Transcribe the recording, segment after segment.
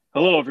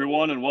Hello,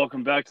 everyone, and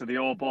welcome back to the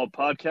All Ball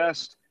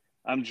Podcast.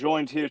 I'm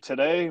joined here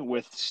today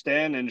with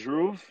Stan and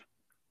Dhruv.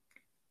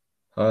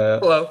 Hi.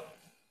 Hello.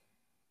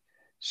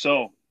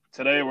 So,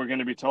 today we're going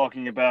to be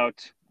talking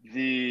about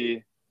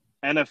the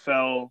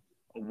NFL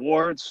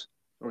awards.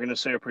 We're going to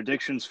say our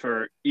predictions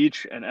for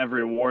each and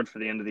every award for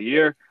the end of the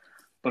year.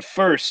 But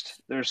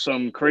first, there's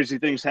some crazy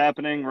things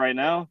happening right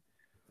now.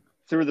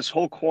 Through this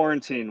whole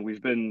quarantine,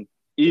 we've been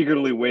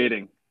eagerly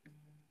waiting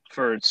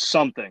for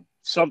something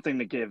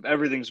to give.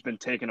 Everything's been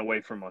taken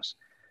away from us.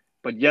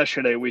 But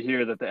yesterday, we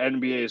hear that the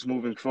NBA is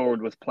moving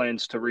forward with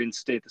plans to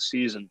reinstate the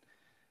season,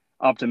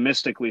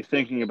 optimistically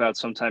thinking about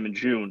sometime in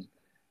June.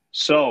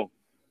 So,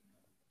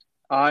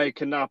 I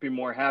cannot be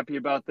more happy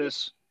about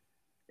this.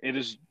 It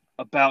is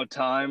about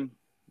time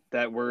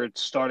that we're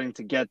starting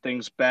to get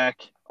things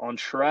back on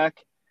track.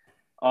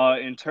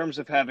 In terms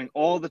of having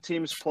all the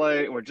teams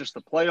play or just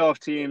the playoff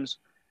teams,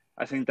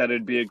 I think that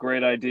it'd be a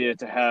great idea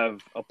to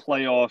have a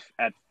playoff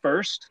at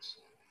first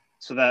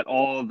so that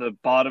all the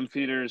bottom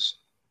feeders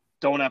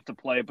don't have to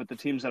play, but the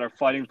teams that are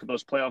fighting for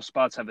those playoff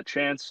spots have a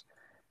chance.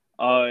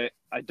 I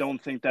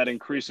don't think that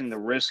increasing the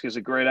risk is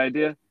a great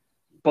idea,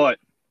 but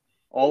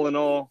all in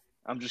all,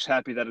 I'm just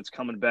happy that it's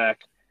coming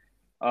back,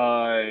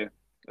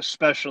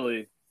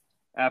 especially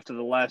after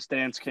The Last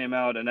Dance came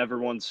out and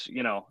everyone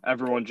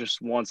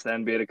just wants the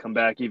NBA to come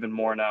back even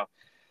more now.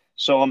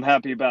 So I'm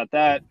happy about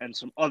that. And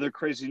some other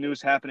crazy news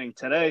happening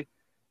today.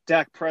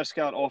 Dak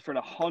Prescott offered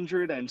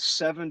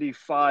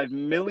 $175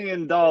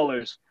 million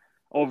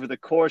over the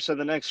course of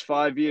the next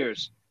 5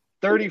 years,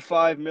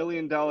 $35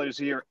 million a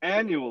year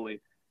annually.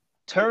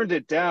 Turned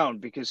it down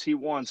because he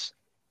wants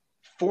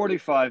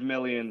 $45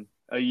 million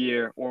a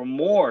year or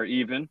more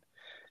even.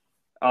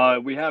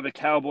 We have a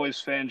Cowboys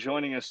fan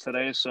joining us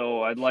today,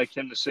 so I'd like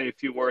him to say a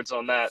few words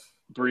on that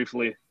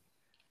briefly.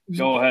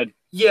 Go ahead.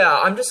 Yeah,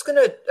 I'm just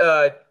gonna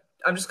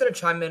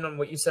chime in on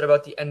what you said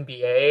about the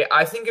NBA.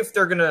 I think if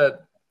they're gonna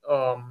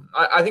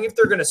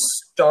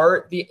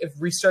restart the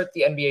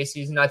NBA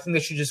season, I think they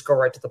should just go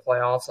right to the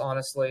playoffs.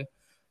 Honestly,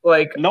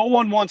 like no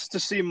one wants to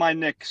see my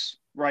Knicks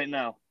right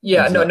now.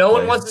 Yeah, Exactly. no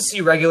one wants to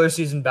see regular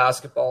season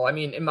basketball. I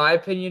mean, in my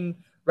opinion,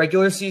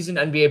 regular season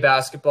NBA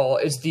basketball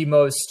is the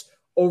most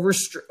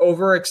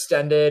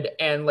overextended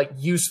and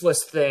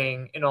useless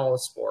thing in all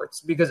of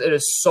sports because it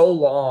is so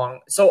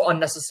long, so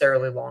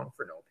unnecessarily long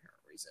for no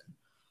apparent reason.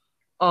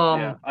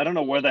 Yeah, I don't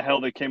know where the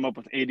hell they came up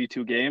with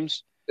 82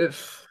 games,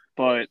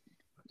 but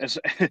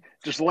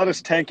just let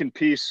us tank in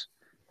peace.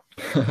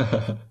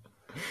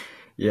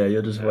 Yeah,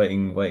 you're just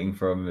waiting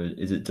for him.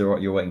 Is it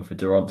Durant? You're waiting for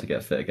Durant to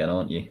get fit again,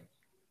 aren't you?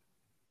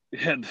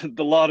 Yeah,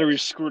 the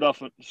lottery's screwed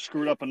up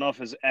enough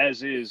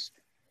as is.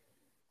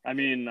 I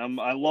mean,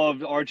 I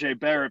love R.J.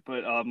 Barrett,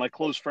 but my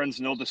close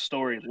friends know the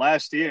story.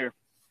 Last year,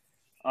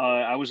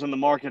 I was in the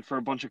market for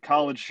a bunch of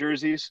college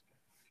jerseys,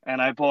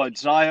 and I bought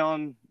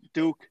Zion,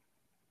 Duke,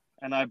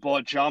 and I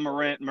bought John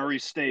Morant, Murray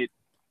State.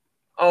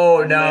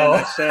 Oh, and no.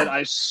 I said,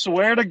 I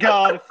swear to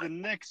God, if the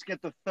Knicks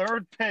get the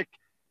third pick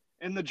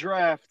in the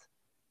draft,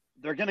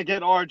 they're going to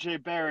get R.J.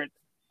 Barrett.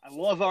 I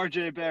love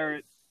R.J.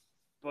 Barrett,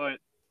 but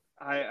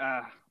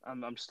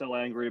I'm still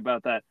angry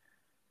about that.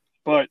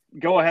 But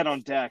go ahead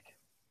on Dak.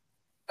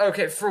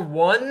 Okay, for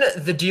one,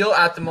 the deal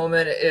at the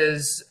moment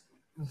is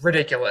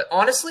ridiculous.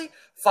 Honestly,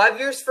 5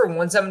 years for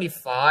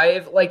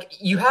 175,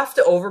 you have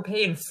to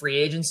overpay in free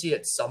agency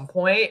at some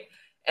point,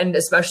 and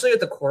especially at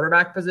the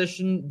quarterback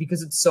position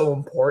because it's so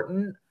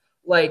important.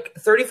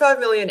 35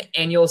 million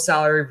annual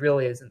salary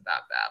really isn't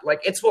that bad.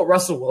 It's what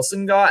Russell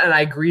Wilson got, and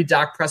I agree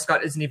Dak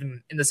Prescott isn't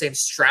even in the same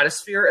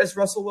stratosphere as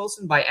Russell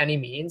Wilson by any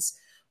means.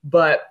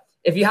 But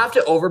if you have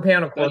to overpay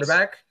on a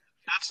quarterback,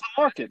 that's the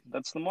market.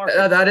 That's the market.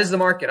 That is the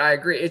market. I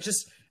agree. It's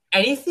just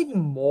anything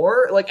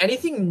more,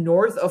 anything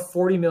north of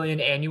 40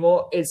 million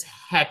annual is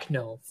heck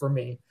no for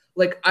me.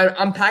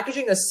 I'm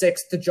packaging a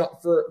sixth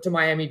to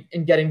Miami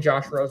and getting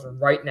Josh Rosen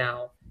right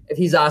now if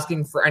he's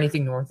asking for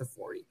anything north of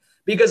 40,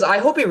 because I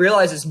hope he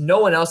realizes no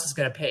one else is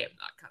going to pay him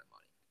that kind of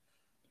money.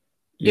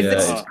 Yeah,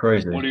 it's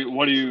crazy. What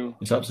do you?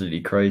 It's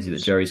absolutely crazy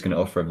that Jerry's going to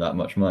offer him that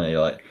much money.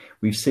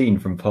 We've seen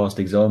from past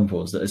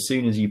examples that as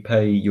soon as you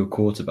pay your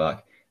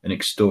quarterback an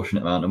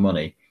extortionate amount of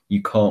money,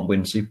 you can't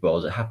win Super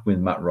Bowls. It happened with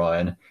Matt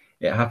Ryan.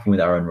 It happened with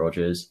Aaron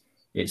Rodgers.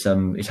 It's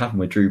happened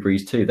with Drew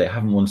Brees too. They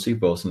haven't won Super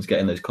Bowl since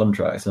getting those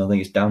contracts, and I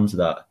think it's down to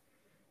that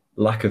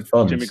lack of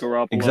funds. Jimmy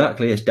Garoppolo.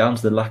 Exactly, it's down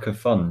to the lack of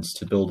funds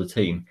to build a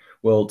team.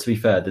 Well, to be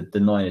fair, the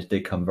Niners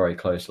did come very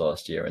close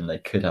last year, and they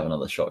could have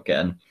another shot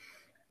again.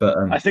 But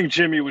I think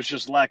Jimmy was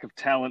just lack of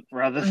talent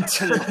rather than I've got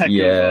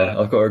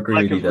to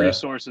agree with you there.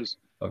 Resources.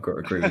 I've got to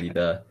agree with you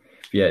there.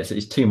 Yeah,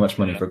 it's too much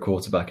money for a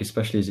quarterback,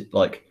 especially as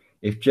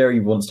if Jerry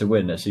wants to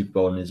win a Super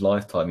Bowl in his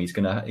lifetime, he's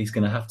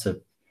gonna have to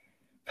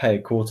pay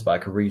a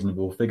quarterback a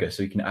reasonable figure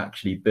so he can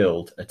actually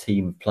build a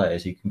team of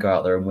players who can go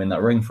out there and win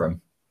that ring for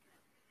him.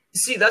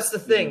 See, that's the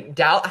thing.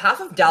 Half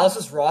of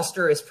Dallas's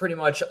roster is pretty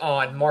much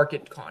on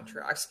market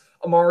contracts.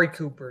 Amari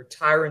Cooper,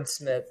 Tyron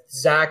Smith,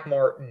 Zach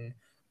Martin,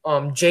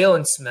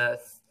 Jalen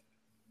Smith,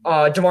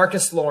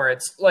 Demarcus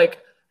Lawrence.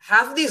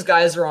 half of these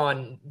guys are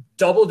on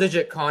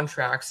double-digit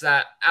contracts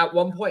that at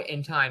one point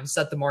in time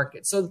set the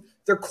market. So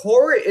their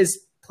core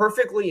is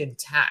perfectly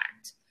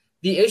intact.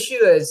 The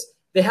issue is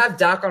they have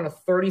Dak on a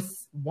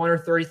 31 or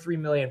 33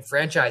 million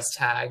franchise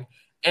tag,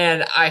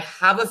 and I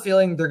have a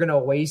feeling they're going to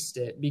waste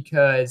it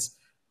because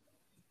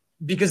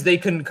they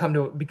can't come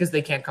to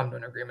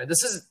an agreement.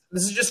 This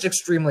is just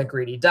extremely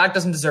greedy. Dak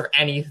doesn't deserve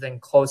anything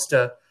close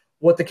to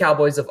what the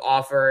Cowboys have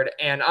offered,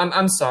 and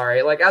I'm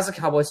sorry. Like, as a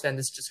Cowboys fan,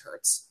 this just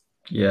hurts.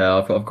 Yeah,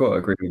 I've got to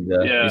agree with you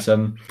there. Yeah.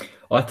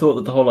 I thought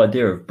that the whole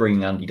idea of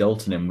bringing Andy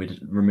Dalton in would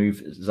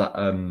remove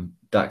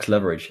Dak's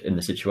leverage in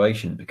the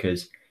situation,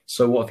 because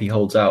so what if he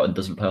holds out and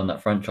doesn't play on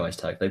that franchise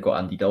tag? They've got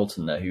Andy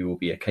Dalton there who will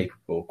be a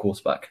capable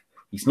quarterback.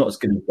 He's not as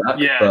good as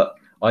Dak, but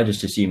I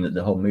just assume that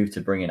the whole move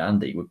to bring in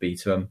Andy would be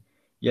to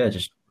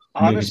just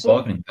remove his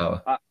bargaining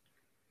power.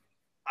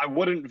 I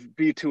wouldn't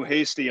be too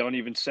hasty on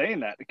even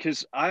saying that,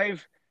 because I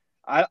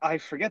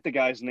forget the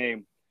guy's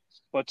name,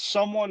 but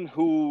someone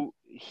who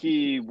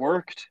he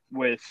worked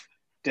with,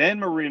 Dan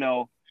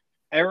Marino,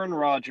 Aaron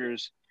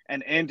Rodgers,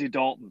 and Andy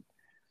Dalton.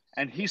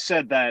 And he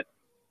said that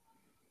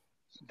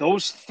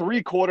those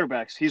three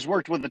quarterbacks, he's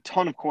worked with a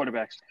ton of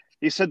quarterbacks.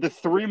 He said the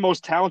three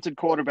most talented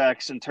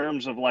quarterbacks in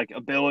terms of like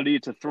ability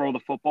to throw the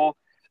football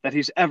that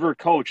he's ever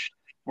coached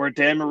were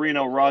Dan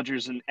Marino,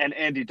 Rodgers, and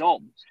Andy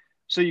Dalton.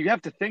 So you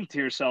have to think to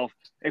yourself,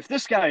 if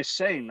this guy is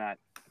saying that,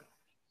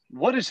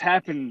 what has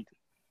happened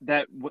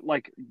that,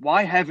 like,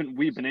 why haven't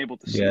we been able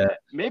to see that?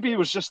 Maybe it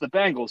was just the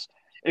Bengals.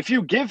 If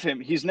you give him,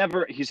 he's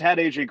had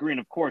AJ Green,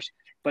 of course,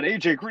 but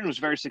AJ Green was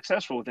very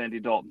successful with Andy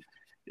Dalton.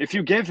 If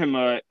you give him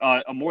a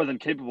more than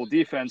capable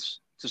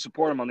defense to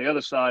support him on the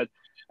other side,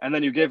 and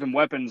then you give him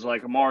weapons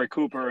like Amari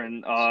Cooper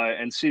and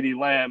CeeDee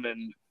Lamb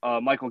and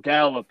Michael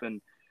Gallup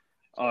and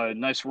a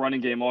nice running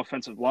game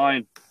offensive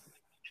line,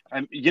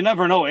 you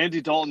never know.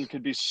 Andy Dalton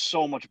could be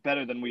so much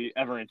better than we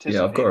ever anticipated.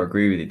 Yeah, I've got to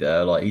agree with you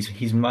there. Like,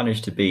 he's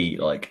managed to be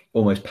like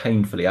almost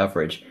painfully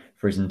average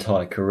for his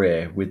entire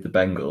career with the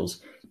Bengals,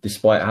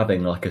 despite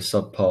having like a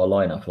subpar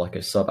lineup, like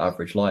a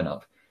sub-average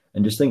lineup.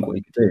 And just think what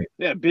he could do.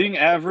 Yeah, being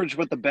average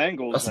with the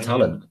Bengals. That's a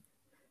talent.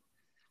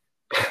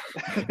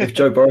 If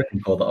Joe Burrow can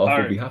pull that off,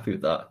 we'll be happy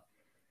with that.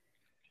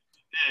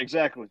 Yeah,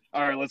 exactly.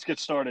 All right, let's get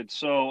started.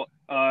 So,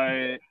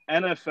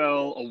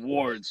 NFL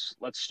awards.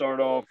 Let's start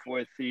off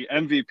with the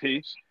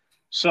MVP.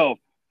 So,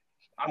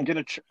 I'm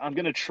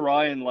gonna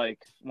try and, like,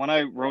 when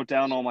I wrote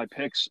down all my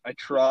picks, I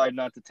tried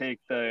not to take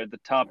the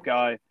top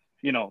guy,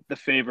 the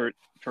favorite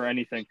for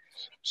anything.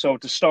 So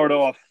to start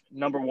off,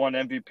 number one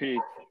MVP,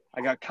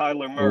 I got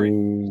Kyler Murray.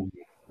 Ooh.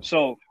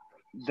 So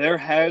there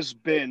has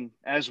been,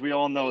 as we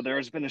all know, there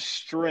has been a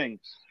string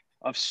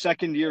of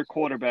second-year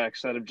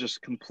quarterbacks that have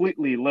just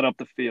completely lit up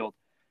the field.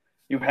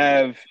 You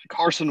have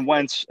Carson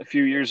Wentz a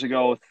few years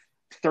ago,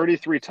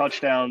 33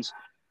 touchdowns,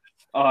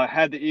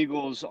 had the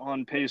Eagles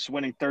on pace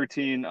winning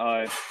 13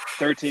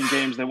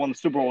 games. They won the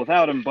Super Bowl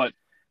without him, but,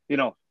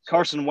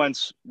 Carson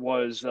Wentz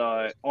was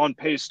on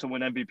pace to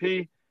win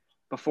MVP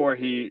before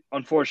he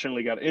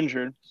unfortunately got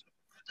injured.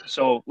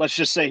 So let's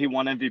just say he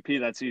won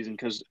MVP that season,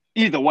 because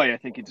either way, I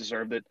think he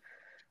deserved it.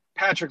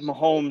 Patrick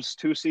Mahomes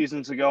 2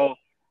 seasons ago,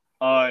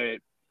 50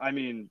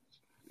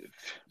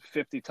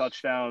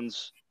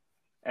 touchdowns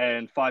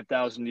and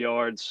 5,000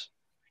 yards.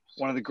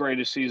 One of the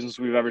greatest seasons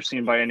we've ever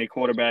seen by any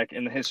quarterback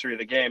in the history of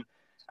the game.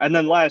 And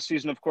then last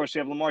season, of course, you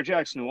have Lamar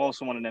Jackson, who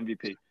also won an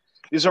MVP.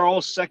 These are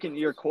all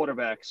second-year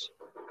quarterbacks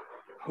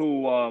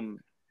who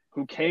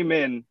came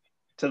in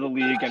to the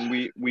league,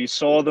 and we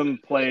saw them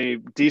play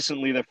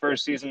decently their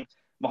first season.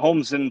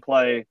 Mahomes didn't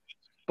play,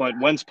 but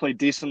Wentz played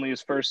decently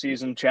his first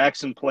season.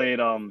 Jackson played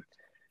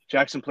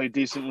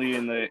decently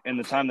in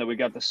the time that we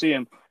got to see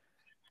him.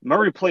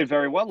 Murray played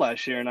very well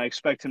last year, and I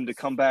expect him to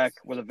come back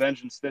with a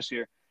vengeance this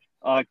year.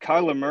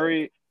 Kyler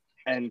Murray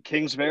and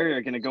Kingsbury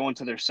are going to go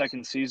into their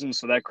second season,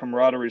 so that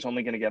camaraderie is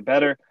only going to get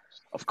better.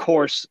 Of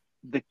course,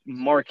 the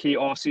marquee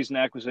offseason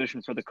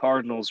acquisition for the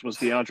Cardinals was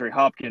DeAndre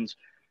Hopkins,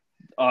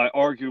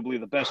 arguably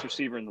the best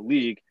receiver in the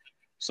league.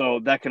 So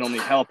that can only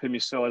help him. He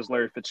still has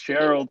Larry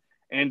Fitzgerald.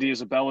 Andy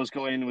Isabella is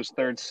going into his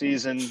third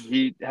season.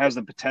 He has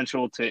the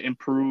potential to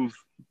improve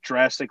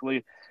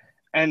drastically.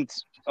 And,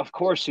 of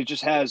course, he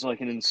just has,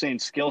 like, an insane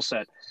skill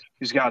set.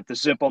 He's got the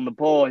zip on the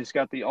ball. He's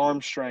got the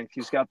arm strength.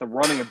 He's got the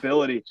running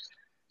ability.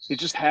 He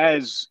just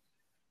has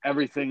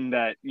everything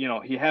that,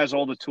 he has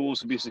all the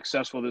tools to be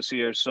successful this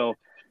year. So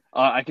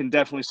I can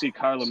definitely see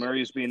Kyler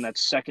Murray as being that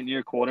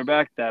second-year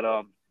quarterback that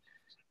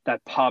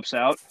pops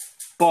out.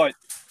 But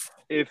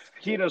if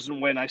he doesn't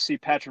win, I see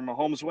Patrick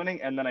Mahomes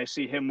winning, and then I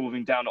see him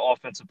moving down to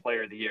Offensive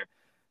Player of the Year.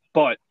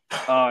 But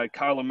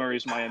Kyler Murray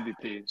is my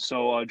MVP.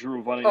 So,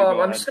 Drew, why don't you go ahead?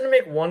 I'm just going to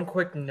make one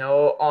quick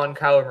note on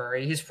Kyler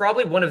Murray. He's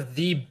probably one of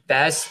the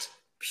best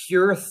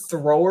pure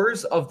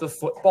throwers of the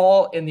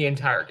football in the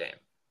entire game.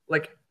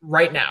 Like,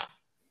 right now.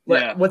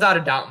 Without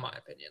a doubt, in my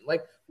opinion.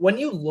 Like, when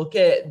you look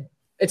at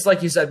 – it's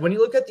like you said, when you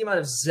look at the amount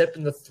of zip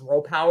and the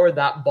throw power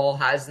that ball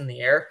has in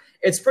the air,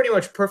 it's pretty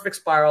much perfect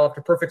spiral after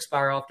perfect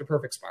spiral after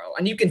perfect spiral.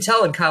 And you can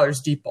tell in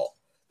Kyler's deep ball.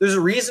 There's a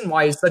reason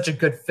why he's such a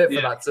good fit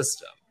for that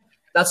system.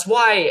 That's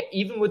why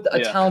even with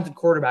a talented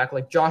quarterback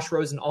like Josh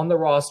Rosen on the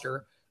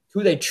roster,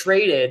 who they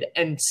traded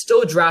and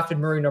still drafted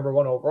Murray number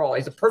 1 overall,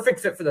 he's a perfect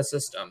fit for the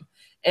system.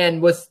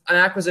 And with an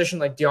acquisition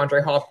like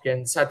DeAndre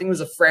Hopkins, I think it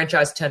was a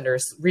franchise tender,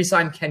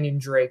 re-signed Kenyon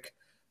Drake,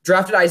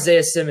 drafted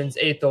Isaiah Simmons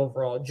 8th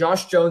overall,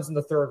 Josh Jones in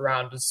the 3rd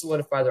round to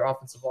solidify their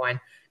offensive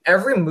line.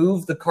 Every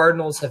move the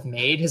Cardinals have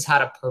made has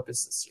had a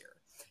purpose this year.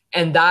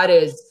 And that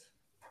is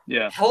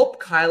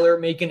help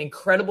Kyler make an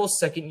incredible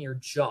second-year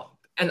jump.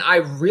 And I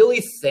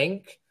really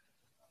think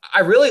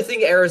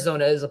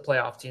Arizona is a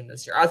playoff team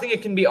this year. I think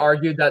it can be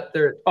argued that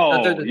they're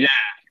 100%.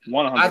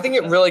 I think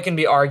it really can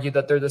be argued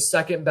that they're the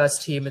second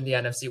best team in the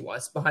NFC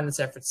West behind the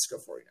San Francisco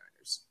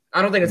 49ers.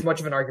 I don't think it's much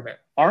of an argument.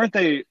 Aren't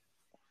they?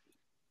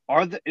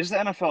 Is the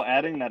NFL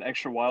adding that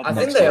extra wild card?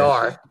 I think they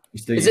are.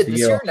 Is it this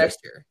year or next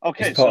year?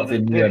 Okay, so the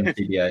new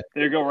CBA.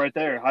 There you go, right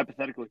there.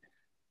 Hypothetically,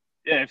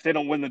 if they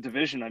don't win the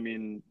division, I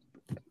mean,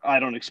 I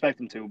don't expect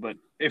them to, but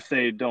if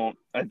they don't,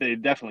 they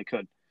definitely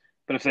could.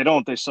 But if they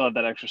don't, they still have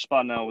that extra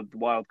spot now with the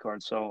wild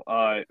card. So,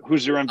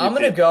 who's your MVP? I'm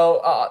gonna go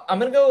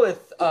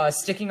with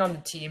sticking on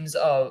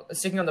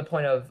the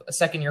point of a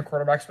second-year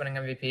quarterbacks winning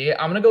MVP.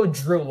 I'm gonna go with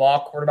Drew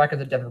Lock, quarterback of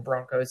the Denver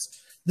Broncos.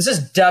 This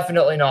is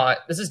definitely not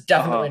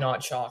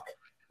chalk,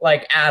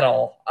 like at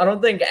all. I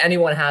don't think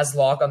anyone has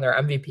Lock on their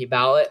MVP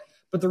ballot.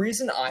 But the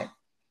reason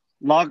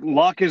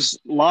Lock is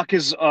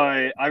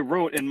I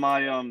wrote in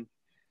my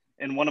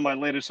in one of my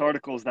latest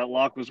articles that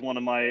Lock was one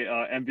of my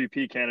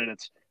MVP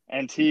candidates,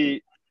 and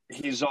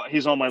He's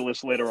on my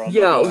list later on.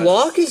 Yeah,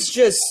 Lock is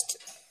just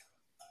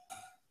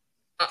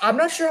 – I'm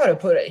not sure how to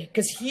put it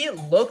because he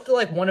looked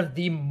like one of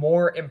the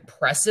more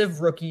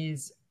impressive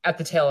rookies at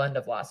the tail end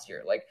of last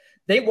year. Like,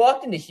 they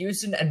walked into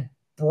Houston and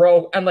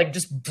broke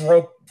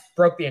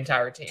the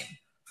entire team.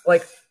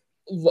 Like,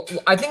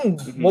 I think,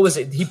 what was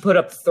it? He put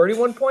up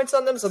 31 points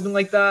on them, something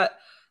like that.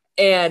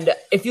 And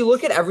if you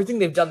look at everything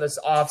they've done this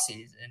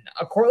offseason,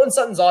 Courtland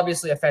Sutton's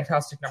obviously a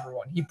fantastic number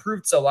 1. He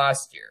proved so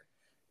last year.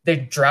 They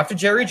drafted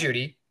Jerry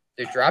Jeudy.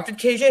 They drafted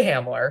KJ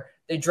Hamler.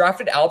 They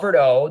drafted Albert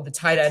O, the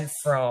tight end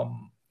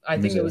from, I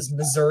think it was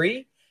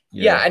Missouri.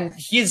 Yeah, and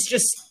it's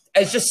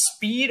just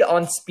speed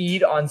on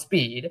speed on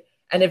speed.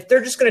 And if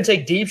they're just going to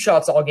take deep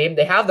shots all game,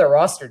 they have their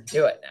roster to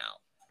do it now.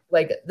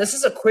 Like, this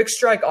is a quick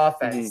strike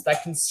offense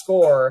that can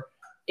score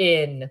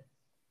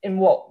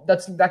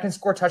that can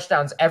score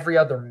touchdowns every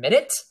other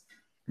minute.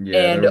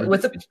 Yeah, and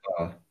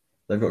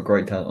they've got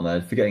great talent on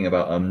there. Forgetting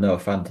about Noah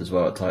Fant as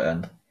well at tight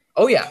end.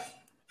 Oh yeah.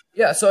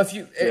 Yeah, so if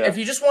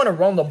you just want to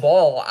run the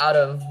ball out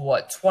of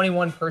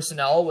 21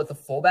 personnel with a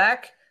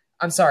fullback,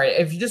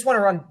 if you just want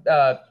to run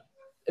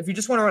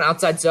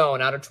outside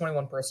zone out of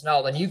 21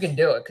 personnel, then you can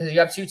do it because you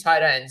have 2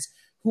 tight ends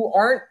who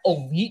aren't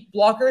elite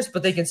blockers,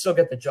 but they can still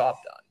get the job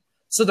done.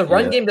 So the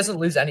run game doesn't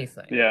lose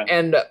anything. Yeah.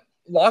 And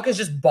Lock is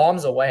just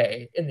bombs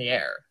away in the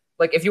air.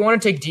 Like, if you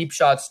want to take deep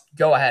shots,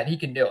 go ahead. He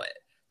can do it.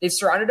 They've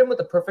surrounded him with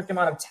the perfect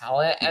amount of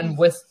talent, and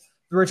with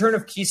the return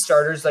of key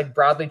starters like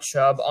Bradley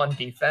Chubb on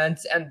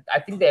defense, and I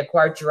think they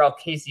acquired Jarrell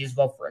Casey as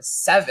well for a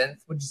 7th,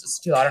 which is a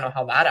steal. I don't know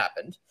how that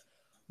happened.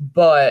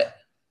 But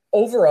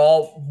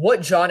overall,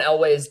 what John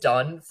Elway has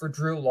done for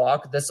Drew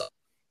Lock, this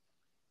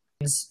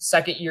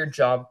second-year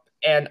jump,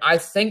 and I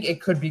think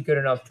it could be good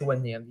enough to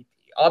win the MVP.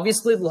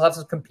 Obviously, they'll have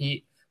to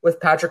compete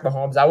with Patrick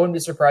Mahomes. I wouldn't be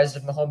surprised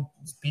if Mahomes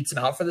beats him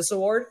out for this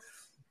award,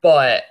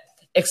 but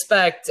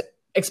expect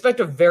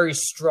a very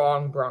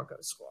strong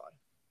Broncos squad.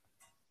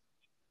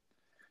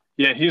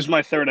 Yeah, he's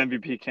my 3rd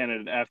MVP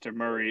candidate after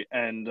Murray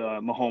and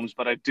Mahomes,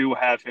 but I do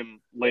have him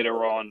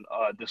later on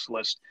this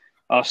list.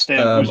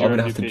 Stan, I'm going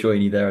to have to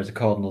join you there as a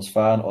Cardinals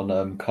fan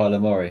on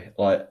Kyler Murray.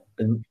 As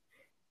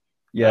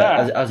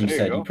you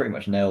said, you pretty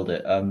much nailed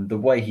it. The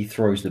way he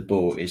throws the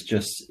ball is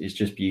just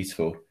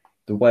beautiful.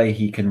 The way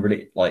he can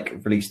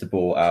release the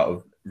ball out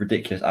of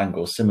ridiculous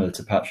angles, similar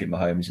to Patrick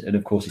Mahomes, and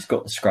of course he's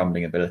got the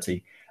scrambling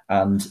ability.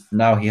 And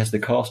now he has the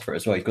cast for it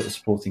as well. He's got the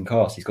supporting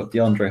cast. He's got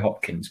DeAndre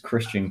Hopkins,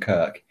 Christian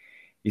Kirk.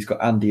 He's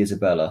got Andy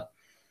Isabella.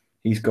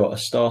 He's got a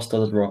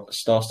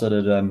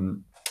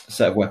star-studded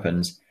set of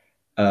weapons.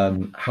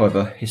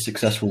 However, his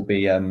success will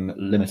be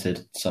limited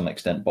to some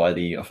extent by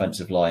the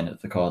offensive line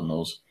of the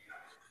Cardinals,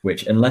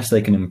 which, unless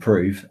they can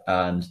improve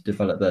and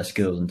develop their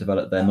skills and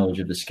develop their knowledge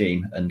of the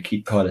scheme and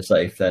keep Kyler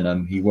safe,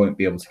 then he won't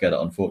be able to get it,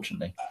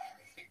 unfortunately,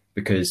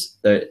 because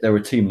there were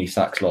too many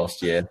sacks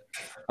last year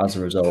as a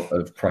result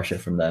of pressure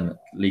from them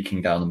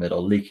leaking down the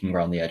middle, leaking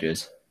around the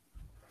edges.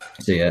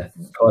 So yeah,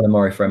 Kyler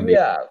Murray for MVP.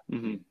 Yeah,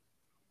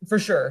 for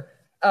sure.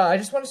 I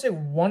just want to say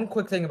one more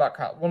quick thing about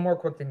Kyler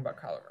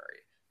Murray.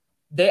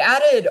 They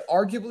added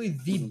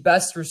arguably the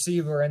best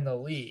receiver in the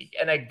league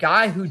and a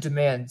guy who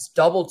demands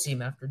double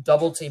team after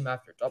double team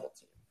after double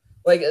team.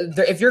 Like,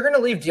 if you're going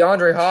to leave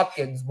DeAndre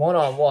Hopkins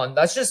one-on-one,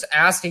 that's just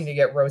asking to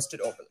get roasted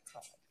over the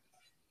top.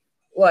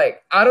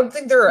 Like, I don't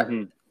think there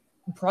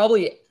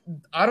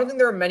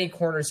are many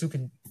corners who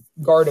can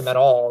guard him at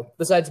all,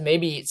 besides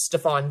maybe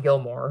Stephon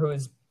Gilmore, who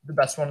is the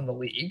best one in the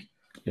league.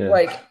 Yeah.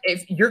 Like,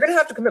 if you're going to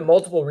have to commit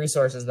multiple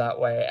resources that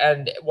way,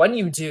 and when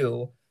you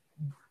do,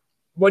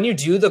 when you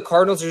do, the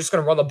Cardinals are just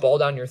going to run the ball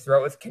down your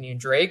throat with Kenyon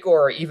Drake,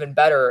 or even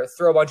better,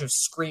 throw a bunch of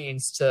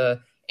screens to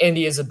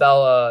Andy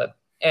Isabella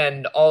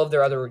and all of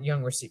their other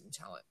young receiving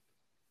talent.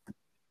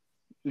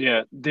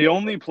 Yeah, the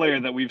only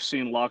player that we've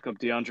seen lock up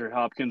DeAndre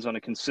Hopkins on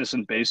a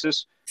consistent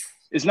basis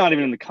is not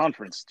even in the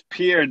conference. It's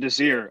Pierre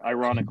Desir,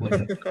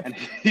 ironically, and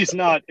he's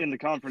not in the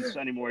conference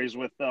anymore. He's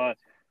with the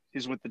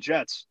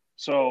Jets.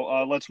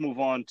 So let's move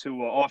on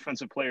to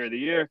Offensive Player of the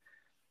Year.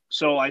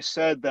 So I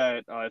said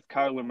that if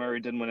Kyler Murray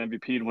didn't win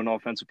MVP, he'd win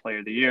Offensive Player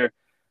of the Year.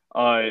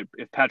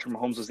 If Patrick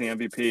Mahomes was the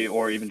MVP,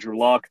 or even Drew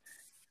Lock.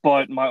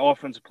 But my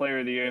Offensive Player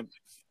of the Year,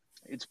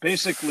 it's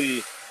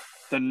basically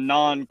the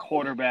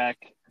non-quarterback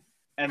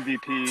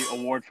MVP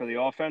award for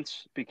the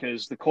offense,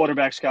 because the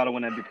quarterback's got to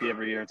win MVP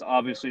every year. It's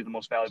obviously the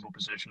most valuable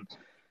position.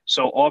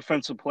 So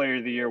Offensive Player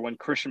of the Year went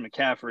Christian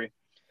McCaffrey.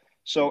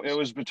 So it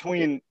was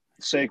between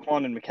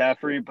Saquon and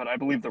McCaffrey, but I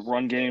believe the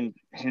run game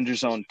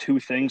hinges on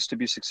two things to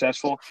be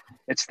successful.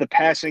 It's the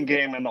passing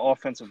game and the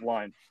offensive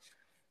line.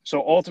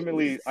 So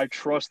ultimately, I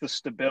trust the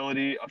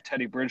stability of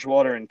Teddy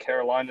Bridgewater and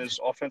Carolina's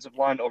offensive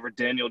line over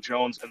Daniel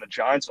Jones and the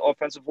Giants'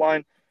 offensive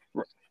line.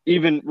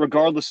 Even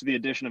regardless of the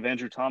addition of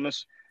Andrew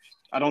Thomas,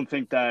 I don't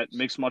think that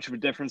makes much of a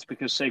difference,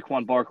 because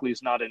Saquon Barkley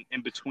is not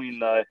in between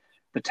the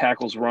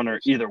tackles runner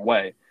either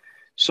way.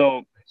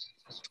 So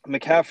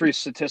McCaffrey's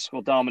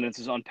statistical dominance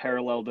is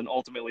unparalleled, and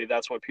ultimately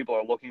that's what people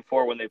are looking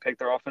for when they pick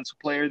their Offensive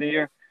Player of the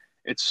Year.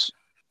 It's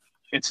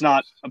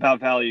not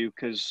about value,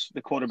 because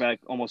the quarterback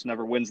almost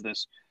never wins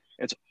this.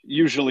 It's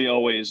usually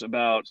always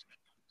about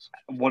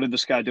what did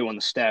this guy do on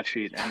the stat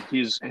sheet, and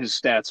his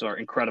stats are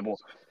incredible.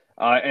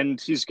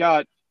 And he's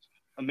got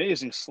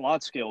amazing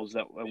slot skills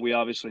that we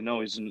obviously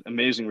know. He's an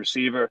amazing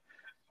receiver,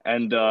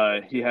 and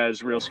he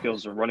has real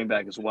skills as a running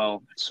back as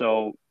well.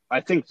 So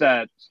I think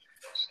that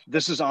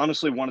this is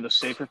honestly one of the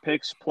safer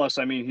picks. Plus,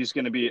 I mean, he's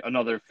going to be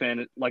another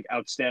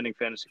outstanding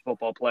fantasy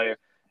football player,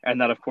 and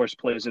that of course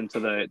plays into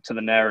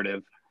the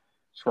narrative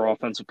for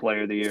Offensive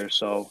Player of the Year.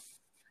 So,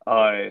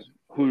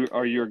 who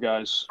are your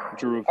guys,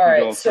 Drew? All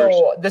right,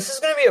 so this is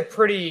going to be a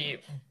pretty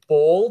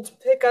bold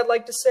pick, I'd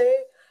like to say,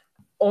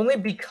 only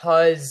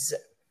because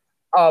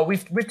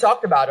we've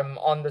talked about him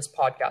on this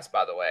podcast,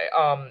 by the way.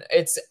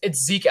 It's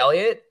Zeke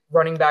Elliott,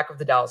 running back of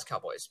the Dallas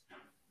Cowboys.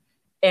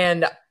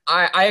 And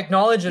I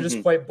acknowledge it is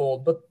quite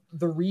bold, but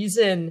the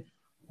reason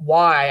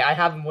why I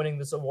have him winning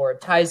this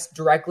award ties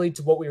directly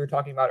to what we were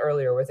talking about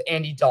earlier with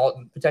Andy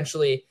Dalton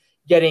potentially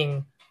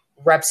getting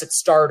reps at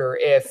starter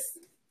if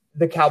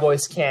the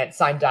Cowboys can't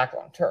sign Dak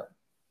long term.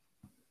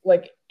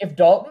 Like, if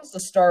Dalton's the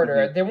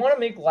starter, they want to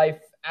make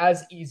life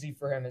as easy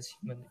for him as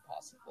humanly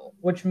possible,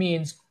 which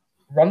means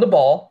run the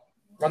ball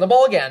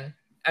again,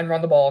 and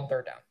run the ball on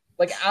third down.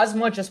 Like, as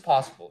much as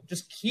possible.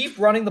 Just keep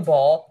running the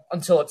ball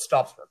until it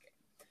stops working.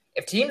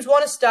 If teams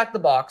want to stack the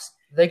box,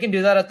 they can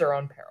do that at their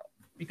own peril,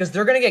 because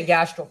they're going to get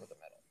gashed over the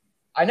middle.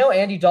 I know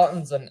Andy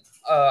Dalton's a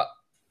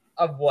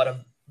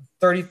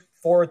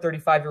 34,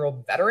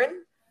 35-year-old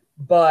veteran,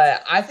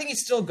 but I think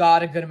he's still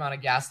got a good amount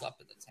of gas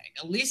left in the tank,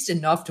 at least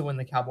enough to win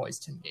the Cowboys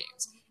 10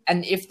 games.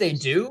 And if they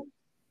do,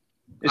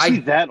 is he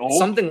that old?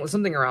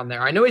 Something around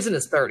there. I know he's in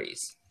his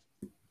 30s.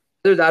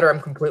 Either that or I'm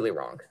completely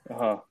wrong.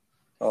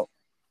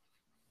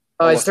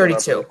 He's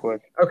 32.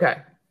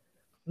 Okay.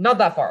 Not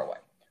that far away.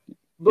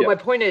 But my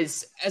point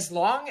is, as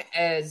long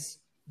as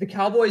the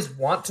Cowboys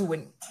want to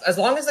win, as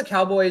long as the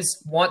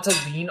Cowboys want to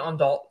lean on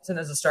Dalton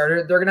as a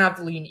starter, they're going to have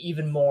to lean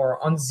even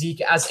more on Zeke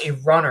as a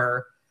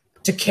runner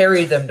to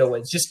carry them to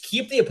wins. Just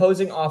keep the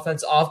opposing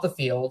offense off the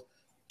field.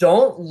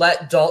 Don't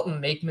let Dalton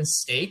make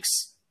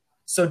mistakes.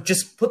 So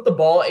just put the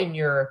ball in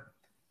your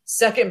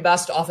second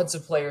best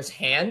offensive player's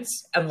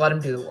hands and let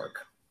him do the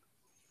work.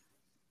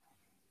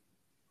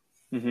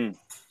 Stan,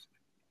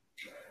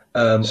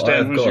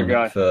 I've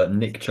gone for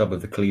Nick Chubb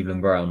of the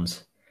Cleveland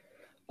Browns.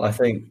 I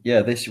think,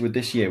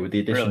 this year with the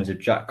additions of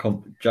Jack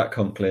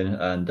Conklin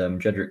and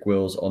Jedrick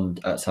Wills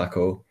at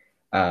tackle,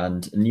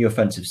 and a new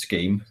offensive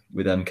scheme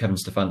with Kevin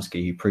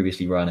Stefanski, who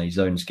previously ran a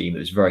zone scheme that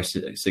was very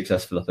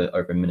successful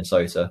over in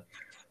Minnesota.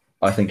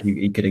 I think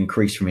he could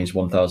increase from his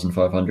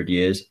 1,500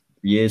 yards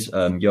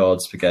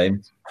per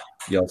game,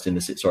 yards in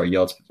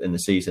the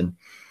season,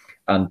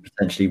 and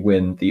potentially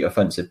win the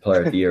Offensive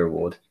Player of the Year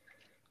award.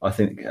 I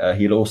think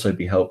he'll also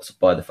be helped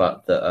by the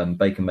fact that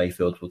Baker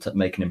Mayfield will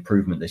make an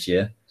improvement this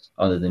year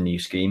under the new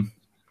scheme,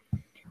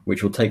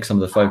 which will take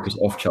some of the focus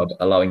off Chubb,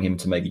 allowing him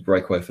to maybe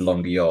break away for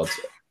longer yards.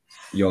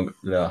 For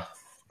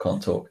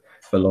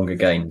longer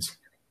gains.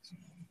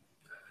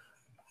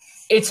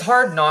 It's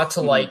hard not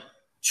to like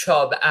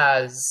Chubb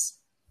as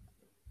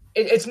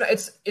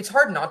it's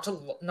hard not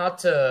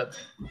to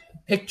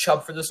pick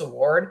Chubb for this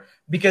award,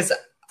 because,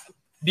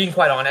 being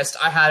quite honest,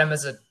 I had him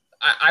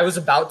I was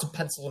about to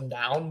pencil him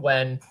down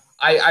when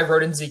I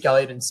wrote in Zeke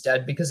Elliott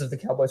instead because of the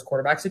Cowboys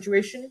quarterback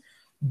situation.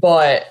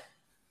 But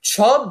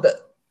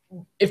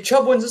if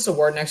Chubb wins this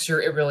award next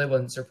year, it really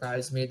wouldn't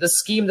surprise me. The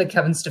scheme that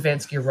Kevin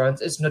Stefanski runs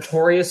is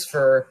notorious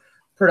for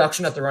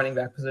production at the running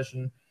back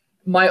position.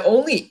 My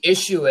only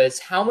issue is,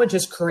 how much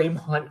is Kareem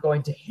Hunt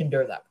going to hinder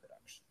that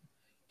production?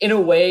 In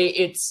a way,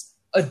 it's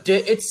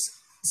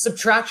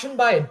subtraction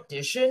by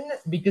addition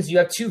because you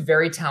have two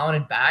very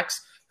talented backs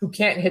who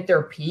can't hit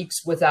their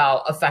peaks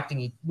without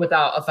affecting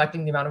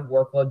the amount of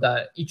workload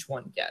that each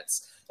one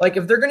gets. Like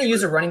if they're going to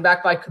use a running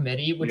back by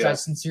committee, which I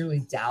sincerely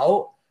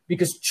doubt,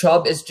 because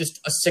Chubb is just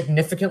a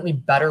significantly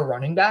better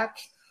running back,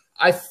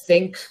 I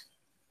think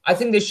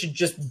they should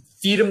just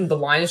feed him the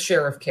lion's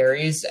share of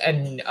carries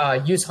and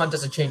use Hunt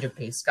as a change of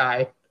pace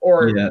guy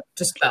or to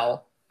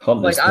spell.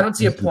 Like I don't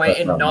see a point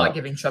in not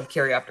giving Chubb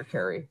carry after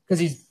carry because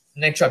he's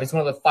Nick Chubb. He's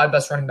one of the 5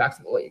 best running backs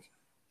in the league.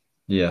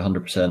 Yeah,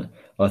 100%.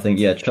 I think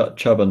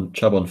Chubb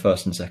on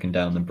first and second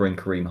down, then bring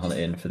Kareem Hunt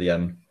in for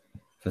the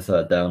for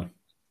third down.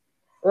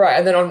 Right,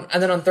 and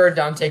then on third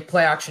down, take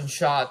play action deep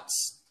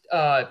shots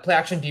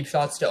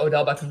to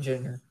Odell Beckham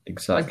Jr.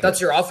 Exactly. Like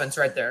that's your offense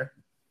right there,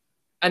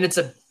 and it's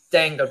a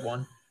dang good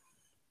one.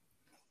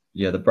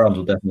 Yeah, the Browns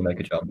will definitely make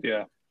a jump.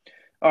 Yeah.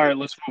 All right,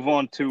 let's move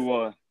on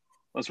to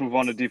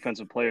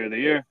Defensive Player of the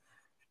Year.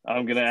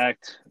 I'm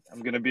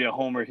gonna be a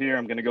homer here.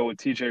 I'm gonna go with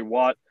TJ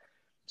Watt.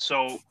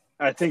 So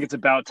I think it's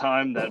about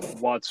time that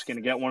Watt's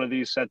gonna get one of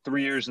these. At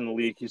 3 years in the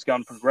league, he's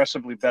gotten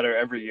progressively better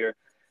every year.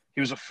 He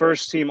was a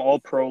first-team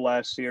All-Pro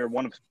last year,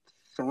 one of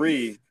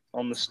 3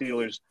 on the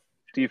Steelers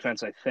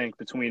defense, I think,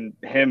 between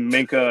him,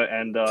 Minka,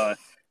 and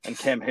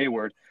Cam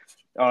Hayward.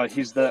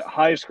 He's the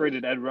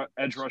highest-graded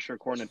edge rusher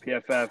according to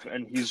PFF,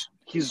 and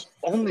he's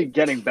only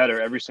getting better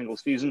every single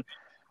season.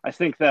 I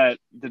think that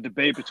the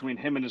debate between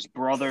him and his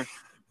brother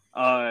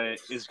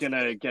is going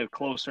to get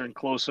closer and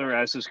closer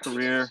as his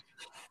career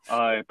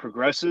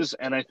progresses,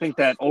 and I think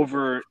that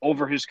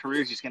over his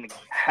career, he's going to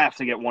have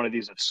to get one of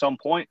these at some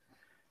point.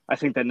 I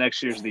think that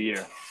next year's the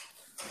year.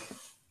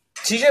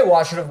 TJ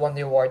Watt should have won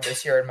the award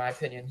this year, in my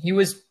opinion. He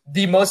was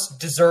the most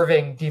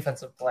deserving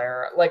defensive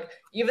player. Like,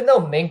 even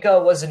though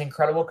Minka was an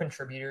incredible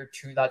contributor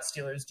to that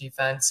Steelers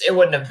defense, it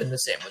wouldn't have been the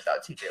same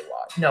without TJ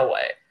Watt. No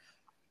way.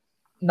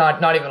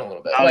 Not even a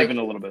little bit. Not even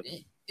a little bit.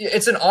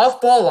 It's an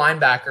off-ball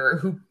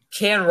linebacker who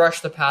can rush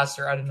the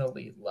passer at an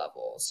elite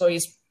level.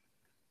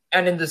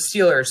 And in the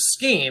Steelers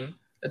scheme,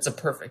 it's a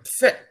perfect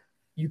fit.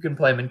 You can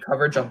play him in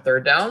coverage on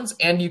third downs,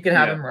 and you can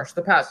have him rush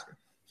the passer.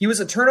 He was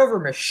a turnover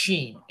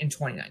machine in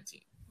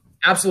 2019.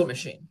 Absolute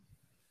machine.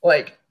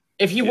 Like,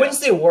 if he wins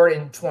the award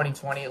in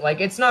 2020,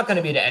 like, it's not going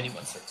to be to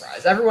anyone's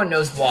surprise. Everyone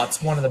knows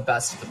Watt's one of the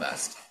best of the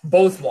best.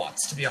 Both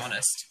Watts, to be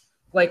honest.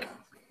 Like,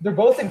 they're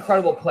both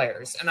incredible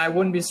players, and I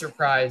wouldn't be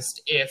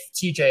surprised if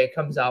TJ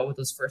comes out with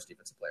his first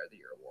Defensive Player of the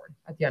Year award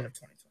at the end of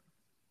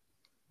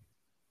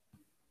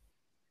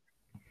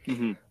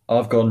 2020. Mm-hmm.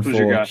 I've gone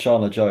for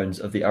Chandler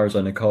Jones of the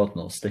Arizona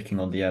Cardinals, sticking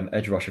on the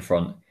edge rusher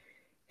front.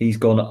 He's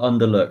gone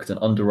underlooked and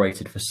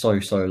underrated for so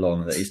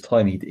long that it's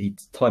time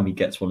he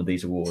gets one of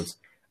these awards.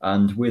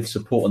 And with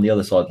support on the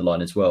other side of the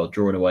line as well,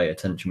 drawing away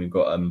attention, we've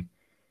got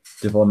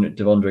Devon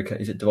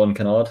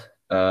Kennard.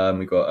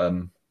 We've got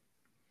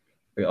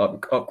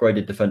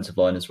upgraded defensive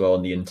line as well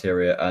on the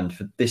interior. And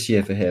for this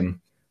year for him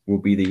will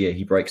be the year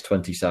he breaks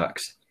 20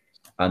 sacks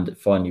and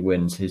finally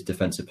wins his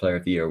Defensive Player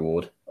of the Year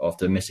award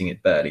after missing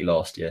it barely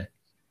last year.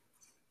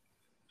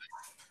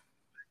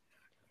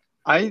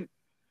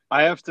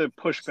 I have to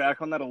push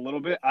back on that a little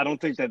bit. I don't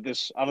think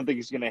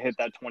he's going to hit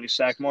that 20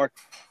 sack mark.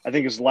 I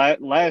think his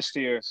last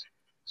year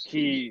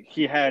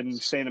he had an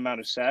insane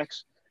amount of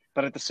sacks,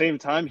 but at the same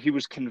time he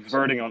was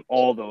converting on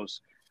all those.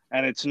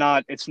 And it's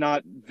not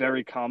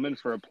very common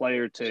for a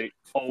player to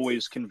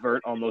always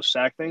convert on those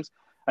sack things.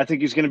 I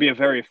think he's going to be a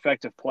very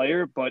effective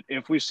player, but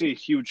if we see a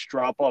huge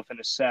drop off in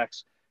his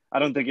sacks, I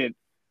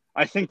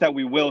think that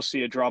we will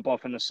see a drop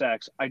off in the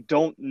sacks. I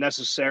don't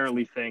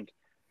necessarily think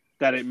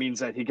that it means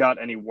that he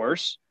got any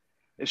worse.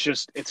 It's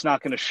just it's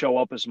not going to show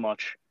up as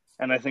much,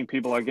 and I think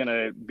people are going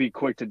to be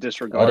quick to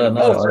disregard. I don't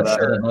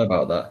know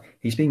about that.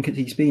 He's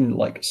been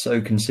like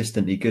so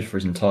consistently good for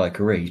his entire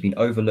career. He's been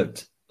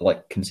overlooked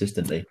like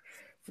consistently,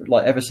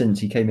 like ever since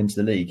he came into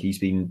the league. He's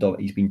been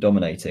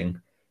dominating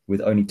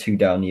with only 2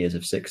 down years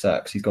of 6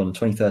 sacks. He's gone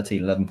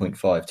 2013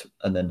 11.5,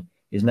 and then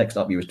his next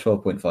up year was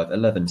 12.5,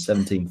 11,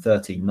 17,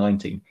 13,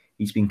 19.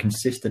 He's been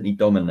consistently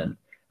dominant,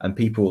 and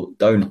people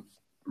don't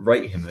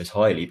rate him as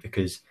highly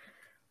because.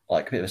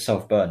 Like a bit of a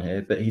self-burn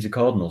here, but he's a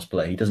Cardinals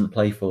player. He doesn't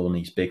play for all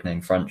these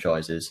big-name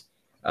franchises,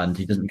 and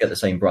he doesn't get the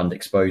same brand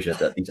exposure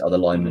that these other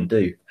linemen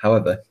do.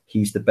 However,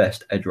 he's the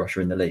best edge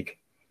rusher in the league.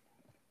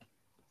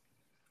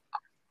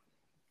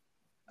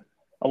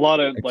 A lot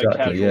of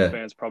casual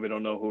fans probably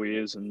don't know who he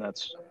is, and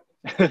that's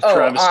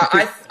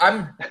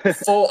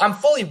I'm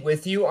fully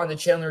with you on the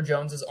Chandler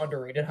Jones is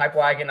underrated hype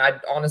wagon.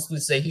 I'd honestly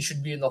say he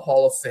should be in the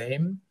Hall of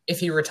Fame if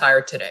he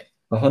retired today.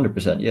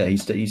 100%, yeah.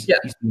 He's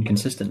been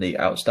consistently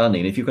outstanding.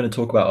 And if you're going to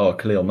talk about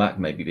Khalil Mack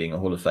maybe being a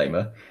Hall of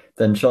Famer,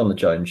 then Chandler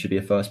Jones should be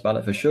a first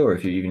ballot for sure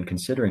if you're even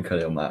considering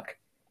Khalil Mack.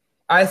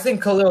 I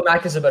think Khalil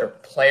Mack is a better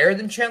player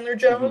than Chandler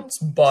Jones,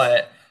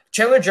 but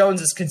Chandler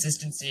Jones'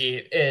 consistency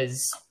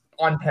is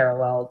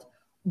unparalleled.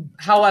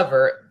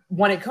 However,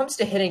 when it comes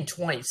to hitting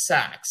 20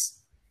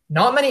 sacks,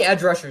 not many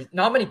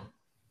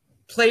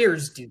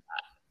players do that.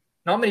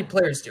 Not many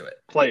players do it.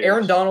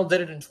 Aaron Donald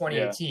did it in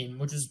 2018,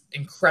 which is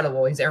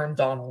incredible. He's Aaron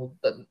Donald.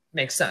 That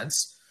makes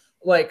sense.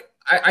 Like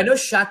I know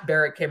Shaq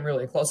Barrett came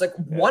really close. Like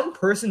one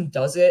person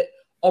does it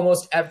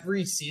almost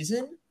every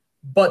season,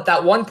 but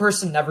that one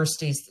person never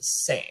stays the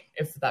same,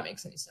 if that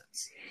makes any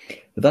sense.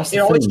 But that's It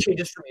the always thing.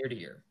 changes from year to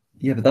year.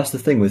 Yeah, but that's the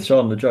thing with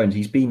Chandler Jones.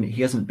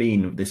 He hasn't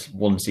been this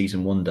one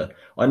season wonder.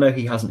 I know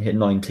he hasn't hit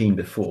 19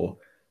 before,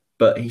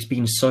 but he's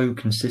been so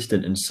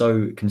consistent and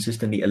so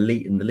consistently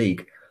elite in the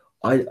league.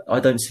 I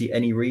don't see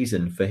any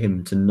reason for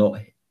him to not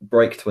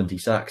break 20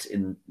 sacks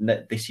in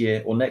this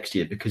year or next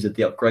year because of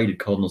the upgraded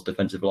Cardinals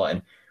defensive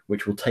line,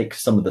 which will take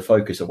some of the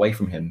focus away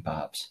from him,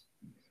 perhaps.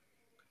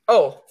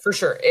 Oh, for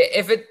sure.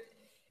 If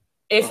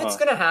it's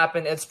gonna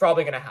happen, it's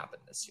probably gonna happen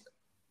this year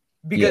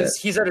because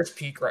he's at his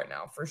peak right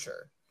now, for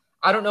sure.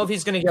 I don't know if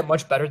he's gonna get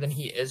much better than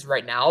he is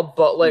right now,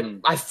 but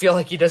I feel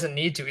like he doesn't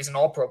need to. He's an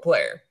all-pro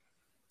player.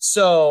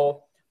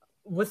 So,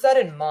 with that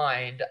in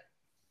mind,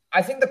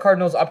 I think the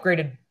Cardinals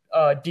upgraded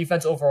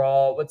defense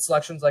overall with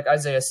selections like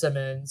Isaiah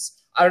Simmons.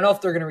 I don't know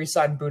if they're going to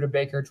re-sign Budda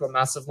Baker to a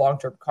massive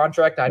long-term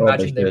contract. I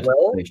imagine they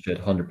will. They should,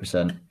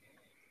 100%.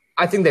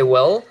 I think they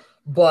will.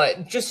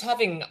 But just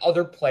having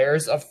other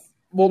players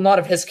not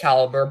of his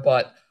caliber,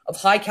 but of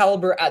high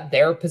caliber at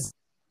their position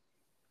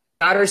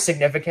matters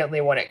significantly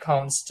when it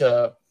comes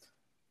to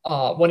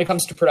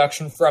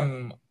production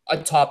from a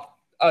top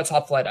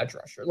flight edge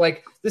rusher.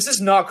 Like, this is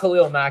not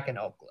Khalil Mack in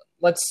Oakland.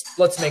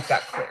 Let's make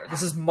that clear.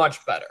 This is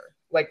much better,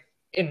 like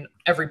in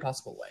every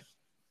possible way.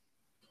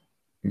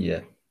 Yeah,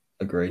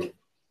 agreed.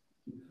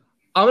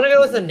 I'm going to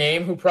go with a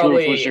name who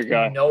probably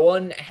no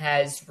one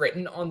has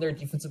written on their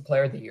Defensive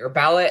Player of the Year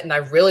ballot, and I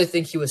really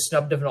think he was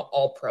snubbed of an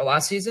All-Pro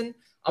last season.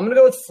 I'm going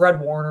to go with Fred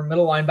Warner,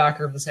 middle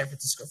linebacker of the San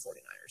Francisco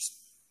 49ers.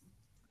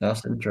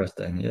 That's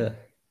interesting, yeah.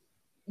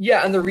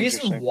 Yeah, and the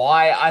reason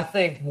why I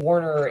think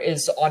Warner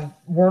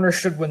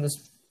should win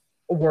this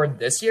award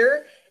this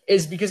year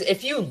is because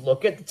if you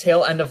look at the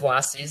tail end of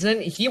last season,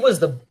 he was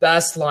the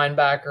best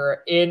linebacker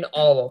in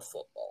all of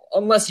football,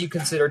 unless you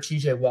consider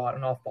TJ Watt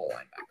an off-ball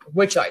linebacker,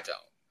 which I don't.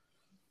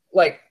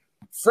 Like,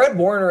 Fred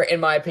Warner, in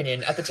my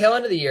opinion, at the tail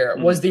end of the year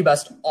was the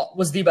best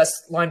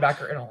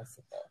linebacker in all of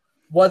football.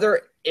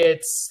 Whether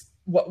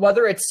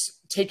it's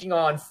taking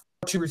on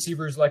two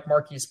receivers like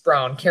Marquise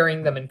Brown,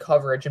 carrying them in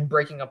coverage and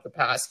breaking up the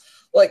pass,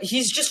 like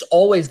he's just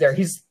always there.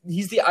 He's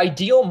the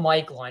ideal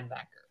Mike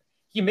linebacker.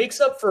 He makes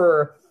up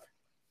for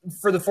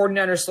the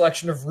 49ers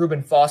selection of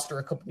Reuben Foster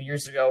a couple of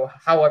years ago,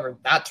 however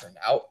that turned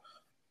out.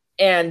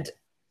 And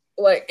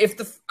like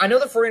I know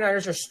the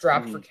 49ers are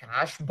strapped for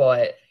cash,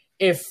 but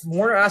if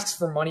Warner asks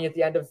for money at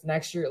the end of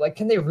next year, like,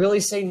 can they really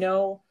say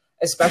no?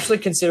 Especially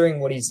considering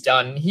what he's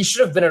done. He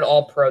should have been an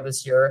all-pro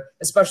this year,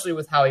 especially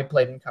with how he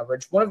played in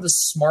coverage. One of the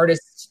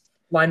smartest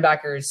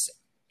linebackers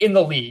in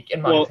the league,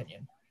 in my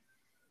opinion.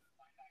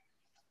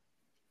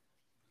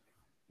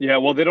 Yeah,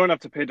 well, they don't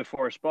have to pay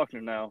DeForest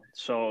Buckner now,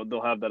 so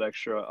they'll have that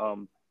extra.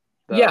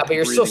 But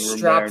you're still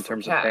strapped for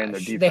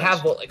cash. They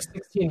have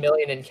 $16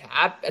 million in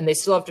cap, and they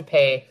still have to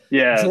pay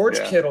George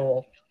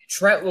Kittle,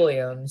 Trent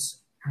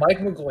Williams, Mike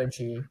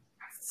McGlinchey,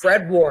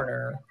 Fred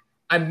Warner.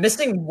 I'm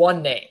missing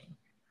one name.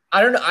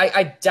 I don't know.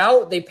 I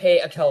doubt they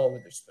pay Ahkello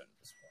Witherspoon at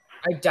this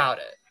point. I doubt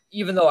it,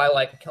 even though I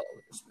like Ahkello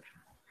Witherspoon.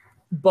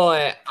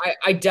 But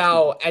I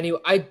doubt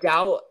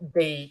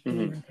they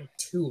even pay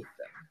two of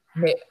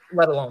them,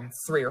 let alone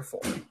three or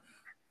four.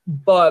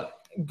 But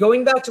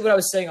going back to what I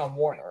was saying on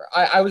Warner,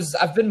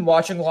 I've been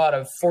watching a lot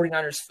of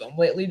 49ers film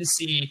lately to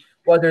see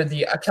whether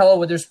the Ahkello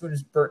Witherspoon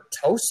is burnt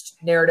toast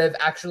narrative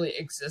actually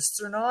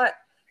exists or not.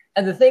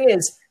 And the thing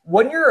is,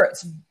 when you're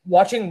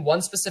watching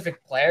one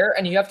specific player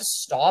and you have to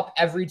stop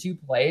every two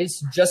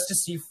plays just to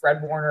see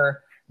Fred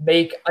Warner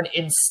make an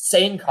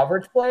insane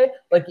coverage play,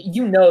 like,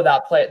 you know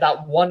that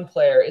one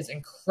player is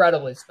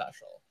incredibly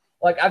special.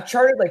 Like, I've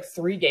charted like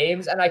 3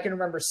 games and I can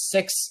remember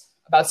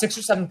about 6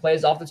 or 7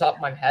 plays off the top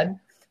of my head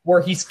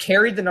where he's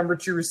carried the number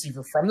 2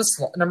 receiver from the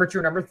slot, number 2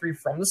 or number 3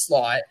 from the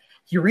slot.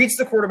 He reads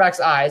the quarterback's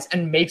eyes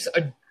and makes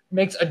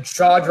a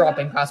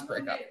jaw-dropping pass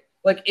breakup.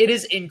 Like, it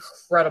is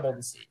incredible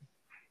to see.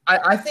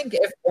 I think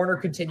if Warner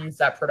continues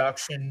that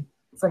production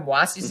from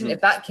last season,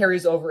 if that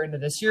carries over into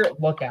this year,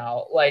 look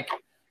out. Like,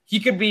 he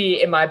could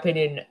be, in my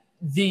opinion,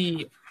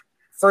 the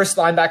first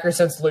linebacker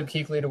since Luke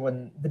Kuechly to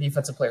win the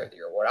Defensive Player of the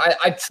Year award.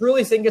 I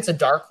truly think it's a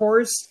dark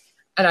horse,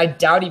 and I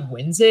doubt he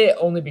wins it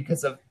only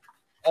because of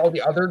all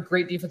the other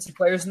great defensive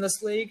players in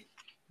this league.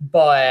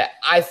 But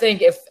I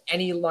think if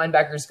any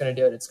linebacker is going to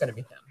do it, it's going to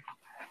be him.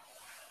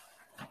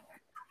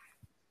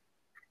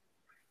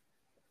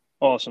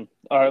 Awesome.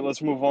 All right,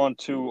 let's move on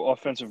to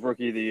Offensive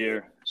Rookie of the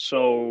Year.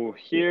 So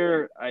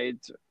here, I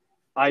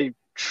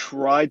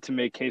tried to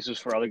make cases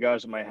for other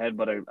guys in my head,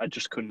 but I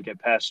just couldn't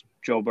get past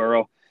Joe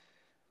Burrow.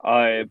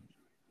 I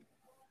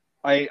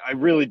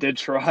really did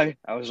try.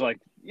 I was like,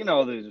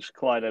 there's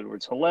Clyde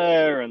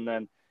Edwards-Helaire, and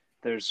then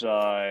there's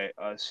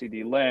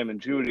C.D. Lamb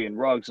and Judy and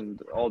Ruggs and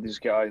all these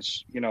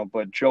guys,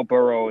 but Joe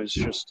Burrow is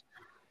just –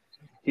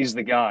 he's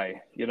the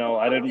guy.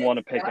 I didn't want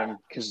to pick him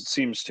because it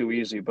seems too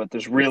easy, but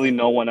there's really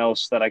no one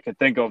else that I could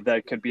think of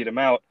that could beat him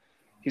out.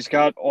 He's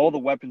got all the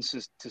weapons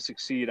to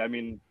succeed. I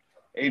mean,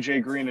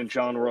 A.J. Green and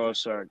John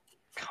Ross are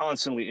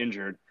constantly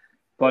injured,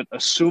 But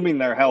assuming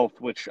their health,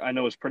 which I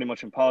know is pretty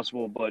much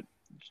impossible, but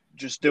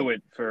just do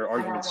it for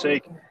argument's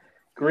sake.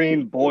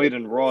 Green, Boyd,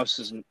 and Ross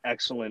is an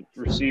excellent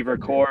receiver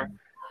core.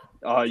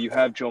 You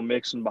have Joe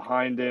Mixon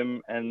behind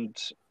him, and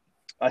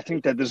I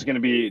think that this is going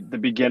to be the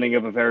beginning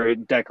of a very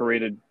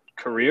decorated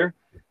career,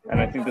 and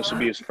I think this will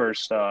be his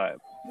first, the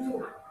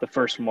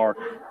first mark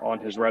on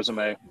his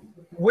resume.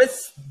 With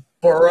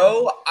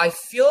Burrow, I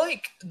feel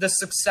like the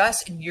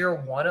success in year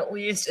one, at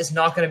least, is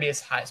not going to be as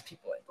high as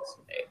people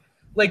anticipate.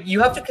 Like, you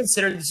have to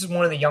consider this is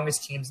one of the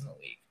youngest teams in the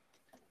league.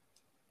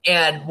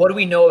 And what do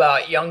we know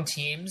about young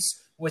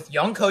teams with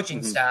young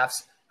coaching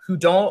staffs who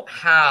don't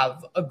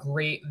have a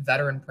great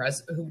veteran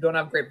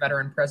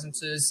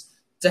presences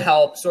to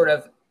help sort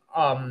of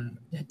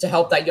to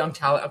help that young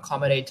talent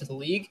accommodate to the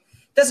league?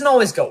 Doesn't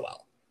always go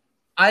well.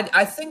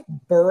 I think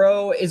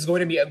Burrow is going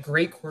to be a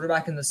great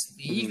quarterback in this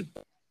league.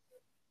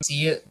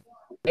 See it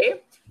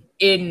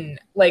in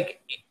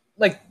like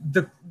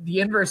the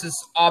inverse is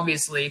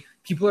obviously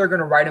people are going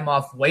to write him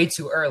off way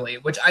too early,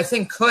 which I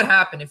think could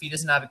happen if he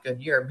doesn't have a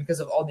good year because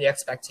of all the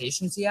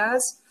expectations he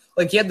has.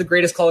 Like, he had the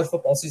greatest college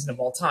football season of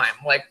all time.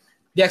 Like,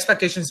 the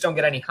expectations don't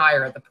get any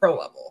higher at the pro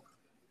level.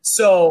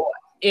 So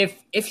if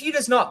he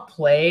does not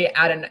play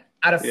at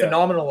a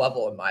phenomenal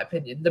level, in my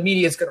opinion, the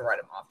media is going to write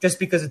him off just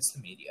because it's the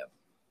media.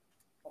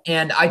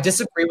 And I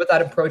disagree with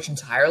that approach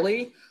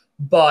entirely,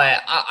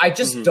 but I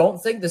just don't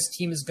think this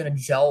team is going to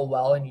gel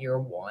well in year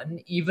one,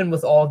 even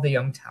with all the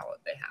young talent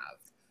they have.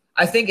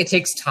 I think it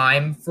takes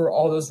time for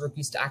all those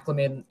rookies to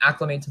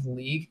acclimate to the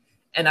league,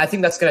 and I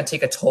think that's going to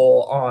take a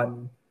toll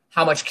on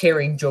how much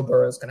carrying Joe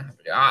Burrow is going to have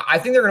to do. I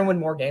think they're going to win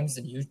more games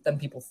than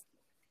people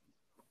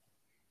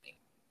think.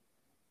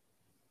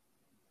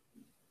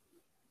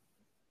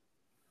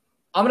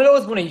 I'm going to go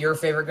with one of your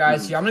favorite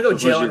guys here. I'm going to go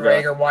Jalen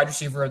Reagor, wide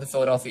receiver of the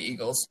Philadelphia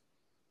Eagles.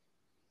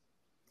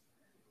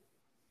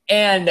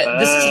 And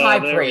this is high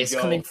praise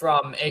coming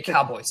from a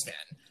Cowboys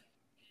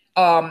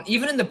fan.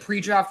 Even in the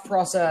pre-draft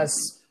process,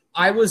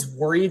 I was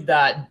worried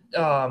that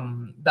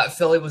that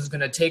Philly was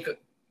going to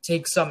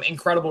take some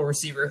incredible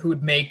receiver who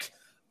would make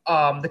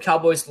the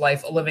Cowboys'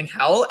 life a living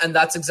hell, and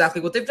that's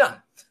exactly what they've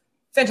done.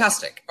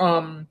 Fantastic.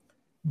 Jalen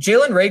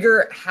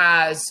Reagor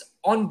has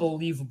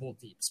unbelievable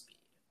deep speed.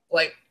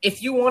 Like,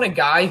 if you want a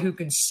guy who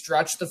can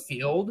stretch the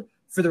field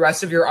for the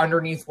rest of your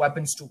underneath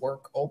weapons to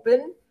work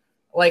open,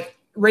 like,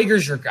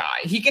 Reagor's your guy.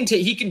 He can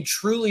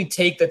truly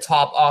take the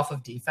top off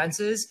of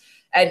defenses,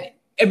 and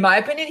in my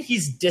opinion,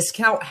 he's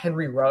discount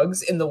Henry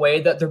Ruggs in the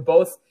way that they're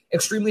both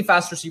extremely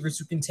fast receivers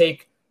who can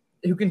take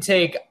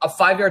a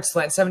 5-yard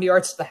slant 70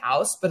 yards to the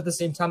house, but at the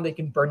same time they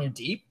can burn you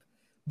deep.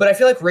 But I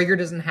feel like Reagor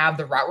doesn't have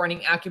the route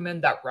running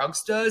acumen that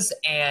Ruggs does,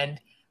 and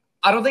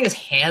I don't think his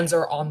hands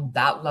are on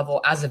that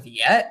level as of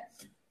yet.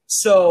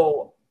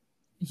 So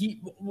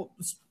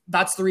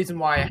that's the reason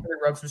why Henry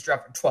Ruggs was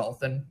drafted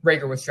 12th and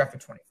Reagor was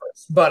drafted 21st.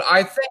 But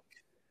I think,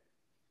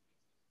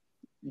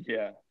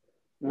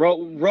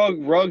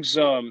 Ruggs,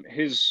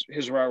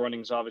 his route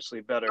running is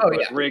obviously better, but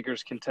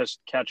Reagor's contested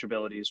catch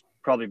ability is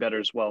probably better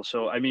as well.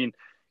 So I mean,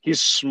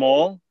 he's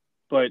small,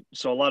 but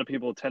so a lot of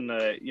people tend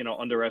to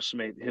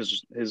underestimate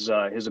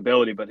his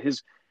ability, but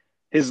his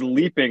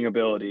leaping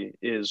ability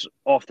is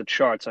off the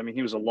charts. I mean,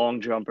 he was a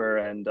long jumper,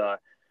 and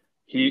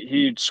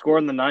he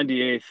scored in the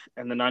 98th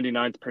and the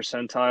 99th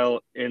percentile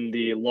in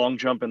the long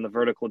jump and the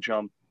vertical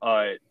jump,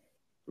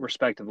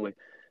 respectively.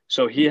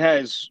 So he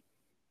has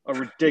a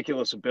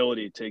ridiculous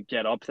ability to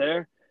get up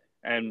there,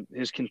 and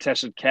his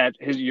contested catch.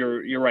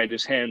 You're right.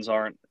 His hands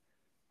aren't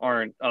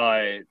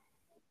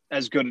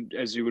as good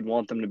as you would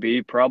want them to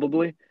be,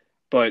 probably,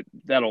 but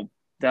that'll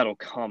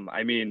come.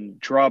 I mean,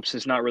 drops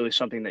is not really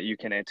something that you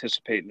can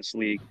anticipate in this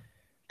league,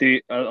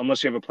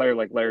 unless you have a player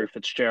like Larry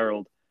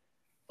Fitzgerald.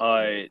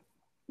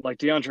 Like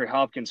DeAndre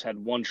Hopkins had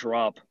one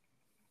drop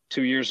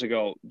 2 years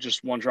ago,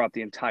 just one drop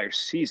the entire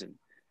season.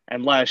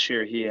 And last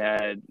year he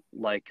had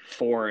like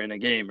 4 in a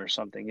game or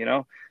something,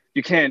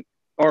 You can't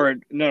 – or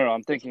no,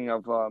 I'm thinking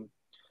of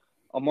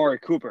Amari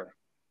Cooper.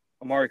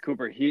 Amari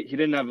Cooper, he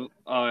didn't have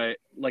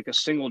like a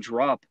single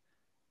drop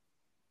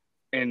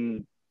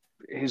in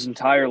his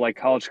entire like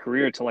college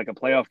career to like a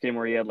playoff game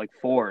where he had like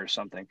 4 or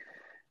something.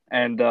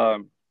 And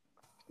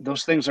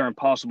those things are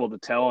impossible to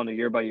tell on a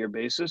year-by-year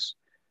basis.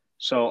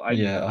 So I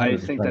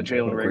think that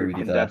Jalen Reagor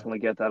can definitely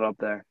get that up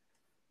there.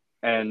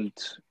 And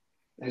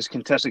his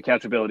contested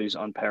catch ability is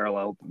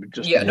unparalleled.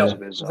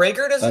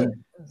 Reagor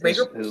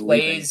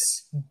plays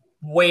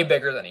way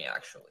bigger than he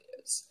actually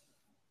is.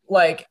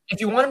 Like,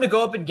 if you want him to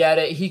go up and get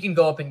it, he can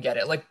go up and get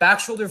it. Like, back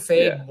shoulder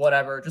fade,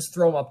 whatever, just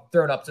throw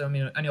it up to him,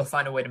 and he'll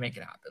find a way to make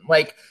it happen.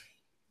 Like,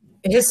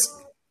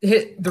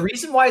 the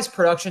reason why his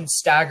production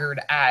staggered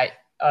at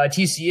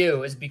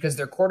TCU is because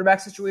their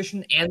quarterback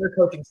situation and their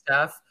coaching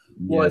staff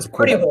was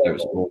pretty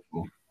horrible.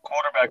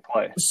 Quarterback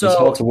play. So it's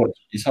hard to watch.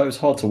 It's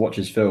hard to watch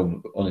his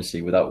film,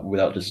 honestly,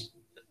 without just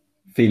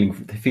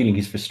feeling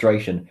his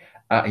frustration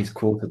at his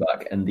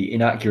quarterback and the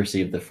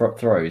inaccuracy of the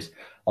throws.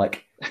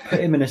 Like,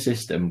 put him in a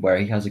system where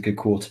he has a good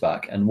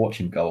quarterback and watch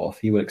him go off.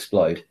 He will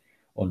explode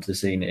onto the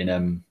scene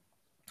in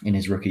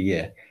his rookie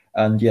year.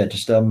 And yeah,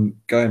 just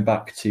going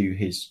back to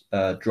his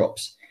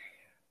drops,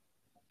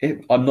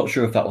 I'm not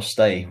sure if that will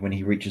stay when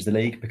he reaches the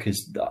league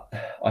because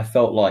I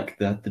felt like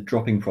the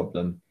dropping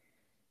problem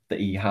that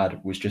he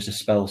had was just a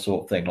spell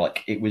sort of thing.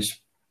 Like it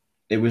was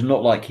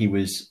not like he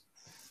was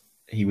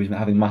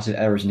having massive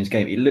errors in his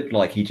game. It looked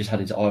like he just had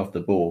his eye off the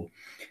ball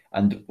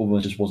and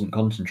almost just wasn't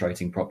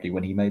concentrating properly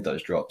when he made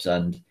those drops.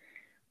 And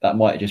that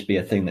might just be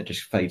a thing that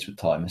just fades with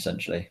time,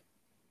 essentially.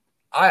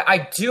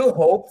 I do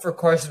hope for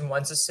Carson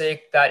Wentz's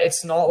sake that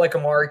it's not like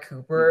Amari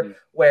Cooper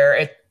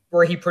where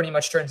he pretty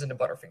much turns into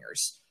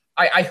Butterfingers.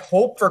 I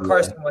hope for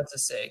Carson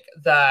Wentz's sake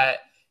that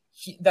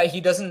the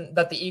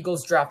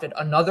Eagles drafted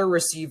another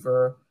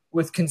receiver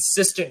with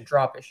consistent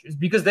drop issues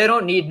because they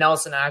don't need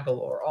Nelson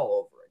Aguilar all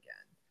over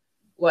again.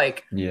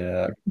 Like,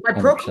 yeah,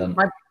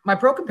 my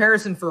pro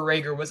comparison for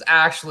Reagor was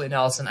actually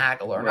Nelson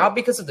Aguilar, not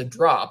because of the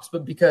drops,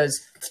 but because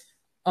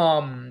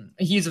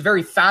he's a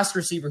very fast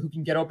receiver who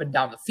can get up and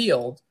down the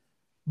field,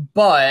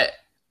 but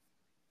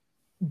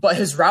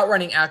his route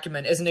running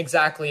acumen isn't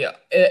exactly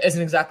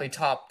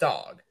top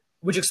dog,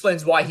 which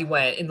explains why he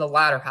went in the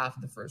latter half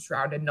of the first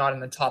round and not in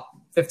the top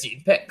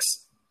 15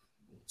 picks.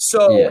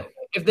 So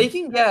if they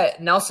can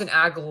get Nelson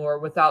Aguilar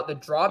without the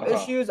drop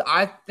issues,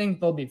 I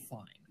think they'll be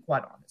fine,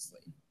 quite honestly.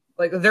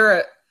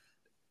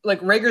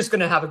 Reagor's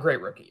going to have a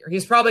great rookie year.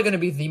 He's probably going to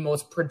be the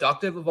most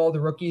productive of all the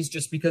rookies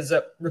just because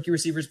of rookie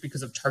receivers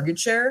because of target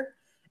share.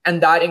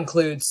 And that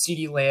includes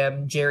CeeDee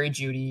Lamb, Jerry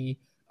Jeudy,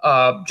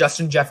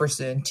 Justin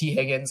Jefferson, T.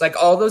 Higgins, like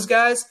all those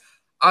guys.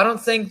 I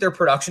don't think their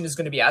production is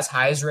going to be as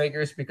high as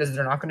Reagor's because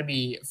they're not going to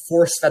be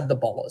force-fed the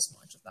ball as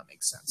much, if that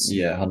makes sense.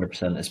 Yeah,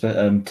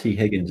 100%. T.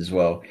 Higgins as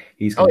well.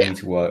 He's going to need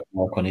to work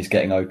on his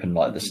getting open,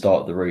 like at the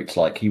start of the routes.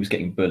 Like he was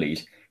getting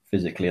bullied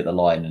physically at the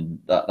line, and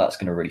that's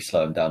going to really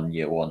slow him down in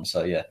year one.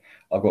 So yeah,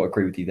 I've got to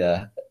agree with you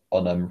there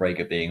on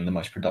Reagor being the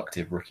most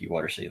productive rookie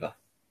wide receiver.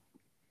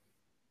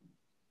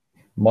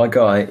 My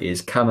guy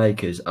is Cam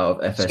Akers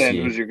out of FSU. Stan,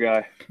 who's your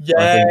guy?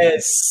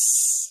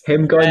 Yes.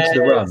 Him going to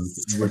the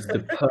Rams was the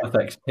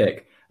perfect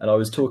pick. And I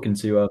was talking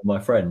to my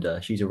friend.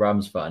 She's a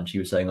Rams fan. She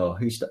was saying, "Oh,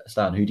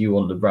 Stan? Who do you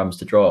want the Rams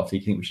to draft? Who do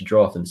you think we should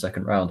draft in the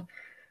second round?"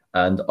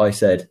 And I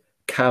said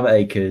Cam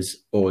Akers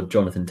or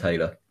Jonathan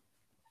Taylor.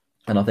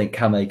 And I think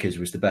Cam Akers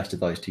was the best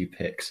of those two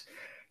picks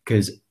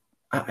because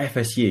at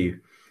FSU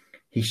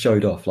he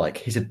showed off like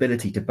his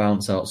ability to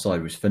bounce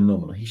outside was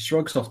phenomenal. He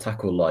shrugs off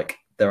tackle like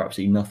they're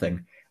absolutely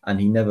nothing, and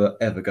he never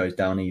ever goes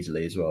down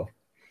easily as well.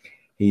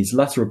 His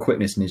lateral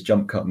quickness in his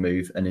jump cut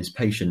move and his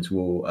patience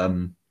will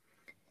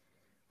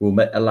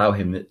allow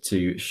him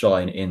to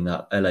shine in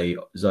that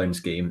LA zone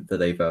scheme that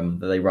they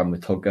run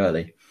with Todd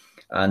Gurley.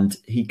 And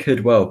he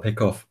could well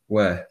pick off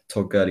where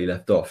Todd Gurley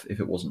left off if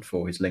it wasn't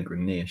for his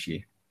lingering knee issue.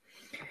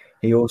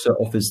 He also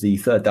offers the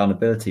third down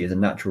ability as a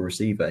natural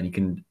receiver,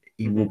 and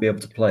he will be able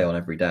to play on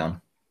every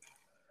down.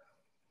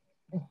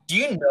 Do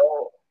you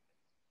know?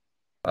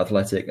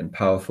 Athletic and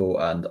powerful,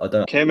 and I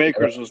don't. Cam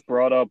Akers was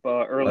brought up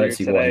earlier I don't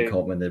see today. why he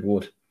can't win the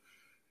award.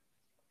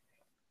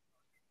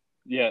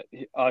 Yeah,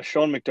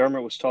 Sean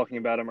McDermott was talking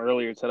about him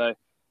earlier today.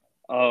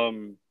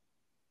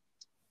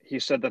 He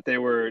said that they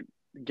were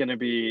going to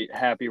be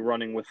happy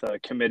running with a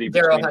committee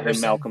between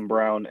him, Malcolm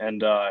Brown,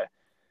 and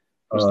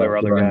who's their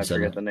other guy? I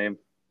forget the name.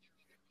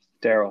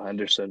 Darrell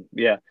Henderson.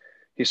 Yeah,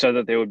 he said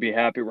that they would be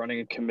happy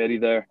running a committee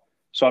there.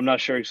 So I'm not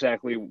sure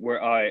exactly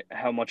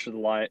how much of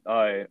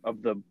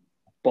the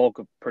bulk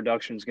of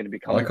production is going to be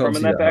coming from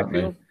in that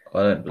backfield.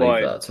 I don't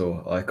believe that at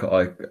all.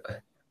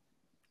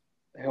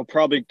 He'll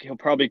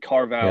probably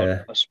carve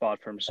out a spot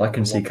for himself. I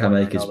can see Cam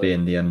Akers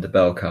being the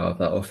bell cow of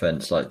that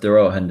offense. Like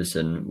Darrell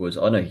Henderson was,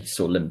 I know he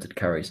saw limited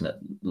carries in it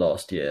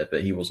last year,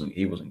 but he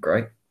wasn't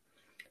great.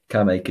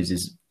 Cam Akers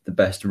is the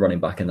best running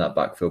back in that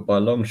backfield by a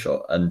long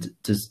shot, and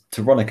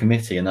to run a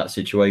committee in that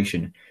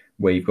situation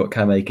where you've got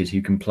Cam Akers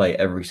who can play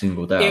every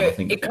single down, I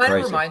think it kind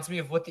of reminds me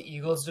of what the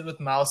Eagles did with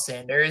Miles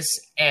Sanders,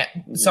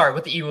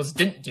 what the Eagles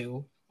didn't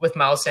do with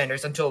Miles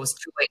Sanders until it was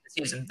too late in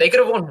the season. They could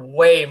have won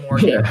way more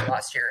games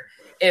last year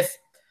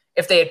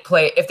if they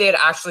had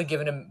actually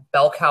given him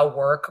bell cow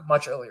work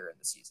much earlier in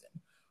the season.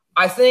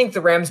 I think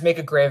the Rams make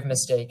a grave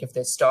mistake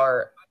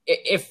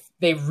if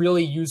they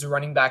really use a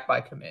running back by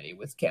committee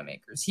with Cam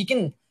Akers. He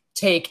can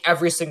take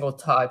every single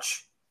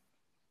touch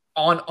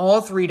on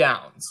all three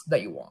downs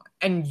that you want.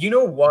 And you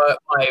know what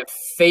my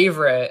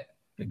favorite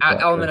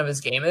element of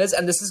his game is?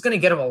 And this is going to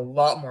get him a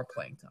lot more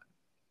playing time.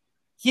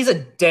 He's a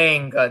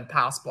dang good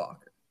pass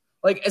blocker.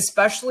 Like,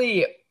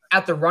 especially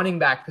at the running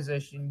back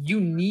position, you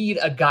need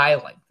a guy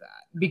like that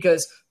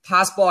because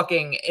pass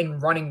blocking in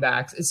running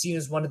backs is seen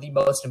as one of the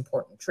most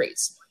important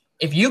traits.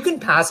 If you can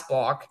pass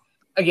block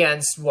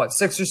against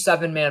 6 or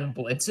 7 man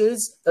blitzes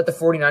that the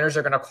 49ers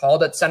are going to call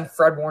that send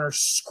Fred Warner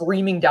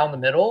screaming down the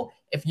middle,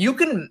 if you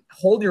can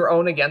hold your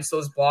own against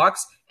those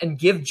blocks and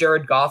give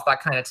Jared Goff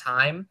that kind of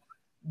time,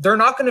 they're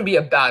not going to be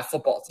a bad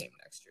football team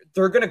next year.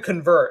 They're going to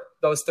convert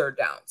those third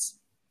downs.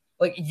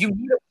 Like you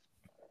need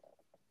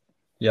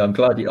Yeah, I'm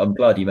glad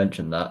you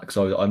mentioned that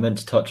because I meant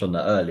to touch on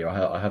that earlier.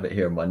 I have it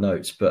here in my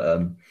notes,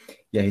 but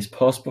his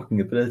pass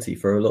blocking ability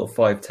for a little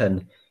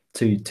 5'10",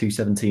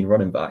 217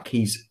 running back.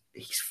 He's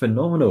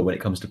phenomenal when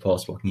it comes to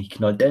pass blocking. He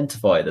can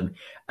identify them,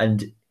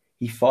 and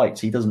he fights.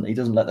 He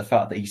doesn't let the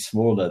fact that he's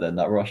smaller than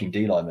that rushing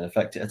D lineman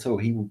affect it at all.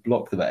 He will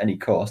block them at any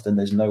cost, and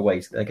there's no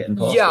way they're getting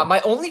past him.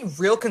 My only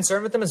real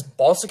concern with him is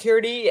ball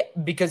security,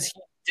 because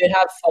he did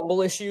have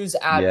fumble issues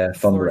at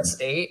Florida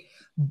State,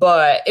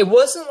 but it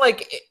wasn't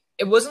like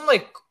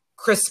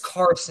Chris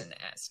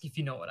Carson-esque, if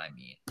you know what I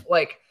mean.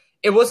 Like,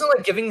 it wasn't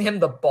like giving him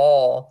the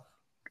ball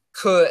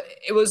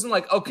it wasn't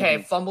like,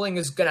 okay, fumbling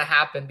is gonna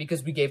happen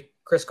because we gave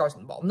Chris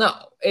Carson the ball. No,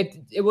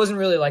 it wasn't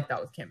really like that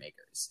with Cam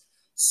Akers.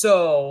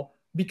 So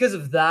because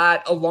of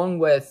that, along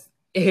with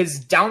his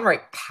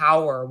downright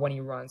power when he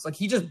runs, like,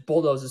 he just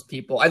bulldozes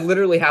people. I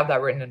literally have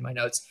that written in my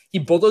notes. He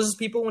bulldozes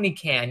people when he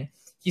can.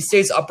 He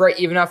stays upright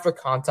even after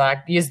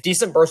contact. He has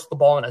decent burst with the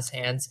ball in his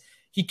hands.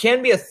 He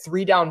can be a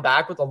 3-down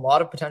back with a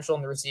lot of potential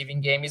in the receiving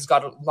game. He's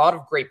got a lot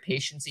of great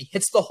patience. He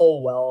hits the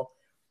hole well.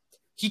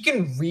 He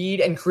can read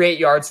and create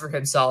yards for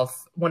himself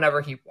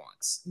whenever he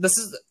wants.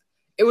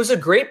 It was a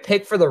great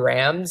pick for the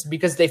Rams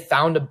because they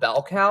found a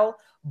bell cow,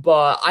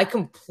 but I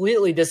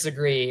completely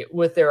disagree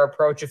with their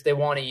approach if they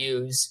want to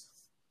use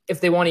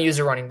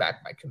a running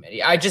back by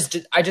committee. I just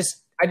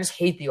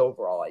hate the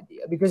overall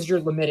idea because you're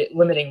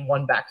limiting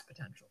one back's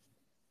potential.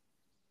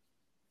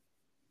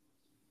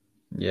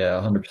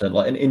 Yeah, 100%.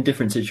 Like in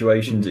different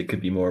situations, it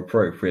could be more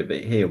appropriate,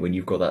 but here, when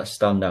you've got that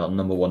standout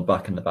number one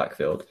back in the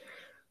backfield,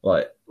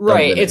 like,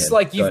 right, it's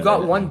like you've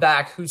got one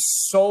back who's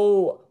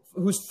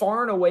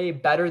far and away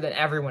better than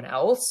everyone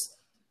else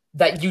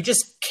that you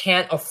just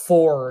can't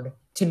afford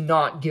to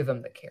not give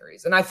him the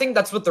carries. And I think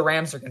that's what the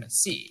Rams are going to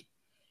see.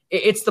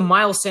 It's the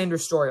Miles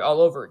Sanders story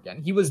all over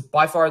again. He was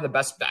by far the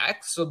best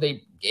back, so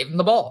they gave him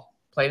the ball.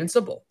 Plain and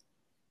simple.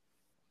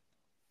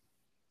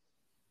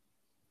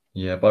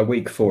 Yeah, by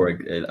week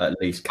 4,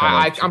 at least.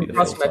 I'm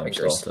crossing my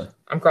fingers.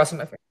 I'm crossing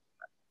my fingers.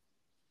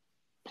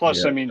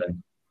 Plus, I mean,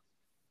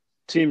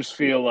 teams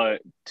feel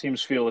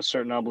a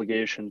certain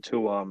obligation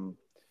to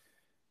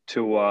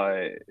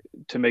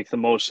make the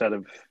most out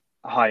of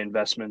high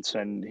investments,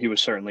 and he was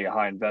certainly a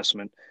high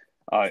investment.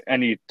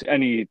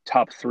 Any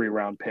top 3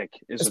 round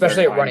pick is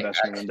especially a very high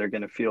investment, and they're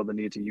going to feel the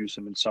need to use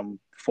him in some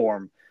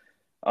form.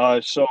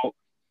 So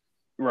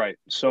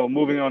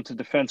moving on to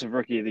defensive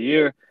rookie of the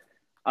year.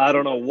 I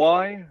don't know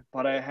why,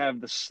 but I have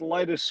the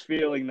slightest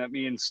feeling that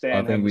me and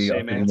Stan have the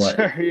same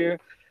answer here.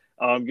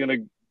 I'm gonna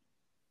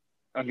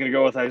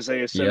go with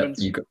Isaiah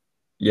Simmons.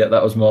 Yeah,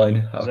 that was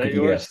mine. Is that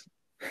yours?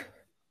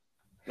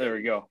 There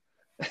we go.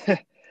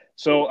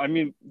 So, I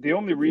mean, the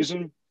only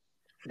reason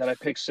that I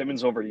picked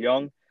Simmons over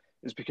Young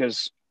is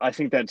because I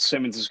think that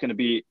Simmons is going to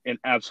be an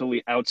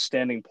absolutely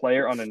outstanding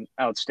player on an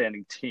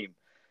outstanding team.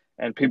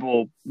 And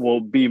people will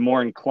be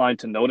more inclined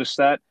to notice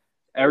that.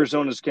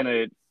 Arizona's going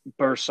to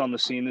burst on the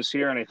scene this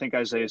year, and I think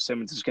Isaiah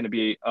Simmons is going to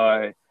be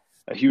a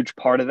huge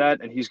part of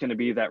that, and he's going to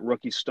be that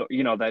rookie,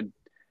 that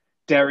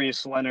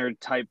Darius Leonard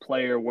type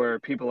player where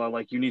people are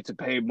like, you need to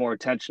pay more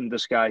attention to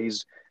this guy.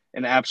 He's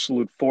an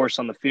absolute force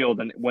on the field.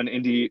 And when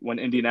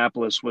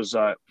Indianapolis was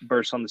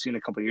burst on the scene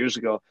a couple of years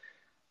ago,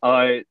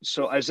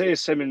 so Isaiah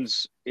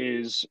Simmons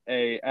is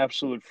a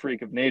absolute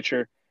freak of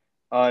nature.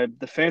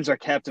 The fans are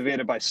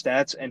captivated by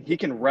stats, and he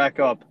can rack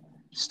up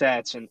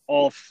stats in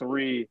all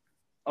 3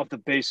 of the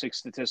basic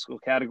statistical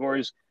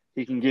categories.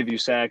 He can give you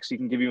sacks. He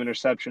can give you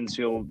interceptions.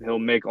 He'll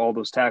make all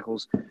those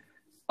tackles.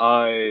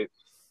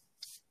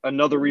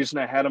 Another reason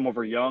I had him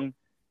over Young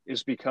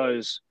is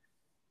because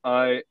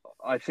I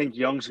think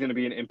Young's going to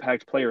be an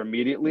impact player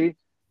immediately.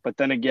 But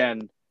then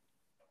again,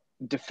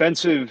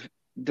 defensive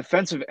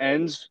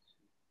ends,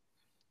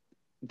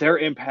 their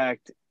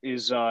impact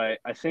is I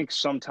think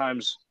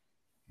sometimes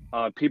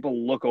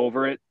people look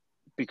over it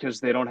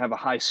because they don't have a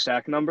high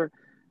sack number.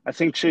 I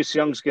think Chase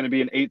Young's going to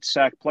be an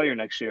 8-sack player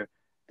next year.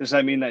 Does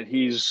that mean that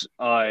he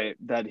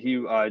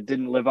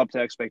didn't live up to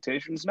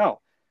expectations?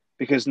 No,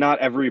 because not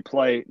every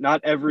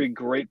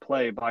great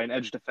play by an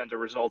edge defender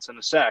results in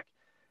a sack.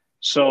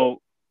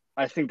 So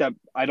I don't think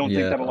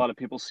that a lot of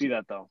people see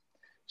that, though.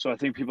 So I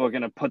think people are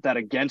going to put that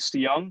against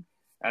Young,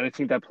 and I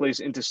think that plays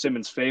into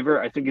Simmons'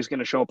 favor. I think he's going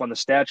to show up on the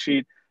stat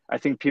sheet. I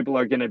think people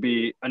are going to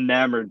be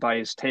enamored by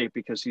his tape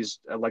because he's,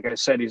 like I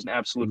said, he's an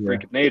absolute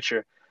freak of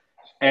nature.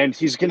 And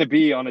he's going to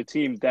be on a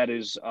team that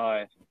is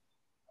going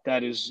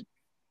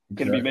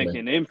to be making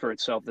a name for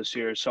itself this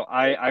year. So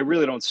I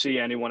really don't see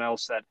anyone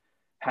else that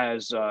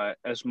has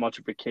as much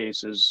of a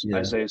case as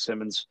Isaiah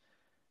Simmons.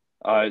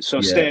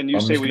 Stan, you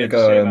say we had to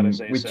say about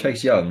Isaiah with Simmons.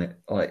 Chase Young.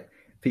 Like,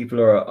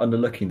 people are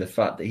underlooking the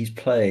fact that he's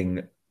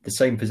playing the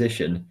same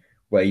position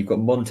where you've got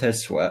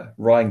Montez Sweat,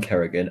 Ryan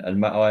Kerrigan, and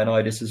Matt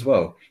Ioannidis as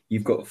well.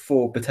 You've got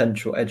 4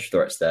 potential edge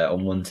threats there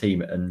on one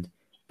team, and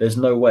there's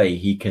no way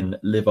he can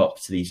live up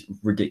to these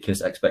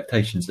ridiculous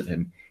expectations of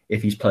him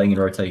if he's playing in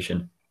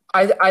rotation.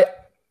 I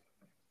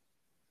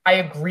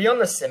agree on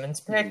the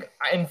Simmons pick.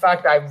 In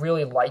fact, I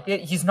really like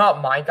it. He's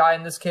not my guy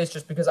in this case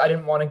just because I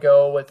didn't want to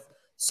go with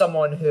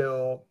someone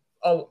who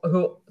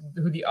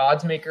the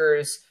odds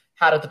makers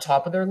had at the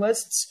top of their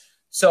lists.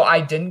 So I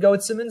didn't go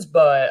with Simmons,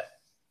 but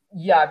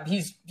Yeah,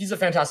 he's a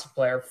fantastic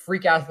player,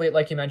 freak athlete,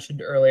 like you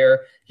mentioned earlier.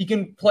 He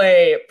can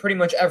play pretty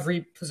much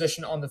every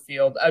position on the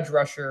field: edge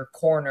rusher,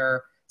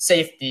 corner,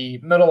 safety,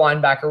 middle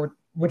linebacker,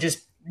 which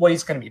is what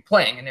he's going to be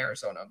playing in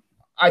Arizona.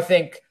 I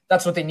think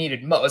that's what they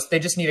needed most. They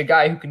just need a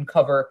guy who can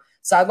cover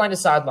sideline to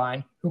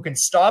sideline, who can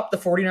stop the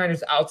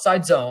 49ers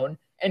outside zone,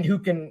 and who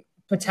can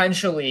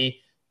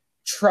potentially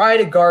try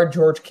to guard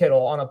George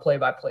Kittle on a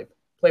play-by-play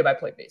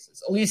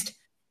basis. At least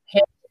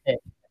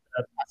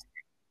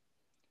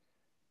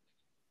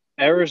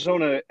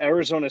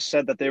Arizona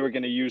said that they were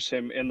going to use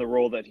him in the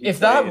role that he. If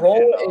that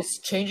role is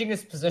changing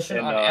his position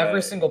on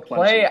every single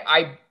play,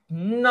 I'm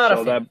not a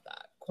fan of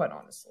that, quite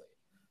honestly,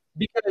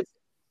 because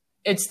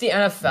it's the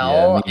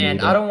NFL,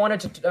 and I don't want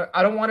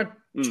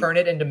to turn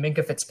it into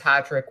Minkah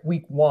Fitzpatrick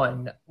week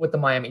 1 with the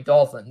Miami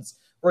Dolphins,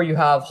 where you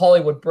have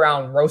Hollywood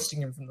Brown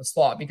roasting him from the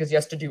slot because he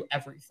has to do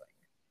everything.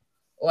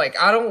 Like,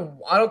 I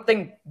don't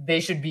think they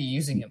should be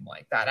using him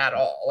like that at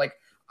all. Like,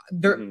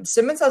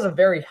 Simmons has a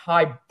very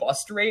high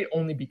bust rate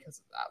only because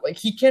of that. Like,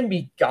 he can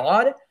be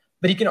God,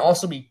 but he can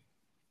also be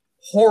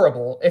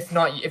horrible if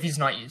he's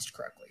not used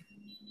correctly.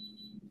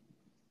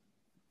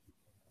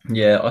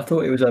 Yeah, I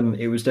thought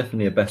it was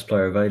definitely a best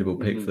player available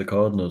pick for the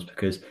Cardinals,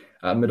 because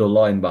at middle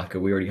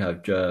linebacker we already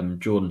have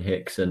Jordan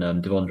Hicks and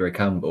Devondre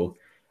Campbell,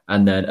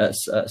 and then at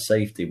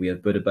safety we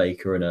have Budda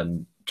Baker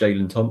and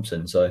Jalen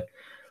Thompson. So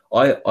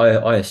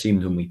I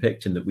assumed when we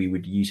picked him that we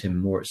would use him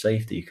more at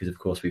safety, because of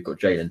course we've got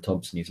Jalen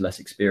Thompson, who's less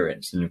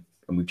experienced, and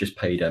we've just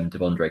paid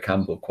Devondre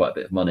Campbell quite a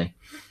bit of money.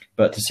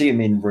 But to see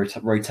him in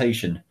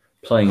rotation,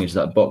 playing as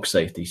that box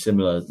safety,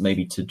 similar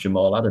maybe to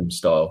Jamal Adams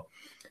style,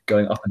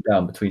 going up and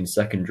down between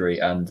secondary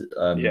and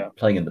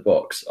playing in the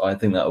box, I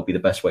think that would be the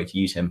best way to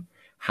use him.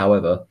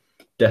 However,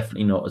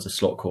 definitely not as a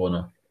slot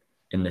corner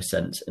in this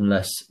sense,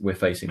 unless we're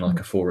facing like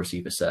a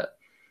 4-receiver set,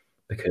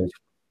 because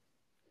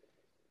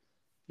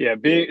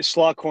being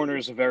slot corner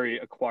is a very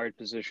acquired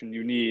position.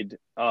 You need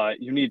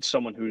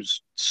someone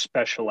who's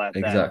special at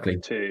that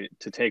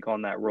to take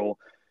on that role,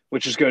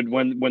 which is good.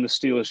 When the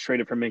Steelers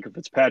traded for Minkah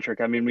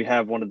Fitzpatrick, I mean, we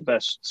have one of the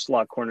best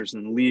slot corners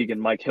in the league,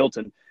 and Mike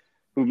Hilton,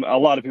 who a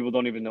lot of people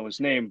don't even know his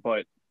name,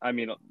 but I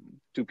mean,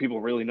 do people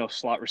really know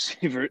slot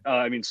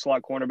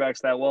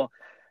cornerbacks that well?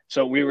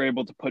 So we were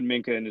able to put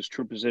Minkah in his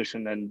true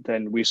position, and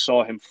then we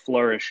saw him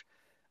flourish.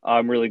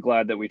 I'm really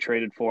glad that we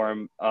traded for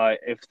him.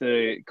 If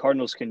the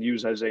Cardinals can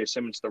use Isaiah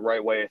Simmons the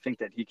right way, I think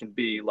that he can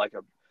be like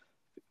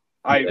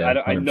I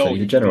know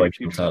he's a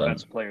generational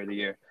defensive player of the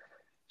year.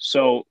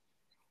 So,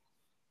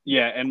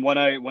 yeah, and when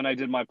I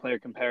did my player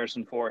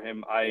comparison for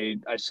him, I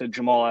said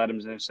Jamal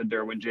Adams and I said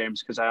Derwin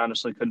James, because I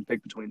honestly couldn't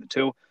pick between the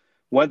two.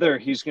 Whether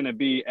he's going to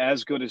be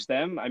as good as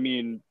them, I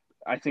mean,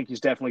 I think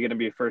he's definitely going to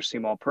be a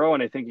first-team All-Pro,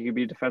 and I think he could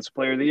be a Defensive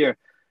Player of the Year.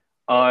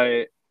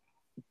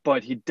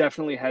 But he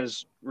definitely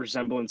has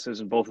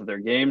resemblances in both of their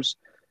games.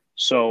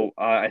 So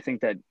I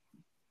think that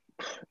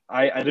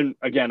I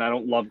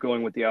don't love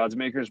going with the odds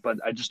makers, but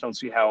I just don't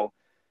see how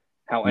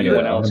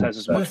anyone else has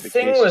as much of a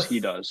case as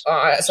he does.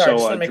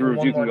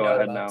 Drew, you can go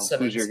ahead now.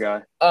 Simmons. Who's your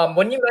guy?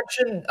 When you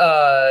mentioned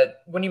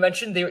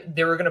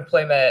they were going to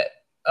play him at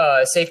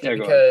safety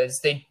because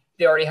they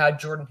already had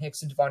Jordan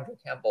Hicks and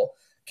Devondre Campbell.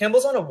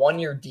 Campbell's on a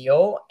 1-year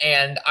deal,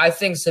 and I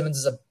think Simmons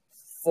is a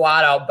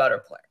flat-out better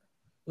player,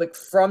 like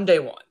from day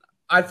one.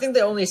 I think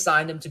they only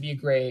signed him to be a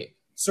great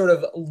sort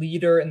of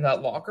leader in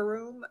that locker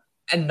room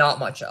and not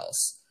much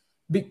else.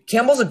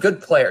 Campbell's a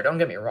good player, don't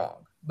get me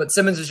wrong, but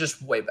Simmons is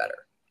just way better.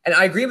 And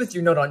I agree with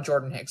your note on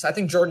Jordan Hicks. I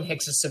think Jordan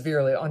Hicks is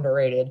severely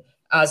underrated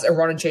as a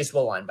run-and-chase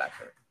will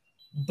linebacker.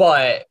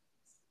 But,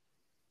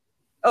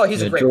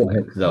 he's a great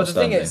player. But the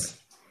thing is,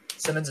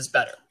 Simmons is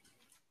better.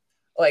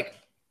 Like,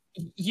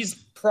 he's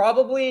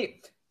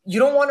probably – you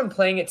don't want him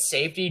playing at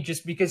safety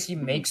just because he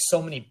makes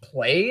so many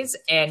plays,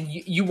 and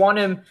you want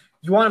him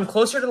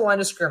closer to the line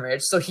of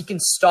scrimmage so he can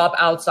stop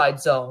outside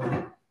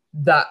zone.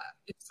 So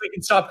he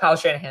can stop Kyle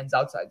Shanahan's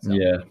outside zone.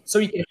 Yeah. So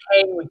he can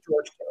hang with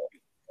George Kittle.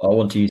 I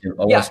want to use him.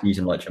 I want to use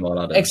him like Jamal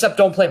Adams. Except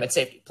don't play him at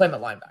safety. Play him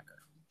at linebacker.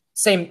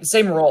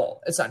 Same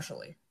role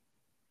essentially.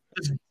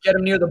 Just get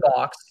him near the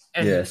box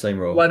and same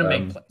role. Let him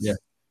make plays. Yeah.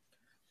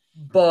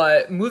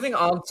 But moving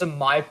on to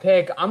my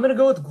pick, I'm going to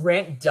go with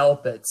Grant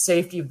Delpit,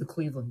 safety of the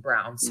Cleveland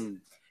Browns.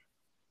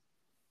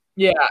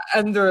 Yeah,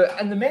 and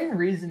the main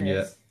reason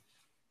is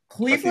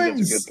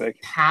Cleveland's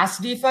pass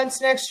defense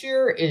next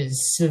year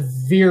is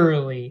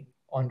severely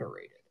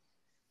underrated,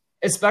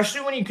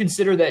 especially when you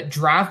consider that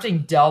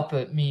drafting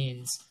Delpit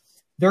means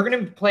they're going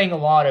to be playing a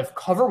lot of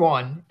cover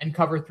 1 and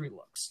cover 3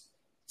 looks.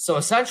 So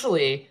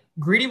essentially,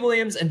 Greedy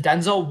Williams and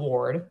Denzel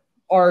Ward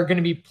are going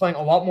to be playing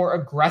a lot more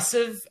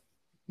aggressive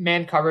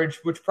man coverage,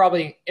 which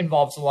probably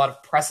involves a lot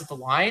of press at the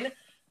line,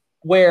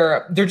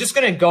 where they're just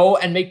going to go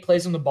and make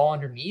plays on the ball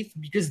underneath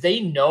because they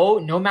know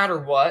no matter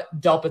what,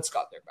 Delpit's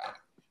got their back.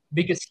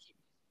 Because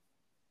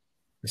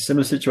a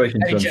similar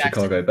situation to the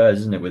Chicago Bears,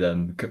 isn't it? With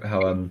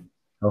how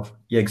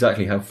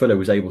Fuller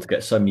was able to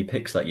get so many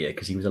picks that year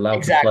because he was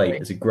allowed to play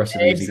as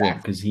aggressively as he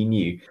wanted, because he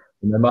knew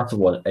no matter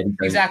what,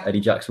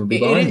 Eddie Jackson would be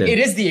behind him. It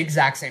is the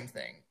exact same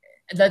thing.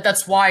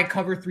 That's why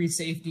cover 3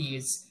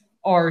 safeties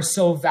are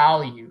so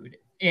valued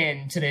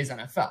in today's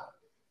NFL.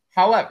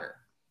 However,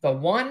 the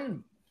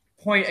one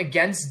point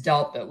against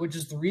Delpit, which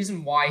is the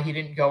reason why he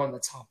didn't go in the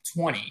top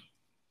 20,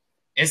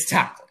 is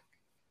tackling.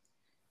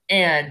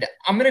 And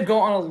I'm going to go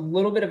on a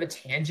little bit of a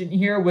tangent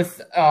here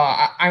with,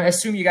 I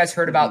assume you guys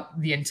heard about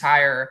the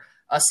entire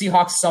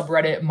Seahawks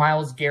subreddit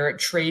Myles Garrett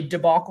trade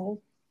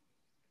debacle.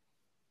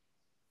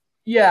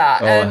 Yeah.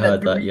 Oh, I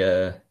heard that,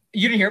 yeah.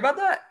 You didn't hear about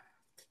that?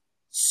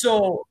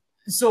 So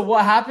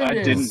what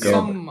happened is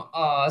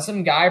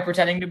some guy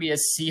pretending to be a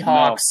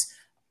Seahawks,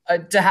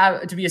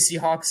 to be a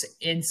Seahawks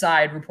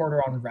inside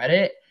reporter on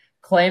Reddit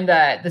claimed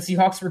that the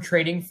Seahawks were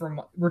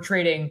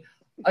trading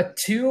a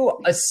 2,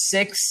 a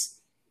 6,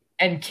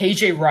 and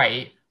KJ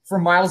Wright for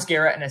Myles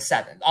Garrett and a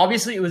 7th.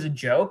 Obviously, it was a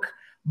joke,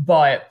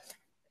 but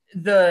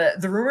the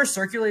rumors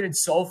circulated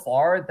so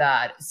far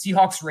that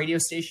Seahawks radio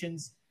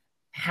stations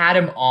had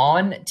him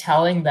on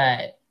telling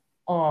that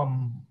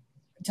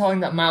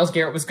Myles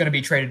Garrett was going to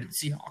be traded to the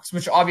Seahawks,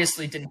 which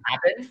obviously didn't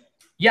happen.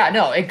 Yeah,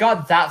 no, it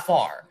got that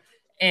far.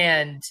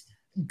 And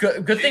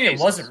good thing it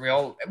wasn't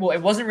real. Well,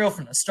 it wasn't real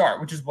from the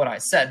start, which is what I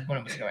said when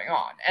it was going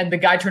on. And the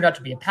guy turned out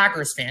to be a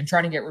Packers fan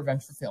trying to get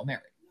revenge for Phil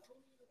Mary.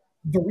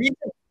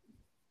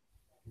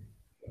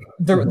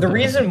 The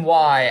reason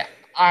why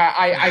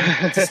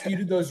I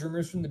disputed those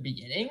rumors from the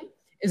beginning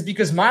is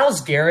because Myles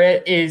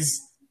Garrett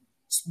is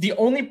the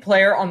only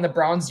player on the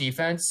Browns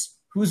defense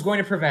who's going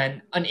to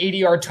prevent an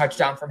 80-yard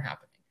touchdown from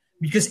happening.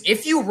 Because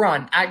if you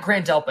run at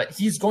Grant Delpit,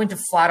 he's going to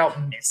flat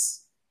out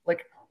miss.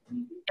 Like,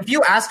 if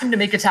you ask him to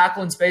make a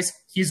tackle in space,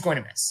 he's going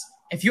to miss.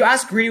 If you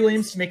ask Greedy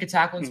Williams to make a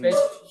tackle in space,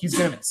 he's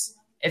going to miss.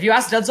 If you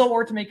ask Denzel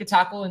Ward to make a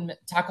tackle in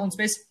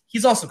space,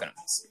 he's also going to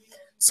miss.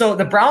 So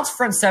the Browns'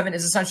 front seven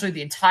is essentially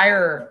the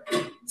entire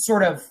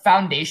sort of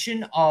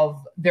foundation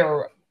of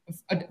their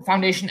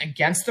foundation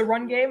against the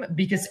run game,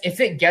 because if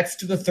it gets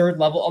to the third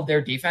level of their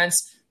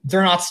defense,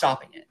 they're not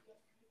stopping it.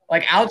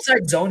 Like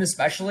outside zone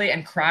especially,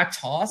 and crack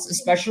toss,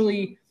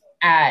 especially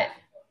at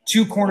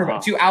two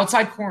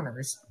outside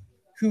corners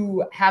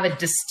who have a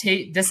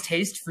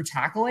distaste for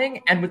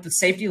tackling, and with the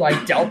safety like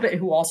Delpit,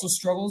 who also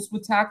struggles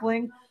with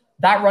tackling,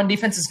 that run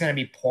defense is going to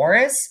be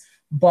porous.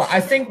 But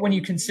I think when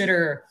you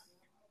consider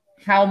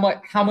how much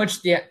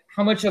of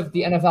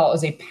the NFL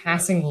is a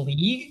passing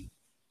league,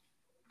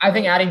 I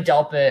think adding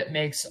Delpit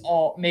makes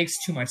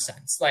too much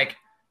sense. Like,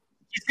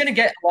 he's going to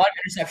get a lot of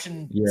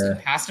interceptions and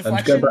pass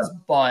deflections,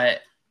 but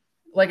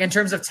like in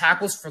terms of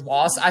tackles for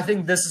loss, I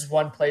think this is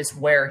one place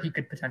where he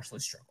could potentially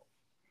struggle.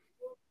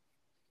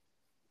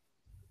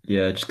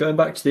 Yeah, just going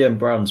back to the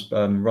Browns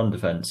run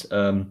defense,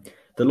 the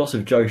loss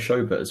of Joe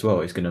Schobert as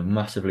well is going to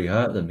massively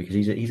hurt them, because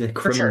he's a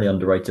criminally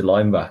underrated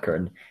linebacker,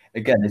 and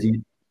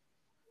again,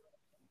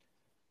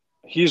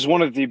 he's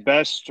one of the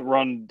best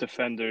run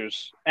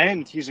defenders,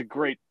 and he's a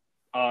great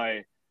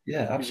eye.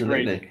 Yeah,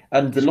 absolutely.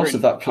 And the loss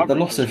of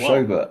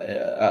Schobert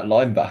at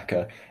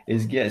linebacker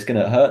is it's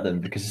going to hurt them,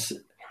 because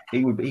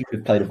he would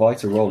have played a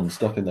vital role in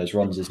stopping those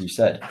runs, as you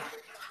said.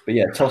 But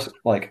yeah,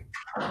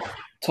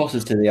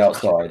 tosses to the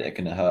outside are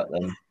going to hurt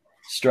them.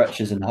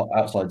 Stretches and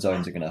outside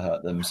zones are going to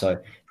hurt them.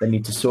 So they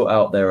need to sort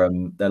out their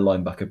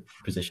linebacker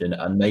position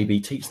and maybe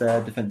teach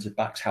their defensive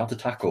backs how to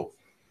tackle.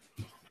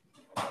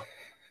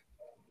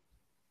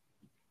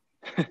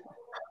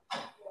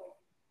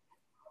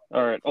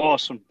 All right,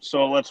 awesome.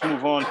 So let's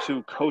move on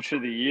to Coach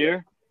of the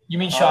Year. You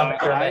mean Sean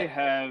McDermott? I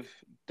have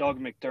Doug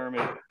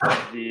McDermott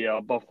of the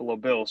Buffalo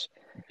Bills.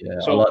 Yeah,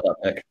 so, I like that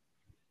pick.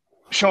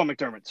 Sean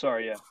McDermott,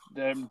 sorry, yeah.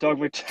 Doug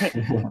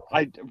McDermott.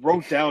 I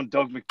wrote down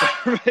Doug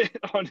McDermott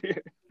on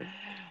here.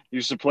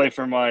 Used to play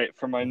for my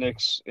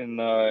Knicks in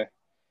we're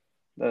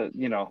at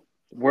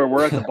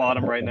the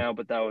bottom right now,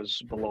 but that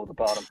was below the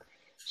bottom.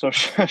 So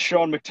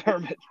Sean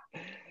McDermott,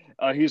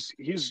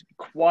 he's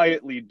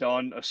quietly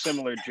done a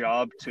similar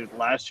job to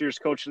last year's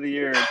Coach of the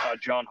Year,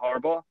 John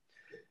Harbaugh,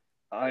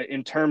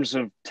 in terms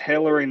of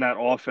tailoring that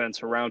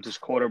offense around his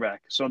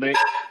quarterback. So they,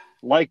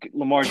 like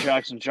Lamar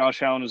Jackson,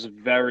 Josh Allen is a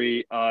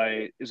very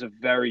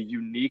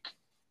unique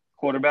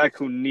quarterback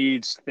who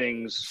needs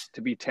things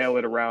to be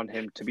tailored around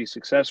him to be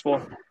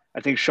successful. I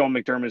think Sean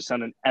McDermott has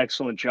done an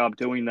excellent job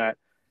doing that,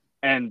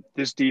 and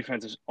this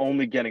defense is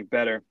only getting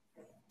better.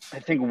 I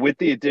think with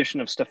the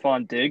addition of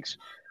Stephon Diggs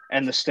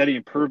and the steady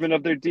improvement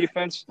of their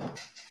defense,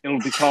 it'll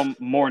become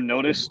more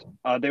noticed.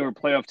 They were a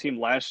playoff team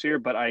last year,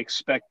 but I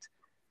expect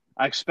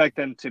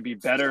them to be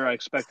better. I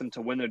expect them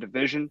to win their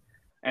division.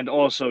 And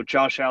also,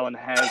 Josh Allen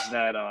has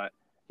that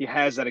he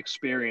has that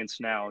experience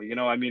now. You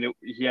know, I mean,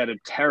 he had a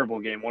terrible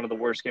game, one of the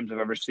worst games I've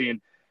ever seen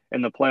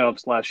in the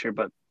playoffs last year,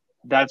 but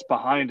that's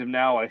behind him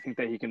now. I think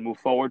that he can move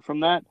forward from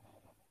that.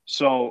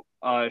 So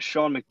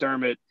Sean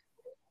McDermott,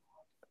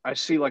 I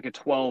see like a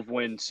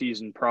 12-win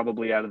season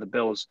probably out of the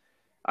Bills.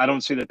 I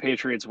don't see the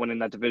Patriots winning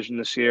that division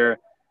this year.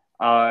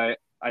 I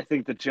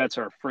think the Jets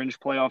are a fringe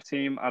playoff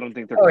team. I don't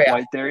think they're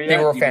quite there yet. They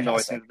were even though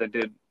I think that they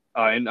did.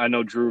 And I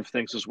know Drew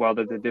thinks as well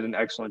that they did an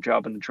excellent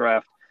job in the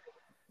draft.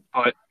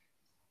 But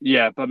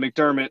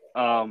McDermott,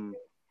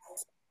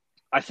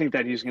 I think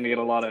that he's going to get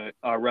a lot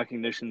of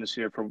recognition this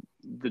year for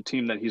the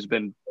team that he's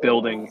been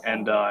building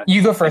and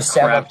You go first,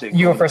 Seb. crafting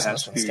You go over the first in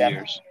this past one, few Seb.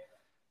 years.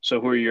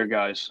 So who are your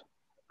guys?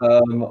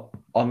 I'm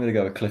going to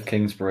go with Cliff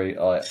Kingsbury.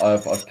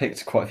 I've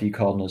picked quite a few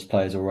Cardinals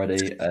players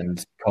already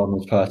and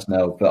Cardinals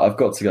personnel, but I've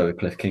got to go with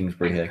Cliff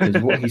Kingsbury here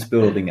because what he's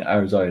building at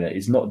Arizona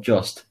is not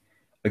just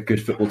a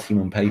good football team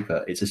on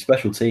paper. It's a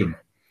special team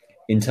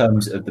in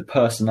terms of the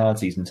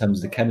personalities, in terms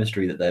of the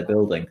chemistry that they're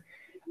building,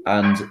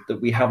 and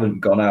that we haven't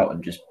gone out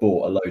and just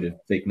bought a load of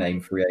big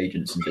name free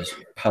agents and just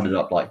padded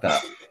up like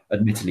that.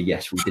 Admittedly,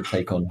 yes, we did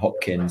take on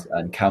Hopkins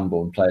and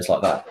Campbell and players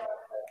like that.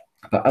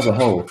 But as a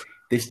whole,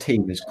 this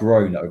team has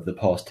grown over the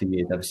past 2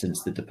 years, ever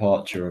since the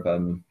departure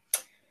of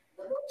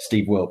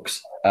Steve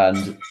Wilkes.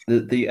 And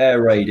the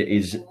air raid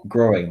is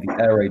growing,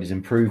 the air raid is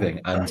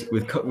improving. And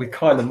with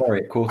Kyler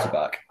Murray at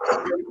quarterback,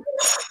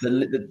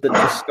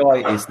 the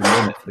sky is the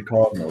limit for the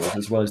Cardinals,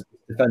 as well as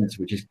the defense,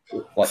 which is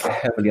like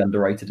heavily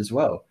underrated as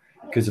well,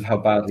 because of how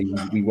badly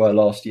we were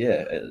last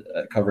year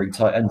at covering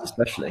tight ends,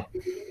 especially.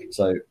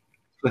 So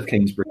Cliff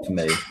Kingsbury for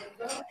me,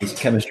 his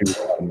chemistry was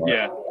right.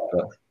 Yeah.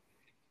 But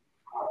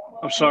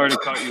I'm sorry to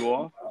cut you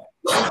off.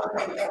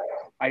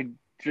 I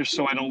just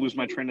so I don't lose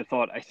my train of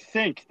thought. I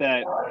think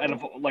that,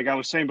 like I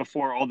was saying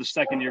before, all the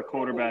second-year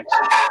quarterbacks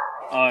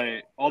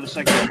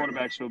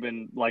who have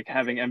been like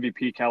having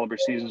MVP caliber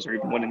seasons or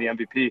even winning the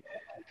MVP,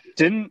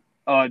 didn't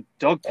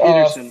Doug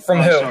Peterson? From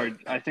who? Sorry,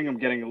 I think I'm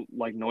getting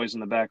like noise in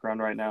the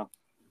background right now.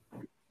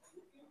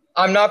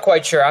 I'm not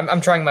quite sure.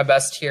 I'm trying my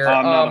best here.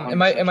 It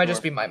might sure.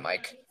 just be my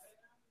mic.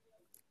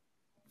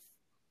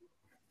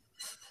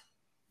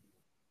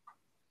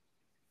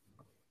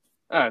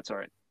 It's all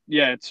right.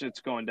 Yeah,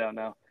 it's going down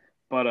now,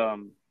 but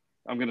I'm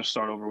gonna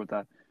start over with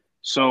that.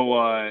 So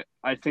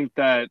I think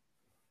that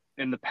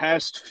in the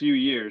past few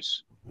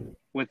years,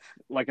 with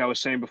like I was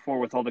saying before,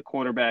 with all the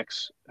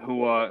quarterbacks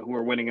who are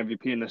winning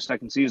MVP in the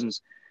second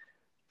seasons,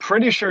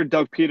 pretty sure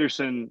Doug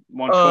Peterson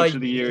won Coach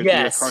of the Year.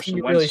 Yes, Carson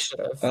he Wentz really should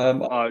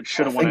have.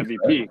 should have won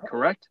MVP,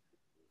 correct?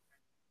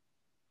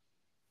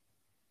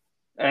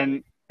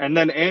 And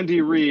then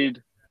Andy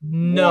Reid.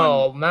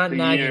 No, won Matt the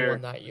Nagy year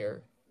won that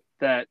year.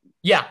 That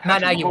Yeah,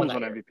 Matt Patrick Nagy won Mahomes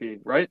that won year. MVP,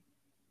 right?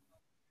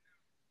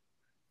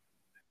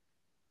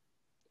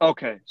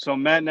 Okay, so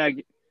Matt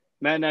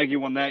Nagy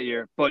won that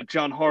year, but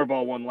John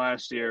Harbaugh won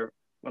last year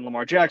when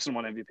Lamar Jackson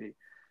won MVP.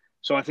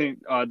 So I think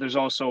there's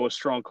also a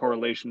strong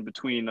correlation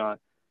between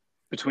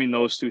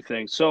those two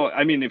things. So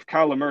I mean, if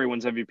Kyler Murray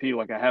wins MVP,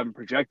 like I haven't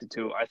projected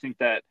to, I think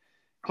that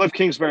Cliff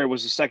Kingsbury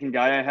was the second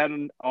guy I had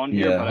on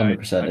here. Yeah, but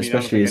 100%.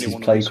 Especially as his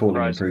play calling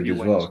improved as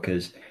well,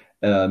 because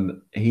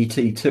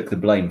he took the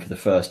blame for the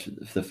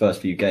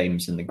first few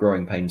games and the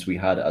growing pains we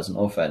had as an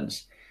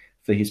offense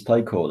for his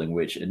play calling,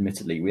 which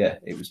admittedly, yeah,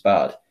 it was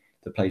bad.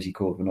 The plays he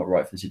called were not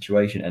right for the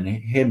situation, and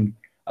him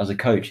as a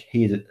coach,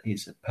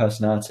 his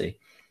personality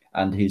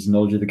and his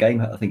knowledge of the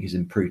game, I think, has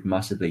improved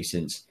massively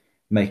since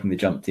making the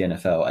jump to the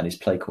NFL, and his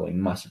play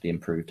calling massively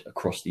improved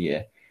across the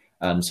year.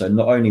 And so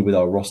not only with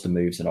our roster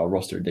moves and our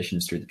roster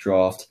additions through the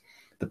draft,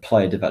 the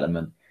player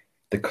development,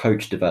 the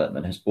coach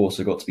development has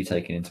also got to be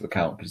taken into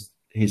account, because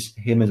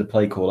him as a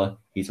play caller,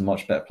 he's a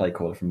much better play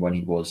caller from when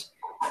he was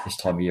this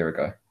time a year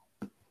ago.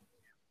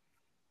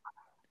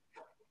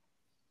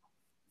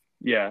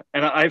 Yeah,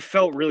 and I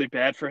felt really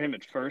bad for him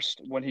at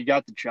first when he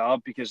got the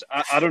job, because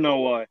I don't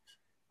know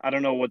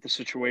what the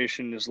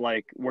situation is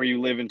like where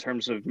you live in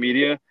terms of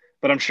media,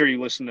 but I'm sure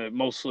you listen to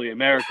mostly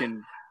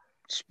American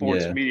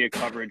sports media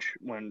coverage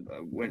when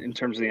in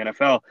terms of the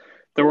NFL.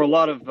 There were a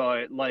lot of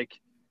like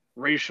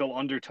racial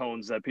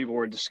undertones that people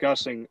were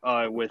discussing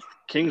with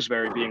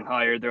Kingsbury being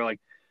hired. They're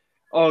like,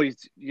 oh,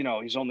 he's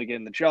only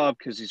getting the job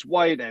because he's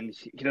white and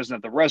he doesn't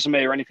have the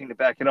resume or anything to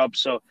back it up.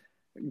 So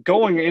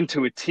going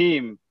into a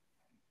team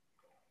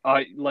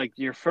like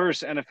your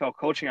first NFL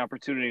coaching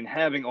opportunity and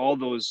having all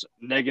those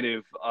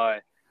negative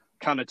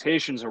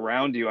connotations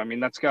around you, I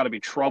mean, that's got to be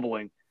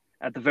troubling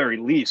at the very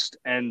least.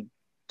 And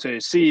to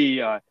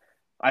see, I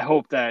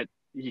hope that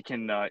he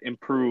can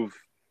improve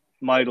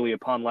mightily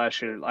upon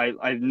last year.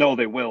 I know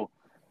they will,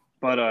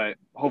 but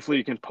hopefully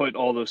he can put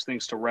all those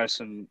things to rest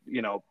and,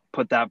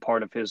 put that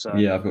part of his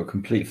I've got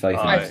complete faith in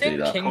him I to do think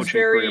that.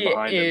 Kingsbury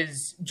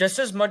is just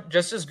as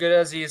good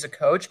as he is a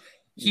coach.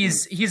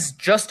 He's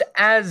just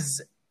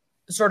as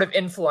sort of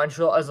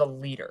influential as a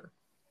leader.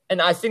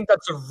 And I think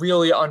that's a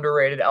really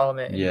underrated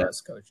element in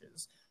most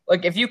coaches.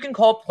 Like, if you can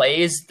call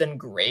plays, then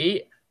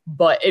great.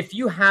 But if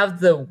you have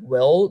the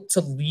will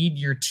to lead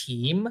your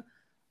team,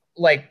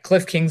 like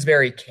Cliff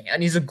Kingsbury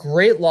can, he's a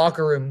great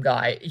locker room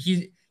guy.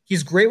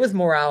 He's great with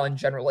morale in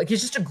general. Like,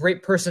 he's just a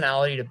great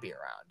personality to be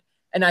around.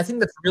 And I think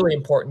that's really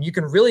important. You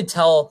can really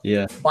tell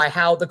by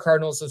how the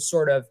Cardinals have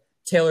sort of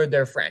tailored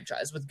their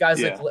franchise with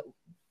guys like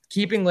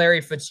keeping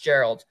Larry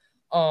Fitzgerald,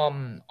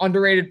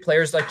 underrated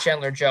players like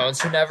Chandler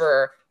Jones who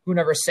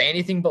never say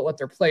anything but let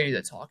their play do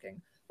the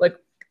talking. Like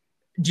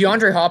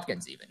DeAndre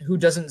Hopkins, even, who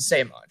doesn't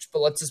say much but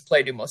lets his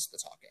play do most of the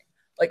talking.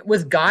 Like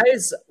with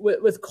guys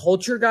with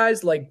culture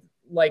guys like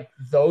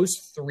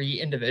those three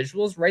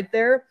individuals right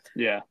there.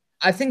 Yeah.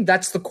 I think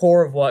that's the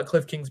core of what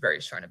Cliff Kingsbury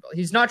is trying to build.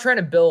 He's not trying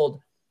to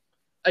build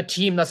a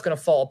team that's going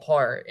to fall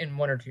apart in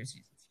 1 or 2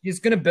 seasons. He's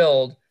going to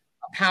build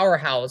a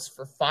powerhouse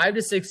for 5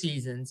 to 6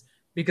 seasons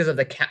because of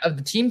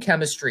the team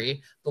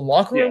chemistry, the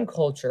locker room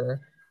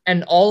culture,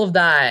 and all of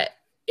that.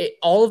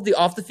 All of the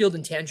off the field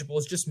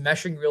intangibles just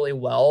meshing really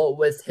well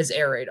with his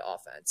air raid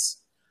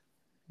offense.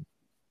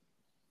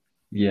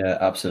 Yeah,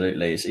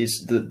 absolutely.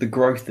 It's the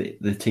growth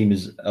that the team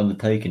has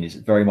undertaken is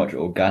very much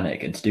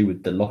organic and to do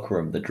with the locker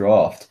room, the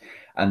draft,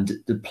 and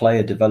the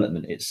player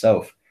development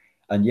itself.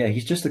 And yeah,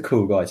 he's just a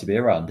cool guy to be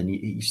around. And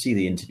you see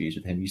the interviews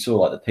with him. You saw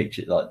like the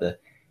picture, like the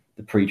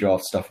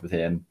pre-draft stuff with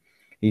him.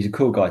 He's a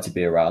cool guy to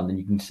be around, and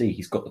you can see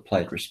he's got the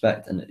player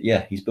respect. And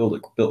yeah, he's built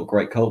a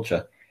great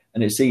culture.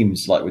 And it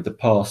seems like with the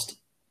past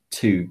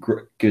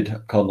 2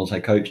 good Cardinals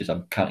head coaches,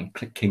 I'm counting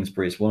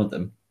Kingsbury as one of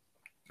them.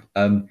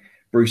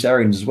 Bruce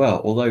Arians as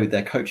well, although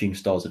their coaching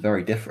styles are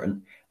very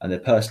different and their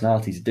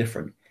personalities are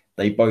different,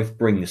 they both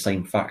bring the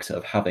same factor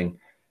of having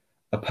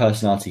a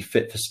personality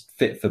fit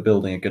for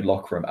building a good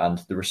locker room and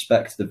the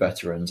respect to the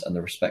veterans and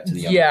the respect to the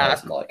young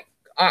players alike.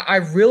 I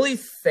really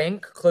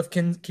think Cliff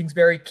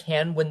Kingsbury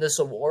can win this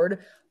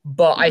award,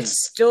 but I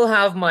still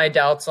have my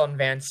doubts on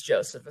Vance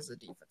Joseph as a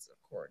defensive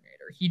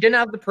coordinator. He didn't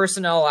have the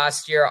personnel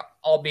last year,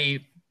 I'll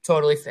be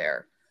totally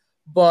fair.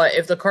 But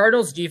if the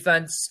Cardinals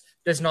defense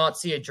does not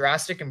see a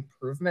drastic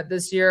improvement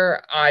this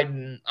year,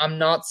 I'm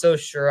not so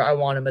sure I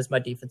want him as my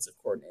defensive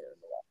coordinator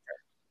in the long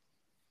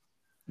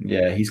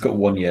term. Yeah, he's got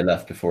 1 year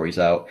left before he's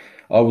out.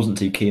 I wasn't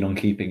too keen on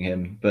keeping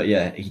him, but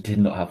yeah, he did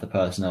not have the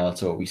personnel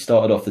at all. We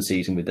started off the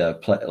season with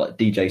like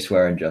DJ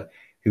Swearinger,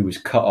 who was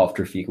cut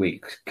after a few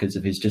weeks because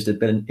of his just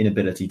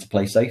inability to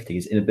play safety,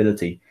 his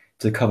inability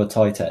to cover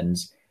tight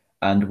ends,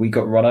 and we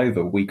got run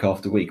over week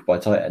after week by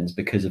tight ends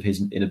because of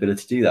his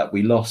inability to do that.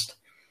 We lost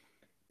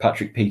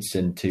Patrick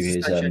Peterson to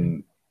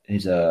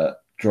his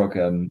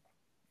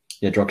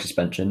drug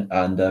suspension,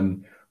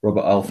 and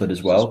Robert Alford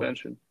as well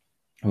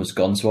was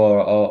gone.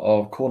 So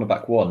our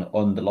cornerback one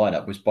on the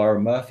lineup was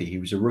Byron Murphy. He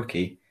was a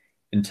rookie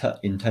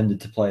intended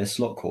to play a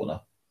slot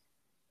corner,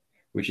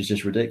 which is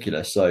just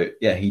ridiculous. So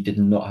yeah, he did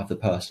not have the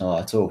personnel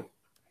at all.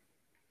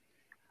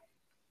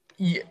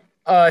 Yeah.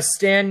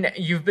 Stan,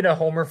 you've been a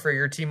homer for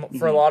your team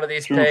for a lot of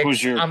these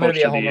picks. I'm going to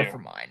be a homer for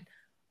mine.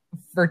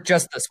 For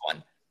just this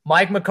one.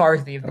 Mike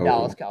McCarthy of the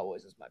Dallas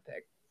Cowboys is my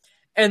pick.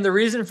 And the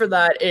reason for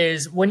that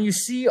is when you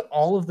see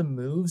all of the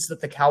moves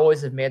that the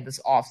Cowboys have made this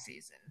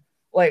offseason,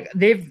 like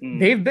they've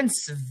been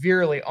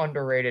severely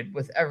underrated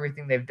with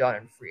everything they've done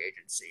in free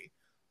agency.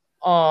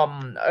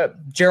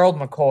 Gerald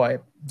McCoy,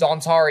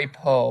 Dontari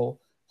Poe,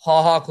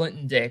 HaHa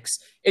Clinton Dix.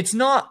 It's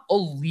not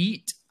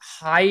elite,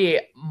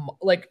 high,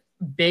 like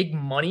big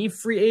money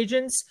free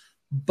agents,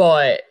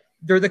 but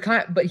they're the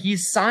kind. But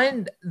he's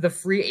signed the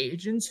free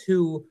agents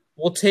who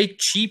will take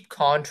cheap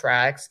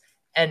contracts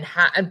and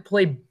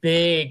play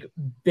big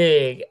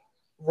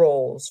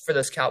roles for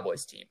this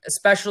Cowboys team,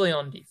 especially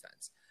on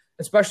defense,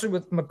 especially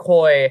with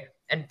McCoy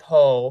and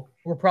Poe,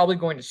 who are probably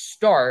going to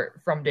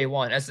start from day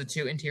one as the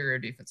 2 interior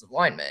defensive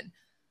linemen.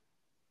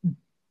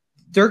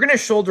 They're going to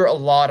shoulder a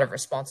lot of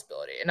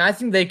responsibility, and I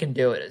think they can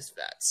do it as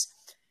vets.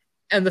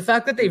 And the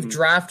fact that they've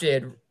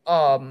drafted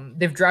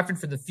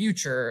for the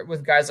future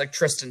with guys like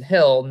Tristan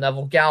Hill,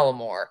 Neville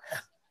Gallimore,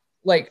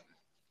 like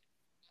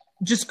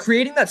just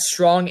creating that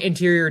strong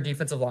interior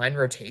defensive line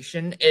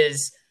rotation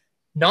is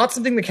not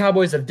something the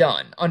Cowboys have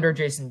done under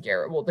Jason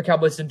Garrett. Well, the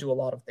Cowboys didn't do a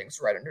lot of things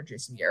right under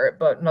Jason Garrett,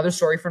 but another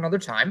story for another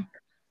time.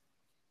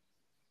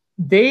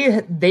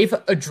 They've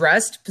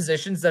addressed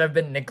positions that have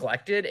been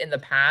neglected in the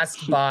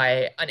past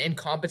by an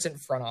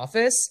incompetent front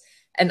office,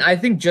 and I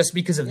think just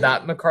because of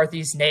that,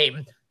 McCarthy's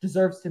name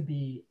deserves to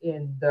be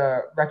in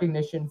the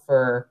recognition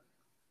for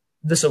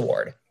this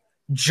award,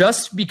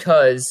 just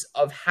because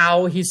of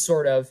how he's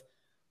sort of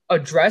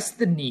addressed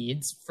the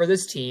needs for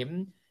this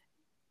team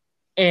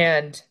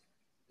and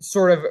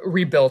sort of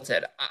rebuilt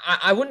it.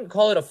 I wouldn't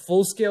call it a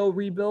full-scale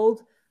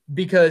rebuild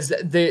because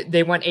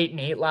they went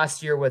 8-8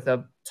 last year with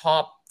a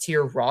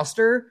top-tier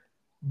roster,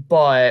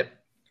 but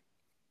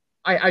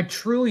I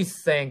truly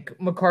think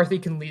McCarthy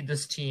can lead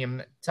this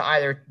team to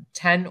either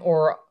 10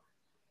 or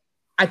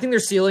I think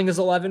their ceiling is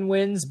 11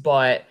 wins,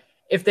 but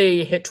if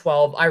they hit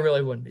 12, I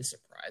really wouldn't be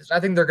surprised. I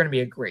think they're going to be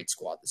a great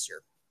squad this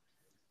year.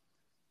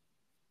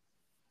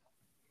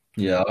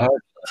 Yeah.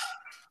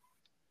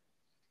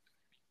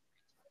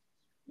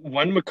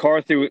 When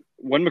McCarthy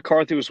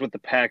was with the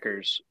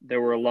Packers,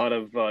 there were a lot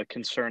of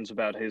concerns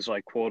about his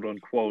like quote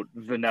unquote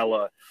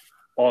vanilla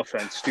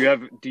offense.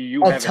 Do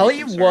you I'll have tell any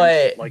you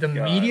concerns, what the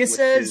media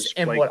says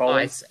and what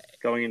I say.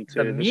 Going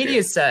into the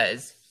media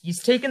says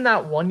he's taken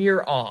that 1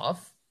 year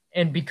off,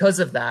 and because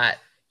of that,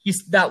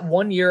 he's that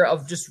 1 year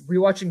of just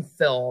rewatching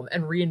film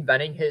and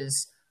reinventing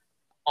his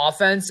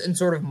offense and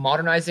sort of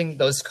modernizing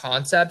those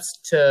concepts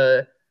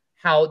to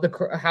how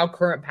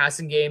current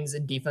passing games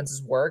and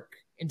defenses work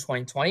in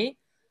 2020.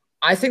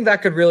 I think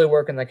that could really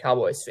work in the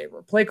Cowboys'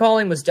 favor. Play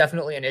calling was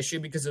definitely an issue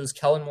because it was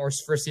Kellen Moore's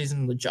first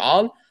season on the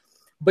job,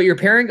 but you're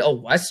pairing a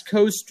West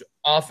Coast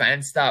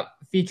offense that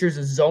features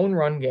a zone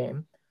run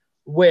game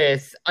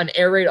with an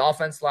air raid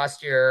offense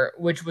last year,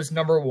 which was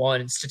number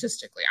one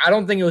statistically. I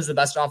don't think it was the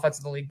best offense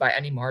in the league by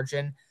any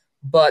margin,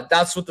 but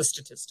that's what the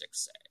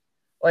statistics say.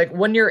 Like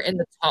when you're in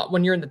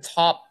the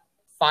top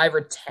 5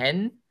 or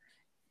 10,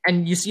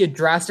 and you see a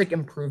drastic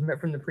improvement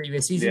from the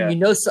previous season, Yeah. you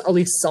know at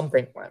least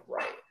something went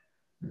right.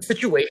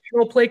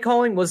 Situational play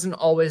calling wasn't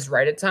always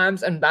right at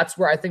times, and that's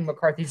where I think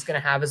McCarthy's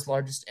going to have his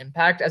largest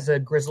impact as a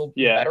grizzled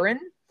veteran.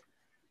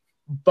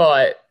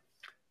 But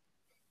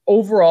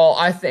overall,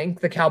 I think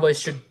the Cowboys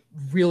should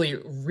really,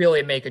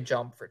 really make a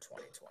jump for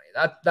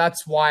 2020.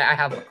 That's why I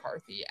have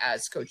McCarthy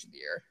as coach of the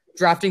year.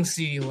 Drafting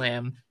CeeDee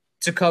Lamb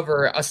to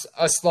cover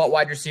a slot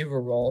wide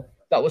receiver role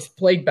that was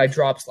plagued by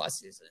drops last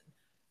season.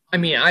 I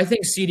mean, I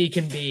think CeeDee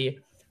can be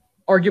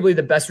arguably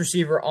the best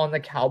receiver on the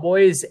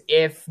Cowboys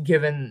if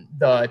given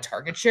the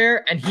target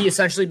share, and he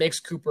essentially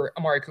makes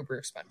Amari Cooper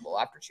expendable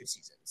after 2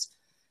 seasons.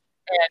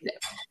 And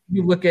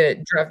you look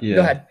at draft. Yeah.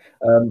 Go ahead.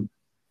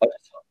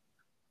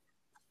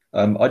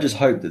 I just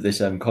hope that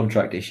this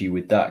contract issue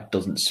with Dak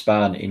doesn't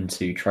span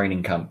into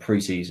training camp,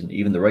 preseason,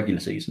 even the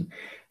regular season,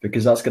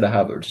 because that's going to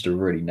have just a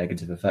really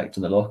negative effect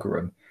on the locker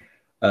room.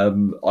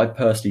 I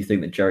personally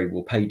think that Jerry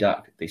will pay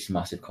Dak this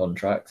massive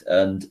contract,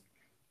 and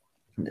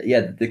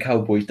yeah, the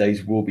Cowboys'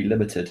 days will be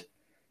limited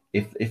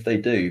if they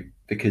do,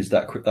 because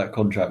that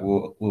contract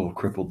will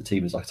cripple the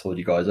team, as I told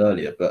you guys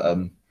earlier. But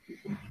I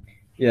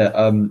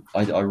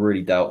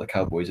really doubt the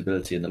Cowboys'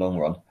 ability in the long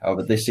run.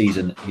 However, this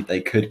season they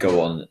could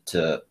go on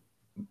to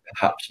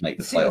perhaps make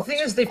the playoffs. The thing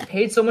is, they've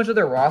paid so much of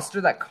their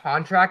roster that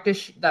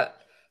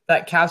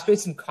that cap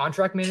space and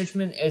contract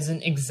management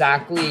isn't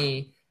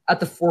exactly at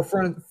the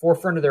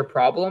forefront of their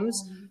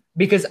problems,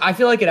 because I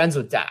feel like it ends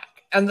with Dak.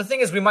 And the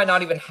thing is, we might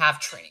not even have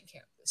training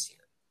camp this year.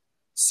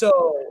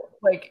 So,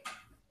 like,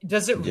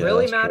 does it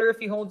really matter if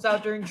he holds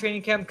out during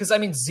training camp? Because, I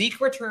mean, Zeke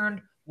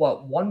returned,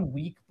 1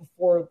 week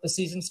before the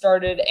season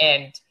started,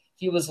 and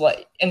he was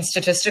and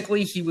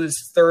statistically, he was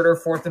 3rd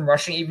or 4th in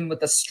rushing, even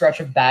with a stretch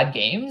of bad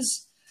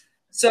games.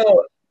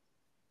 So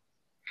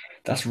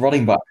that's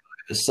running back.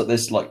 There's a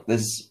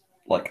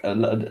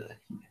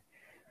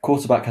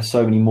quarterback has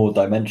so many more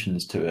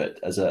dimensions to it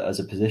as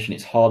a position.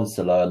 It's harder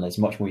to learn. There's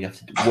much more you have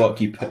to work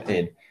you put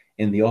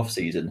in the off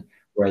season.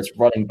 Whereas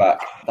running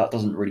back, that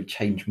doesn't really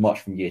change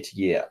much from year to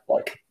year.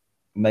 Like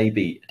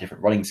maybe a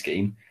different running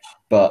scheme,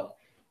 but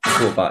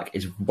quarterback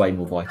is way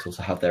more vital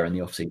to have there in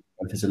the off season,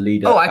 both as a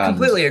leader. Oh, I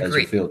completely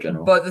agree. As a field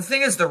general. But the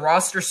thing is, the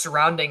roster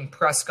surrounding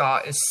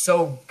Prescott is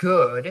so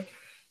good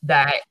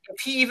that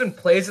if he even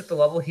plays at the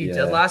level he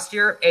did last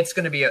year, the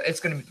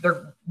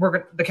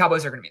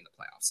Cowboys are going to be in the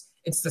playoffs.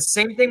 It's the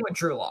same thing with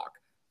Drew Lock.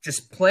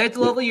 Just play at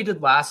the level you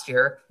did last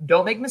year.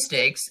 Don't make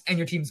mistakes, and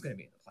your team's going to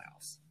be in the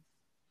playoffs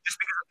just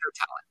because of their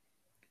talent.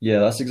 Yeah,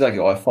 that's exactly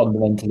what I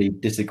fundamentally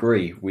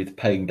disagree with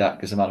paying Dak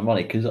this amount of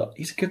money, because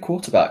he's a good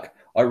quarterback.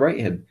 I rate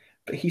him,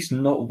 but he's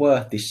not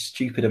worth this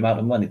stupid amount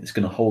of money that's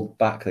going to hold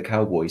back the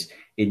Cowboys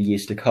in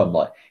years to come.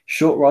 Like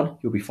short run,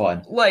 you'll be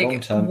fine. Like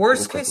long-term,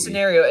 worst case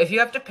scenario, if you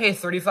have to pay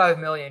 $35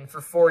 million for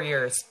 4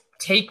 years,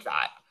 take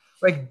that.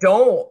 Like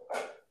don't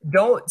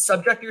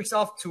subject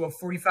yourself to a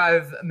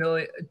 $45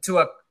 million to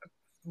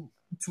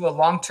a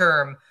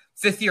long-term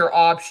 5th-year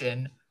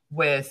option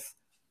with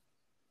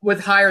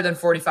higher than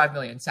 $45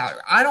 million salary.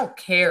 I don't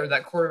care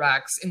that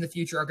quarterbacks in the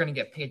future are going to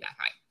get paid that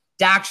high.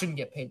 Dak shouldn't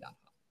get paid that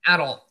high at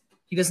all.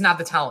 He doesn't have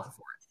the talent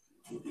for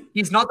it.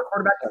 He's not the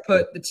quarterback to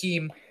put the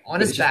team on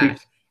his back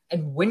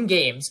and win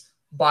games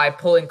by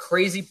pulling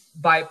crazy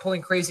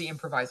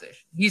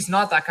improvisation. He's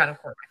not that kind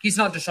of quarterback. He's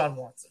not Deshaun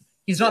Watson.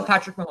 He's not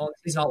Patrick Mahomes.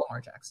 He's not Lamar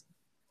Jackson.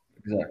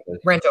 Exactly.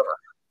 Rant over.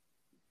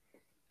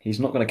 He's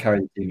not going to carry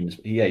the team.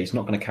 He's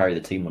not going to carry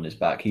the team on his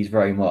back. He's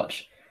very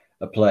much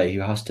a player who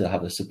has to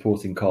have a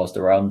supporting cast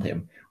around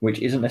him, which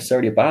isn't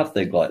necessarily a bad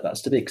thing. Like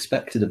that's to be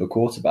expected of a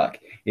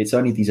quarterback. It's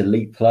only these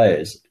elite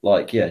players,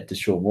 like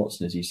Deshaun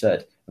Watson, as you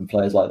said, and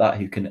players like that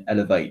who can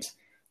elevate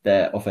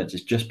their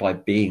offenses just by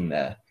being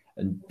there,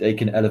 and they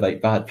can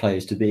elevate bad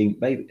players to being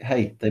maybe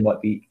they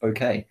might be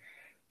okay,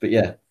 but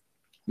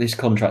this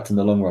contract in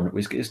the long run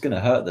is going to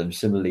hurt them.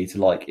 Similarly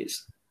to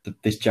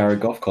this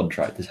Jared Goff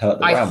contract has hurt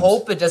the Rams. I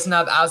hope it doesn't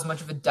have as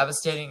much of a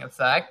devastating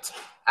effect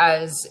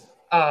as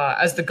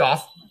the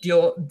Goff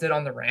deal did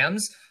on the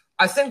Rams.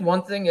 I think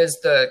one thing is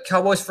the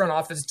Cowboys front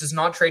office does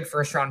not trade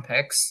first-round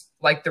picks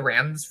like the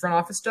Rams front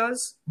office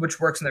does, which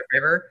works in their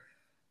favor.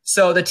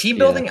 So the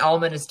team-building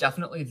element is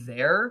definitely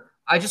there.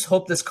 I just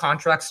hope this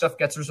contract stuff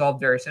gets resolved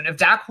very soon. If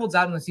Dak holds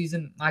out in the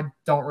season, I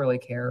don't really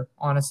care,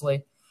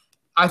 honestly.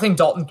 I think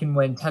Dalton can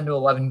win 10 to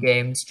 11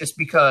 games just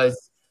because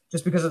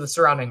of the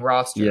surrounding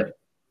roster. Yeah.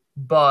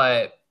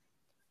 But,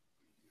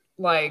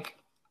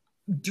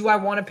 do I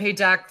want to pay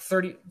Dak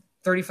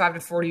 35 to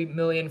 40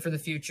 million for the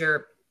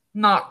future?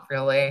 Not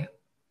really.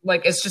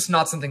 It's just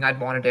not something I'd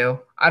want to do.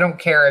 I don't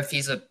care if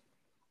he's a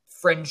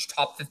fringe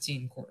top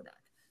 15 quarterback.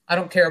 I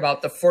don't care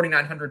about the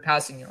 4,900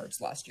 passing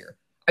yards last year.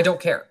 I don't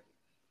care.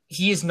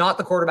 He is not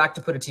the quarterback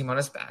to put a team on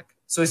his back,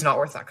 so he's not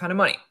worth that kind of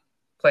money.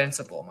 Plain and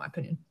simple, in my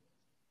opinion.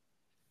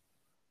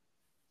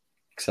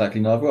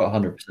 Exactly. No, I've got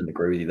 100%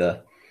 agree with you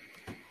there.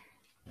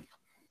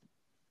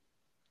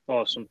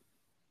 Awesome.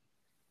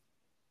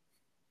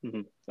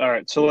 All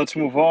right, so let's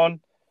move on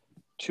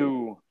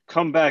to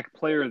comeback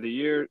player of the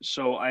year.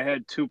 So I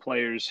had two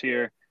players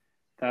here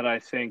that I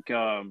think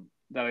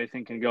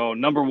can go.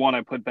 Number one,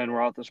 I put Ben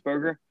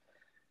Roethlisberger.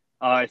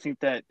 I think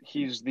that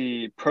he's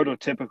the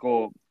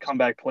prototypical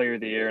comeback player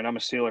of the year, and I'm a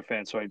Steeler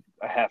fan, so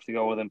I have to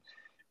go with him.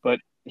 But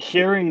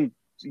hearing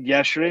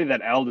yesterday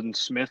that Aldon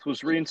Smith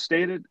was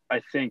reinstated,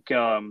 I think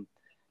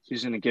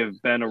he's going to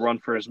give Ben a run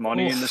for his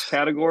money in this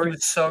category.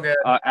 It's so good.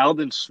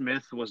 Aldon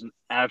Smith was an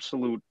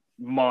absolute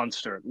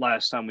monster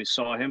last time we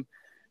saw him.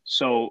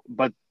 So,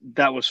 but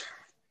that was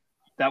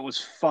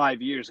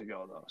 5 years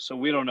ago, though. So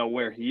we don't know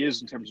where he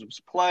is in terms of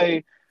his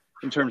play,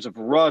 in terms of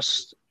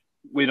rust.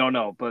 We don't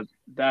know, but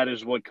that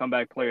is what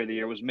comeback player of the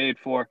year was made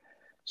for.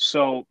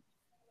 So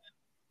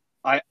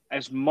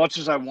as much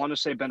as I want to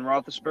say Ben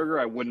Roethlisberger,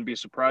 I wouldn't be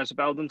surprised if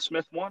Aldon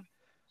Smith won.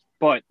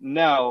 But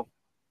now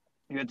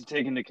you have to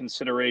take into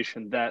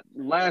consideration that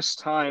last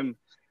time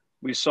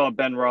we saw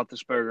Ben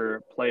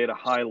Roethlisberger play at a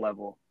high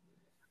level,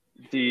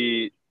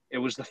 it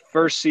was the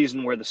first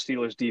season where the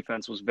Steelers'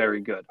 defense was very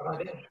good.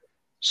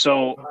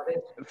 So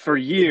for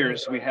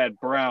years, we had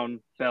Brown,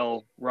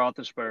 Bell,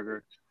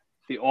 Roethlisberger.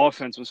 The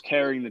offense was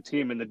carrying the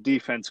team, and the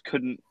defense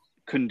couldn't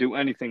do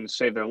anything to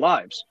save their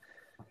lives.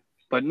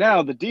 But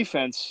now the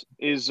defense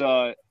is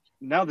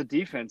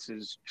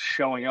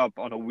showing up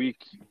on a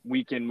week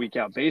in, week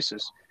out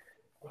basis.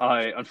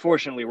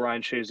 Unfortunately,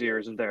 Ryan Shazier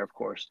isn't there, of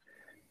course,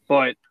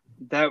 but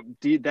that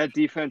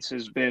defense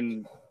has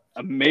been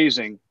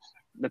amazing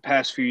the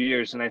past few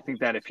years, and I think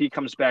that if he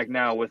comes back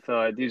now with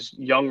these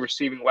young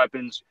receiving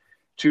weapons,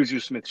 Juju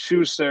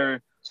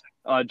Smith-Schuster,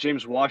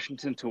 James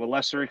Washington to a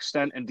lesser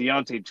extent, and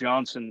Deontay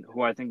Johnson,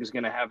 who I think is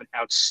going to have an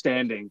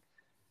outstanding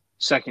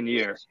second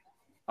year,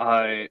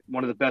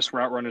 one of the best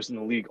route runners in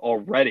the league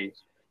already.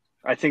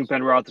 I think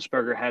Ben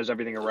Roethlisberger has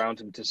everything around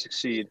him to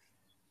succeed.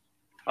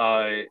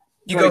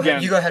 You go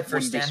ahead first,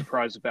 wouldn't be Dan.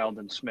 surprised if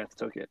Aldon Smith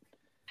took it.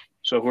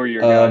 So who are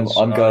your guys?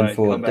 I'm going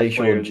for comeback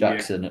player Deshaun of the year?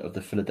 Jackson of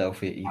the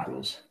Philadelphia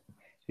Eagles,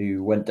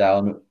 who went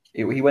down.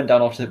 He went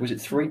down after, was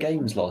it 3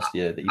 games last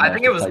year that he I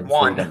think it was played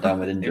before he 1. went down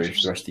with injury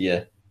for the rest of the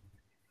year?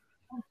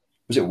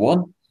 Was it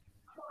 1?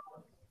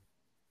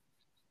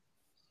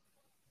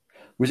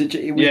 Was it?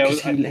 Yeah,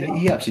 Because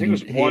he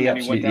absolutely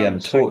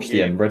torched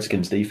the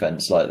Redskins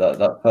defense like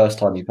that first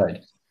time he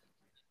played.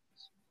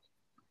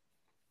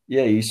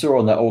 Yeah, you saw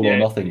on that all or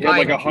nothing. He had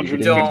like documentary,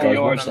 150 didn't you guys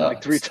yards watch and that?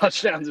 like 3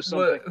 touchdowns or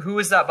something. Who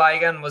was that by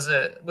again? Was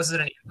it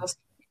an Eagles?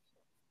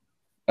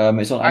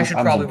 It's on I should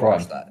Amazon probably Prime.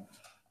 watch that.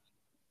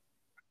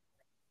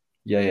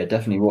 Yeah,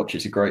 definitely watch it.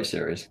 It's a great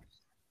series.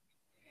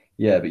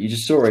 Yeah, but you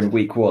just saw in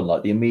week 1,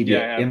 like the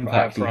immediate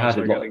impact he had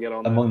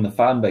among the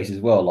fan base as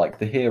well, like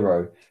the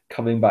hero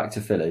coming back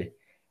to Philly,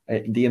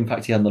 the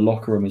impact he had in the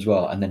locker room as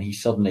well, and then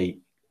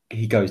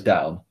he goes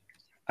down,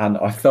 and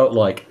I felt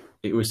like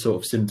it was sort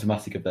of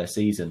symptomatic of their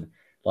season.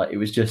 Like it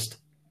was just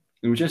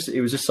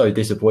so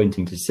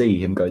disappointing to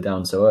see him go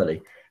down so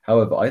early.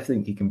 However, I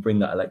think he can bring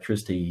that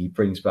electricity he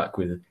brings back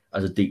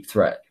as a deep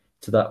threat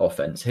to that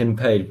offense. Him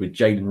paired with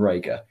Jalen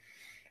Reagor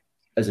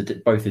as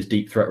both as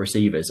deep threat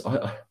receivers.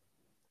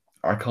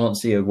 I can't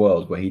see a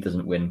world where he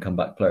doesn't win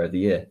comeback player of the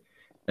year,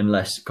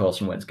 unless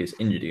Carson Wentz gets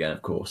injured again,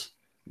 of course,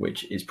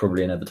 which is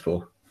probably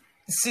inevitable.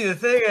 See, the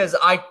thing is,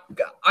 I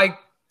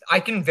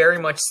can very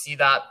much see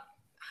that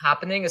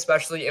happening,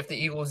 especially if the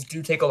Eagles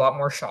do take a lot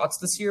more shots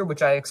this year,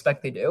 which I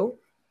expect they do.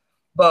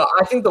 But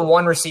I think the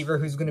one receiver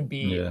who's going to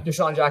be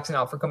Deshaun Jackson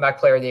out for comeback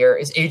player of the year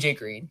is AJ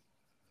Green.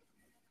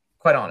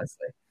 Quite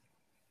honestly.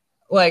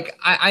 Like,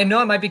 I know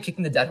I might be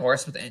kicking the dead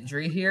horse with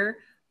injury here,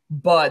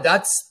 but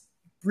that's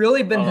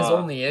really been his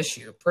only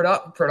issue.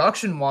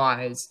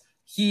 Production-wise,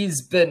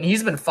 he's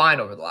been fine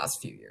over the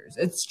last few years.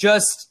 It's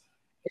just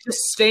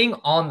staying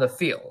on the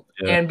field.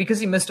 Yeah. And because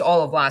he missed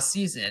all of last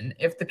season,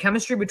 if the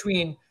chemistry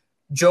between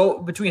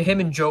him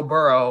and Joe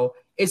Burrow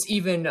is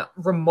even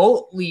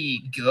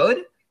remotely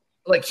good,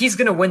 like he's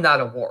going to win that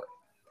award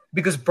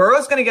because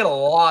Burrow's going to get a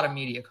lot of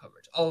media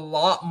coverage, a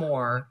lot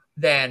more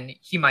than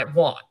he might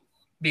want,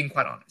 being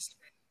quite honest.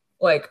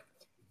 Like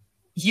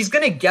he's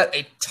going to get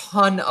a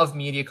ton of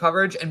media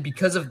coverage. And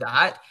because of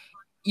that,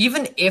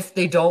 even if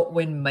they don't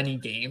win many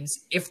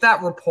games, if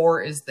that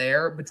rapport is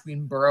there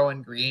between Burrow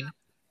and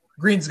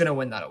Green's going to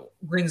win that award.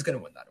 Green's going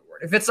to win that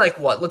award. If it's like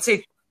what, let's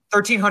say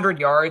 1,300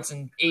 yards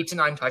and 8 to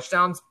 9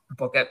 touchdowns,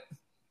 book it.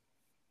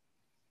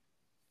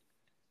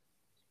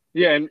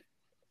 Yeah. And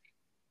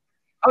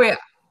oh, yeah.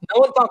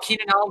 No one thought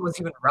Keenan Allen was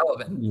even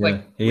relevant. Yeah,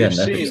 like he had an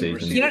epic season.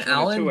 Keenan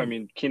Allen, too. I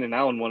mean, Keenan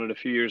Allen won it a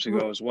few years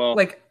ago as well.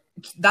 Like,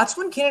 that's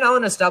when Keenan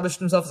Allen established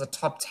himself as a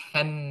top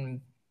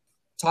 10,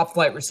 top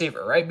flight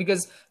receiver, right?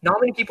 Because not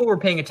many people were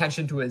paying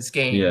attention to his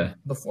game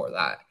before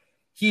that.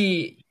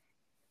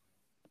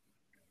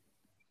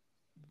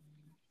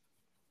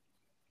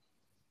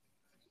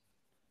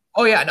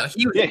 Oh, yeah, no,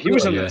 he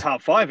was in the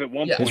top 5 at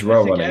one point. His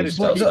route running is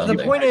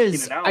the point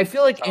is, I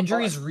feel like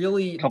injuries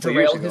really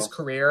derailed his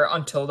career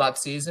until that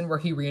season where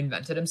he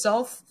reinvented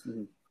himself.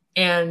 Mm-hmm.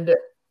 And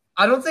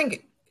I don't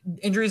think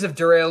injuries have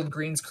derailed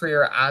Green's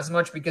career as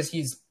much because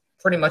he's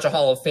pretty much a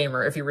Hall of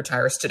Famer if he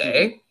retires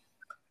today.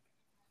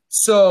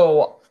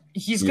 So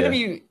he's going to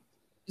be –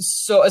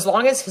 so as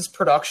long as his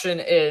production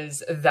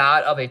is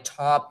that of a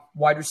top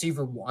wide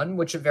receiver 1,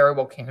 which it very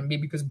well can be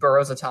because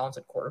Burrow's a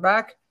talented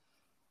quarterback,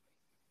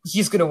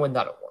 he's going to win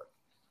that award.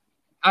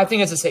 I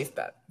think it's a safe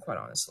bet, quite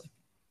honestly.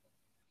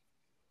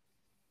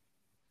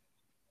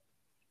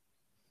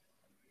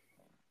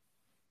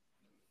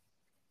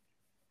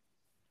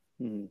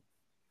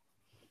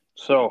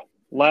 So,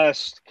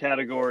 last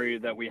category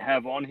that we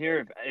have on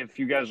here, if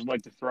you guys would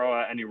like to throw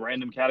out any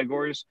random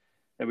categories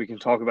that we can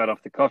talk about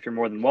off the cuff, you're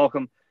more than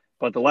welcome.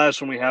 But the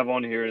last one we have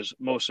on here is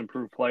most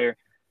improved player.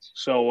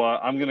 So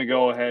I'm going to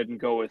go ahead and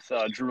go with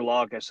Drew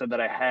Lock. I said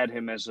that I had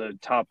him as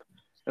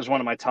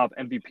one of my top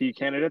MVP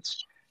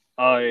candidates.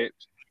 I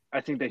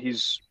think that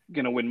he's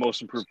going to win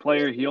most improved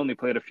player. He only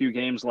played a few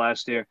games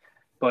last year,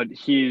 but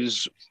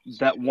he's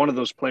that one of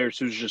those players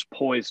who's just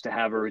poised to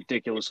have a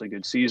ridiculously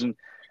good season.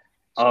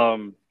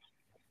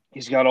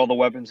 He's got all the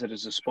weapons at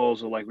his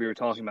disposal, like we were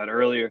talking about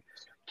earlier.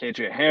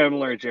 KJ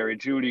Hamler, Jerry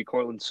Jeudy,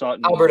 Cortland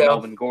Sutton, Alberto.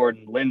 Melvin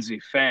Gordon, Lindsey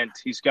Fant.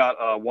 He's got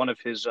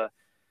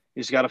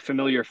he's got a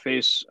familiar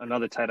face,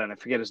 another tight end. I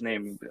forget his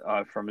name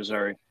from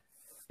Missouri.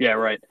 Yeah,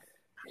 right.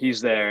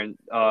 He's there. And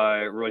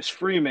Royce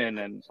Freeman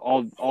and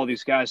all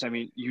these guys. I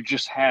mean, you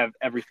just have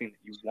everything that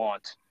you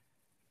want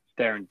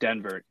there in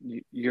Denver.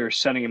 You're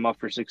setting him up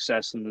for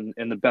success in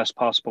the best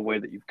possible way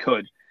that you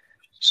could.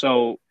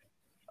 So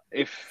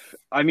I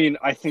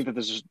think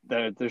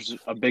that there's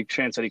a big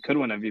chance that he could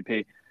win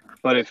MVP.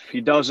 But if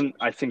he doesn't,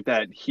 I think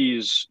that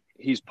he's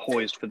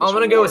poised for this. I'm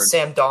going to go with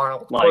Sam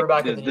Darnold,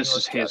 quarterback of the New This York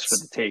is his Jets. for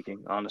the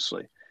taking,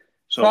 honestly.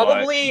 So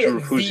Probably Drew,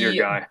 who's the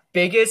your guy?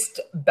 biggest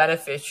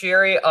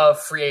beneficiary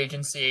of free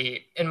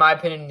agency, in my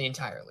opinion, in the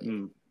entire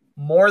league.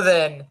 More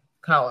than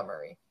Kyler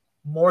Murray,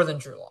 more than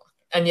Drew Lock.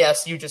 And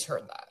yes, you just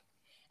heard that.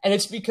 And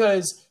it's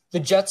because the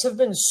Jets have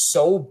been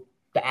so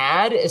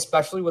bad,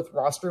 especially with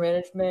roster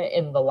management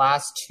in the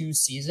last 2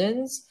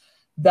 seasons,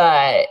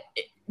 that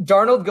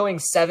Darnold going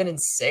 7-6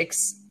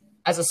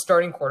 as a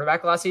starting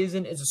quarterback last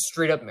season is a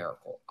straight up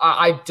miracle.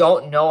 I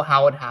don't know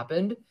how it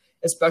happened,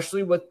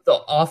 especially with the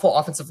awful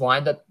offensive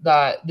line that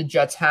the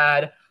Jets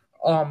had,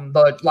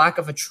 the lack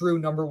of a true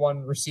number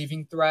 1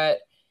 receiving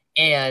threat,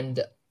 and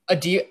a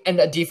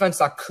defense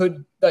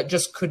that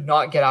just could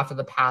not get after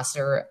the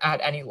passer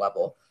at any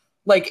level.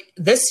 Like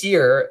this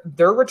year,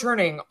 they're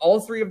returning all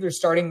 3 of their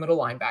starting middle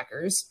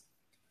linebackers,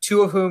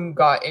 2 of whom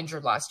got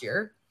injured last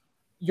year.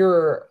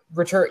 You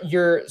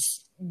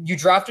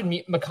drafted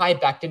Mekhi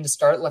Becton to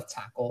start at left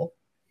tackle.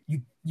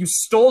 You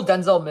stole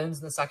Denzel Mims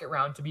in the 2nd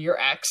round to be your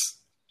ex.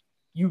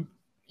 You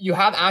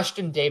have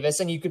Ashton Davis,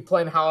 and you could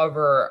play him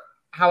however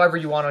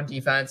you want on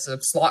defense, a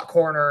slot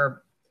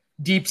corner,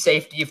 deep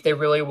safety if they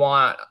really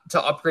want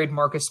to upgrade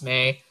Marcus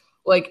May.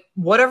 Like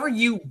whatever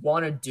you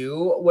want to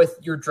do with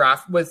your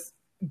draft with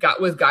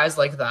guys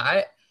like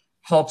that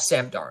helps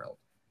Sam Darnold,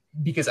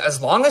 because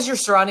as long as you're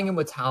surrounding him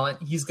with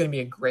talent, he's going to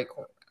be a great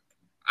quarterback.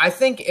 I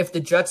think if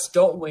the Jets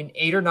don't win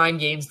 8 or 9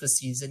 games this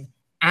season,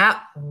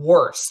 at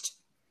worst,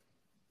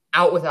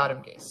 out with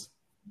Adam Gase.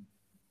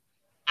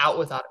 Out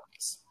with Adam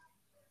Gase.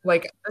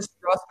 Like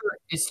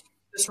this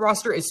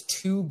roster is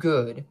too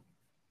good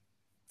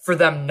for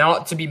them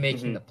not to be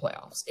making the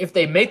playoffs. If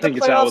they make the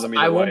playoffs,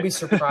 I won't be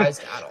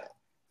surprised at all.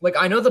 Like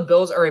I know the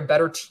Bills are a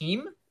better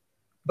team,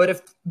 but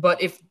if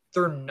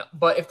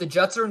the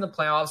Jets are in the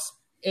playoffs,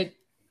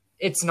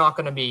 it's not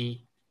going to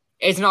be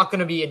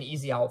an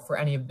easy out for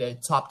any of the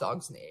top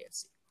dogs in the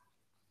AFC.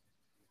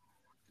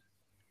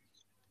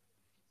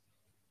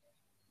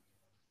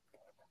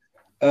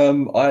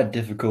 I had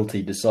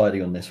difficulty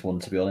deciding on this one,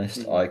 to be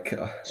honest. I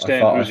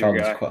found this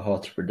quite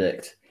hard to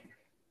predict.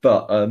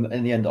 But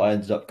in the end, I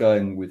ended up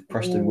going with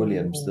Preston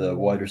Williams, the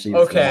wide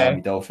receiver for the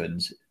Miami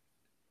Dolphins.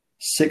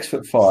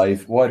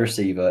 6'5", wide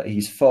receiver.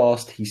 He's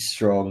fast, he's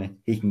strong,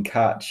 he can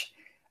catch,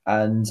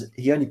 and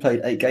he only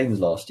played 8 games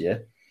last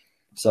year.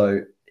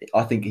 So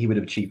I think he would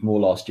have achieved more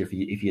last year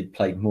if he had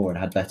played more and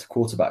had better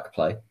quarterback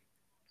play.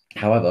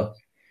 However,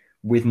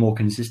 with more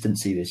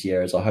consistency this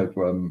year, as I hope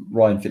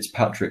Ryan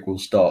Fitzpatrick will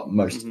start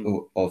most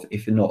of,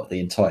 if not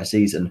the entire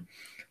season,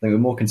 I think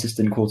with more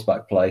consistent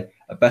quarterback play,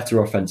 a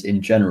better offense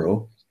in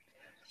general,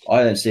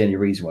 I don't see any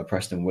reason why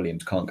Preston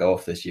Williams can't go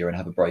off this year and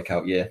have a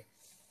breakout year.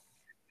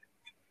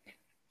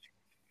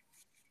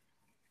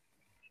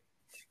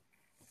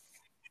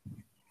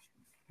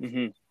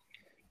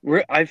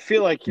 I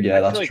feel like true.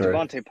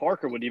 Devontae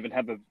Parker would even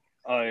have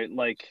a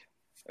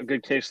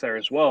good case there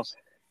as well,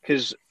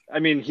 because I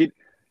mean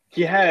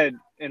he had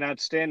an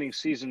outstanding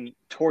season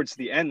towards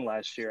the end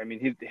last year. I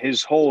mean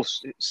his whole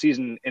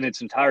season in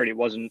its entirety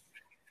wasn't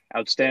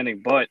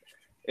outstanding, but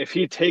if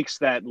he takes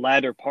that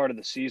latter part of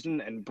the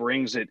season and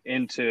brings it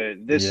into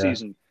this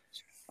season,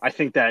 I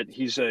think that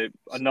he's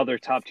another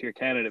top tier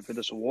candidate for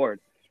this award.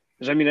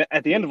 Because I mean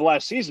at the end of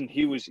last season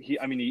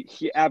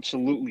he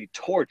absolutely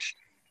torched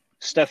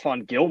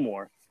Stephon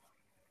Gilmore,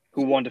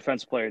 who won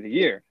Defensive Player of the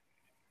Year,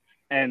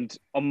 and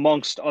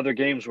amongst other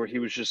games where he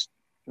was just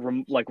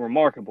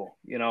remarkable,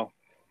 you know.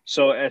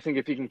 So I think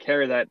if he can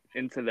carry that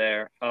into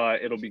there,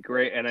 it'll be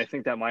great. And I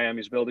think that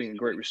Miami's building a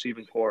great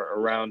receiving core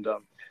around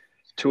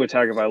Tua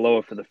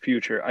Tagovailoa for the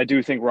future. I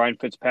do think Ryan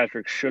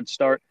Fitzpatrick should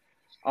start.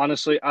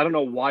 Honestly, I don't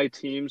know why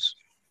teams,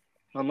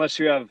 unless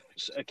you have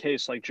a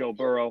case like Joe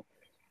Burrow,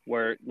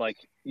 where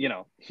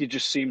he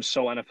just seems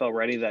so NFL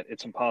ready that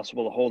it's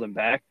impossible to hold him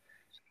back.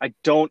 I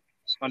don't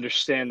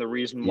understand the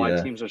reason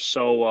why teams are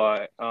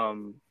so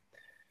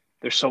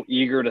they're so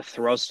eager to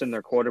thrust in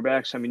their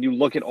quarterbacks. I mean, you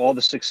look at all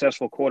the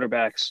successful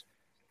quarterbacks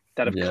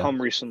that have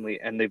come recently,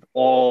 and they've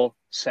all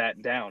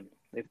sat down.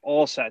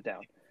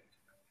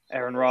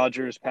 Aaron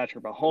Rodgers,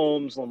 Patrick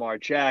Mahomes, Lamar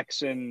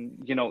Jackson.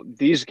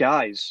 These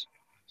guys,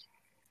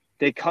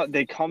 they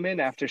come in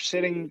after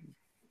sitting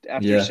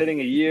a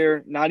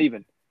year, not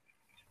even,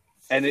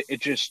 and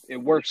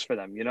it works for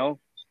them,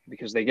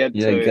 because they get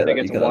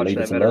to watch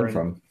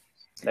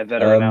that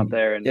veteran out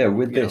there. And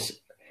with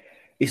this.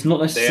 It's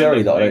not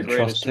necessarily that I don't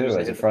trust Tua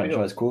as a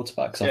franchise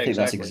quarterback, because I think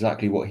that's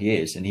exactly what he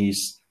is, and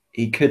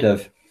he could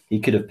have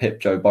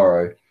pipped Joe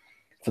Burrow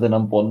for the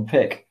number 1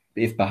 pick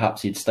if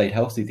perhaps he'd stayed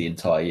healthy the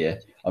entire year.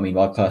 I mean,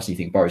 I personally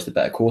think Burrow's the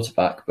better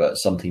quarterback, but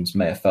some teams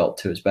may have felt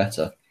Tua's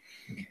better.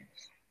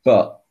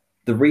 But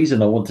the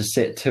reason I want to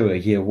sit Tua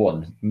year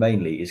 1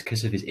 mainly is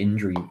because of his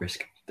injury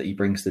risk that he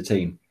brings to the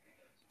team.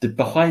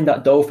 Behind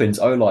that Dolphins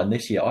O-line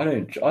this year, I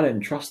don't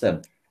trust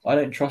them. I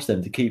don't trust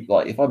them to keep,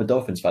 if I'm a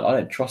Dolphins fan, I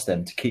don't trust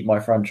them to keep my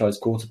franchise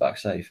quarterback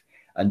safe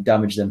and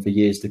damage them for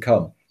years to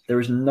come.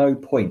 There is no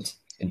point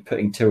in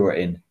putting Tua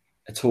in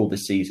at all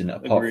this season,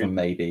 apart from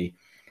maybe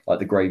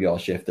the graveyard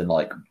shift and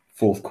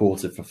fourth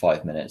quarter for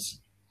 5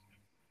 minutes.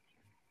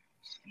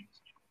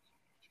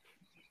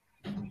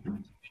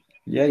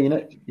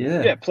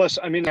 Yeah. Plus,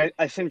 I mean,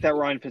 I think that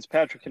Ryan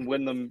Fitzpatrick can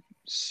win them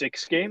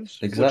 6 games.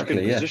 Exactly.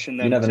 Which could position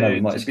them you never know. We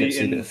might to be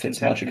see a bit of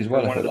Fitzmagic as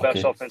well. One of the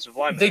best offensive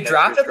linemen. They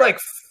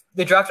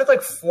drafted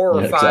like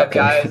 4 or 5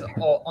 guys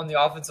on the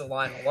offensive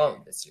line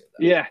alone this year,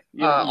 though. Yeah.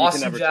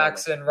 Austin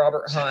Jackson,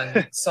 Robert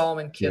Hunt,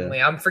 Solomon Kinley.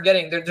 Yeah. I'm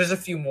forgetting. There's a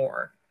few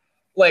more.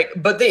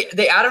 But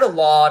they added a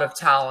lot of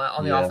talent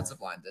on the offensive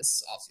line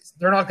this offseason.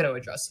 They're not going to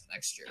address it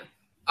next year.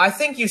 I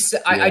think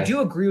I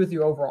do agree with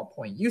your overall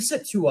point. You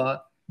sit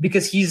Tua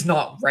because he's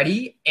not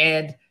ready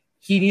and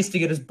he needs to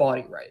get his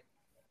body right.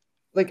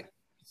 But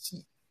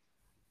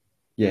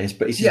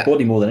it's his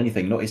body more than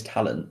anything, not his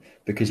talent.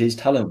 Because his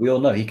talent, we all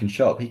know he can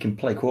show up. He can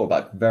play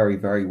quarterback very,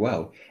 very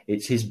well.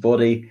 It's his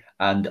body,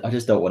 and I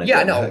just don't want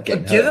to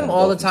give him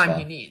all the time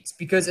he needs.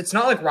 Because it's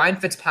not like Ryan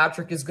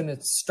Fitzpatrick is going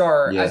to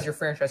start as your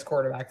franchise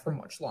quarterback for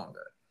much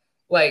longer.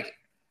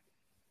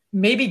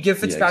 Maybe give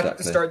Fitzpatrick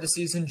the start of the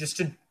season just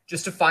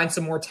to find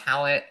some more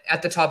talent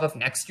at the top of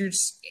next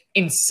year's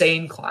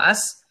insane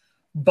class.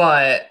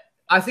 But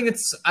I think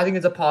it's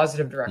a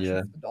positive direction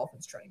for the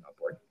Dolphins trending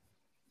upward.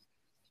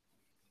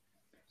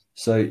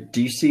 So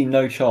do you see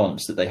no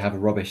chance that they have a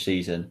rubbish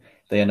season,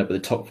 they end up with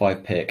a top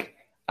 5 pick,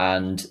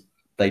 and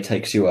they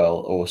take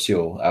Sewell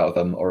out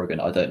of Oregon?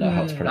 I don't know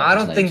how to pronounce I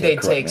don't think they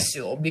take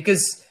Sewell,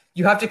 because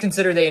you have to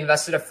consider they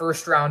invested a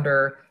first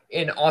rounder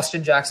in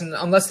Austin Jackson,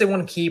 unless they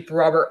want to keep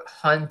Robert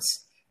Hunt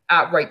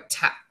at right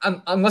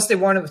tackle, unless they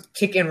want to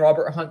kick in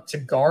Robert Hunt to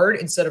guard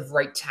instead of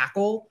right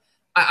tackle.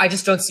 I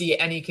just don't see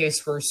any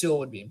case where Sewell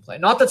would be in play.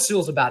 Not that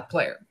Sewell's a bad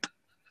player.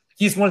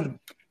 He's one of the...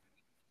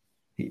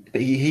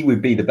 He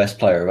would be the best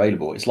player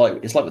available. It's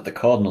like with the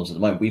Cardinals at the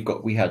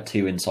moment. We had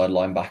 2 inside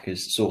linebackers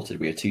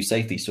sorted. We had 2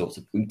 safeties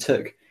sorted. We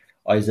took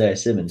Isaiah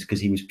Simmons because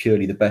he was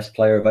purely the best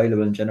player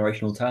available in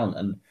generational talent.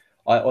 And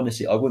I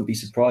wouldn't be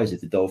surprised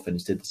if the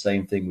Dolphins did the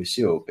same thing with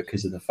Sewell,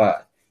 because of the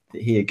fact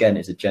that he again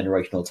is a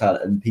generational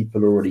talent, and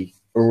people are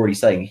already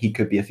saying he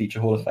could be a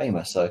future Hall of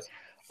Famer. So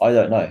I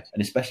don't know,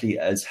 and especially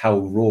as how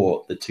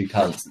raw the 2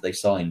 talents that they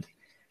signed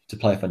to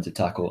play offensive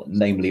tackle,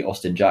 namely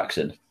Austin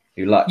Jackson.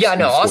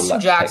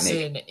 Austin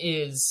Jackson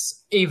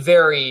is a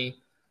very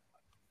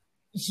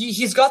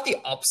he's got the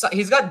upside.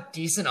 He's got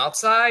decent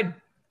upside.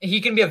 He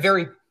can be a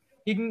very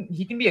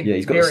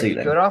very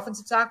good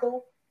offensive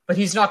tackle, but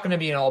he's not going to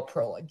be an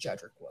all-pro like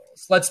Jedrick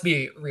Wills. Let's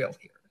be real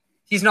here.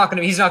 He's not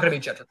going to be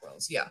Jedrick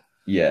Wills. Yeah.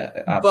 Yeah,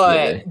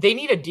 absolutely. But they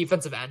need a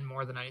defensive end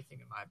more than anything,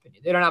 in my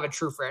opinion. They don't have a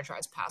true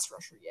franchise pass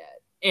rusher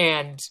yet.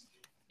 And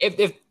if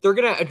they're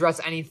going to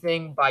address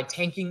anything by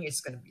tanking,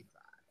 it's going to be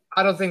that.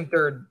 I don't think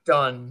they're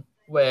done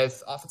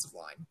with offensive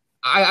line.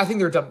 I think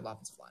they're done with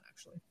offensive line,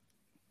 actually.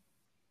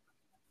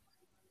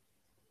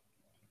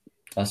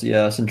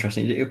 That's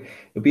interesting.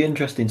 It'll be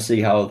interesting to see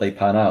how they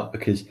pan out,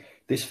 because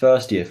this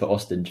first year for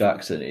Austin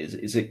Jackson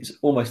is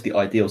almost the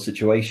ideal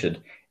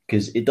situation,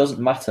 because it doesn't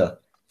matter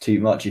too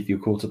much if your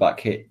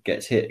quarterback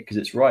gets hit, because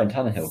it's Ryan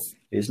Tannehill.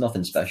 It's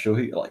nothing special.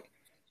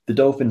 The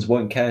Dolphins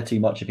won't care too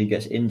much if he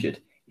gets injured.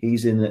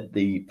 He's in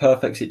the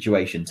perfect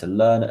situation to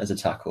learn as a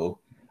tackle.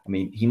 I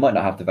mean, he might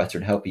not have the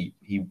veteran help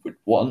he would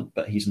want,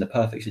 but he's in the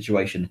perfect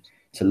situation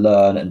to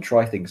learn and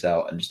try things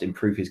out and just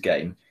improve his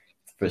game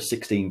for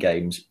 16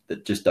 games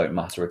that just don't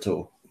matter at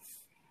all.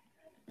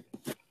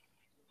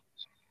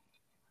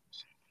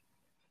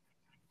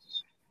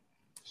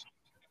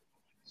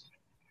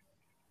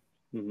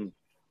 Mm-hmm.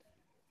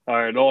 All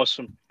right,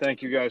 awesome.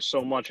 Thank you guys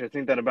so much. I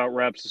think that about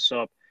wraps us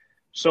up.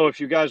 So if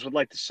you guys would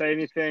like to say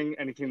anything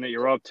that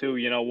you're up to,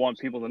 want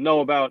people to know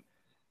about,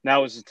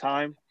 now is the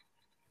time.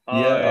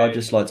 Yeah, I'd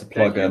just like to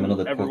plug Thank you,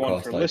 another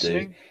everyone, for podcast I do.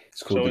 listening.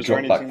 It's called So the is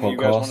there Drop Back anything that you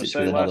guys want Podcast. to It's say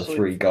with another lastly?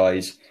 3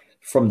 guys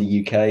from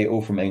the UK,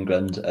 all from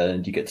England,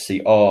 and you get to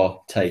see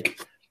our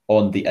take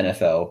on the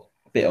NFL,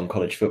 a bit on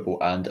college football,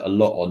 and a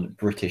lot on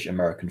British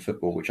American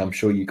football, which I'm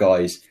sure you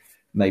guys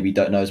maybe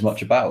don't know as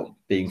much about,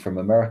 being from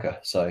America.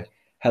 So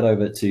head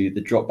over to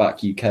the Drop Back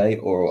UK,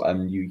 or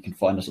you can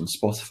find us on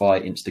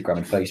Spotify, Instagram,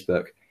 and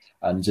Facebook,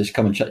 and just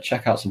come and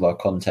check out some of our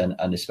content,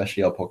 and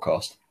especially our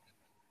podcast,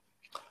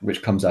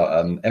 which comes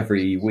out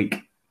every week,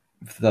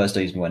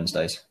 Thursdays and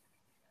Wednesdays.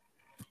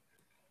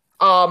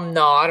 No,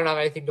 I don't have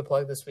anything to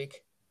plug this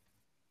week.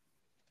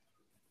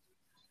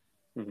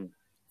 Mm-hmm.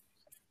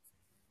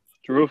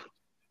 Drew?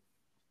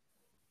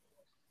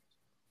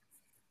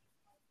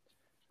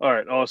 All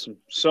right, awesome.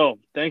 So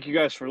thank you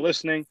guys for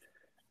listening.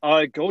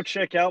 Go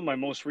check out my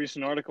most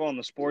recent article on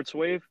the Sports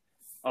Wave,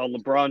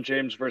 LeBron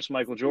James versus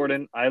Michael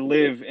Jordan. I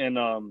live in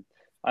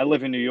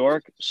New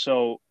York,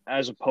 so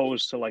as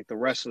opposed to like the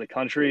rest of the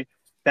country,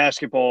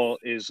 basketball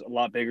is a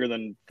lot bigger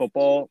than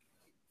football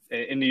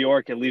in New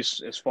York, at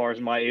least as far as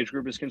my age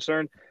group is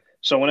concerned.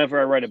 So whenever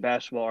I write a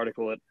basketball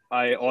article,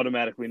 I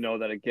automatically know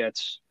that it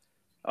gets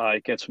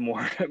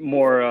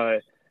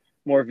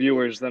more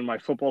viewers than my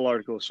football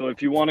article. So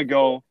if you want to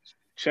go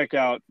check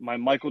out my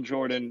Michael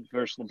Jordan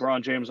versus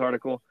LeBron James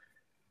article,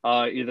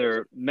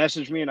 either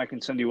message me and I can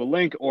send you a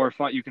link, or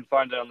you can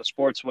find it on the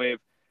Sports Wave.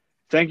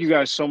 Thank you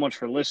guys so much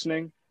for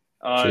listening.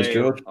 Cheers,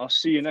 George. I'll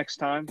see you next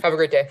time. Have a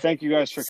great day. Thank you guys for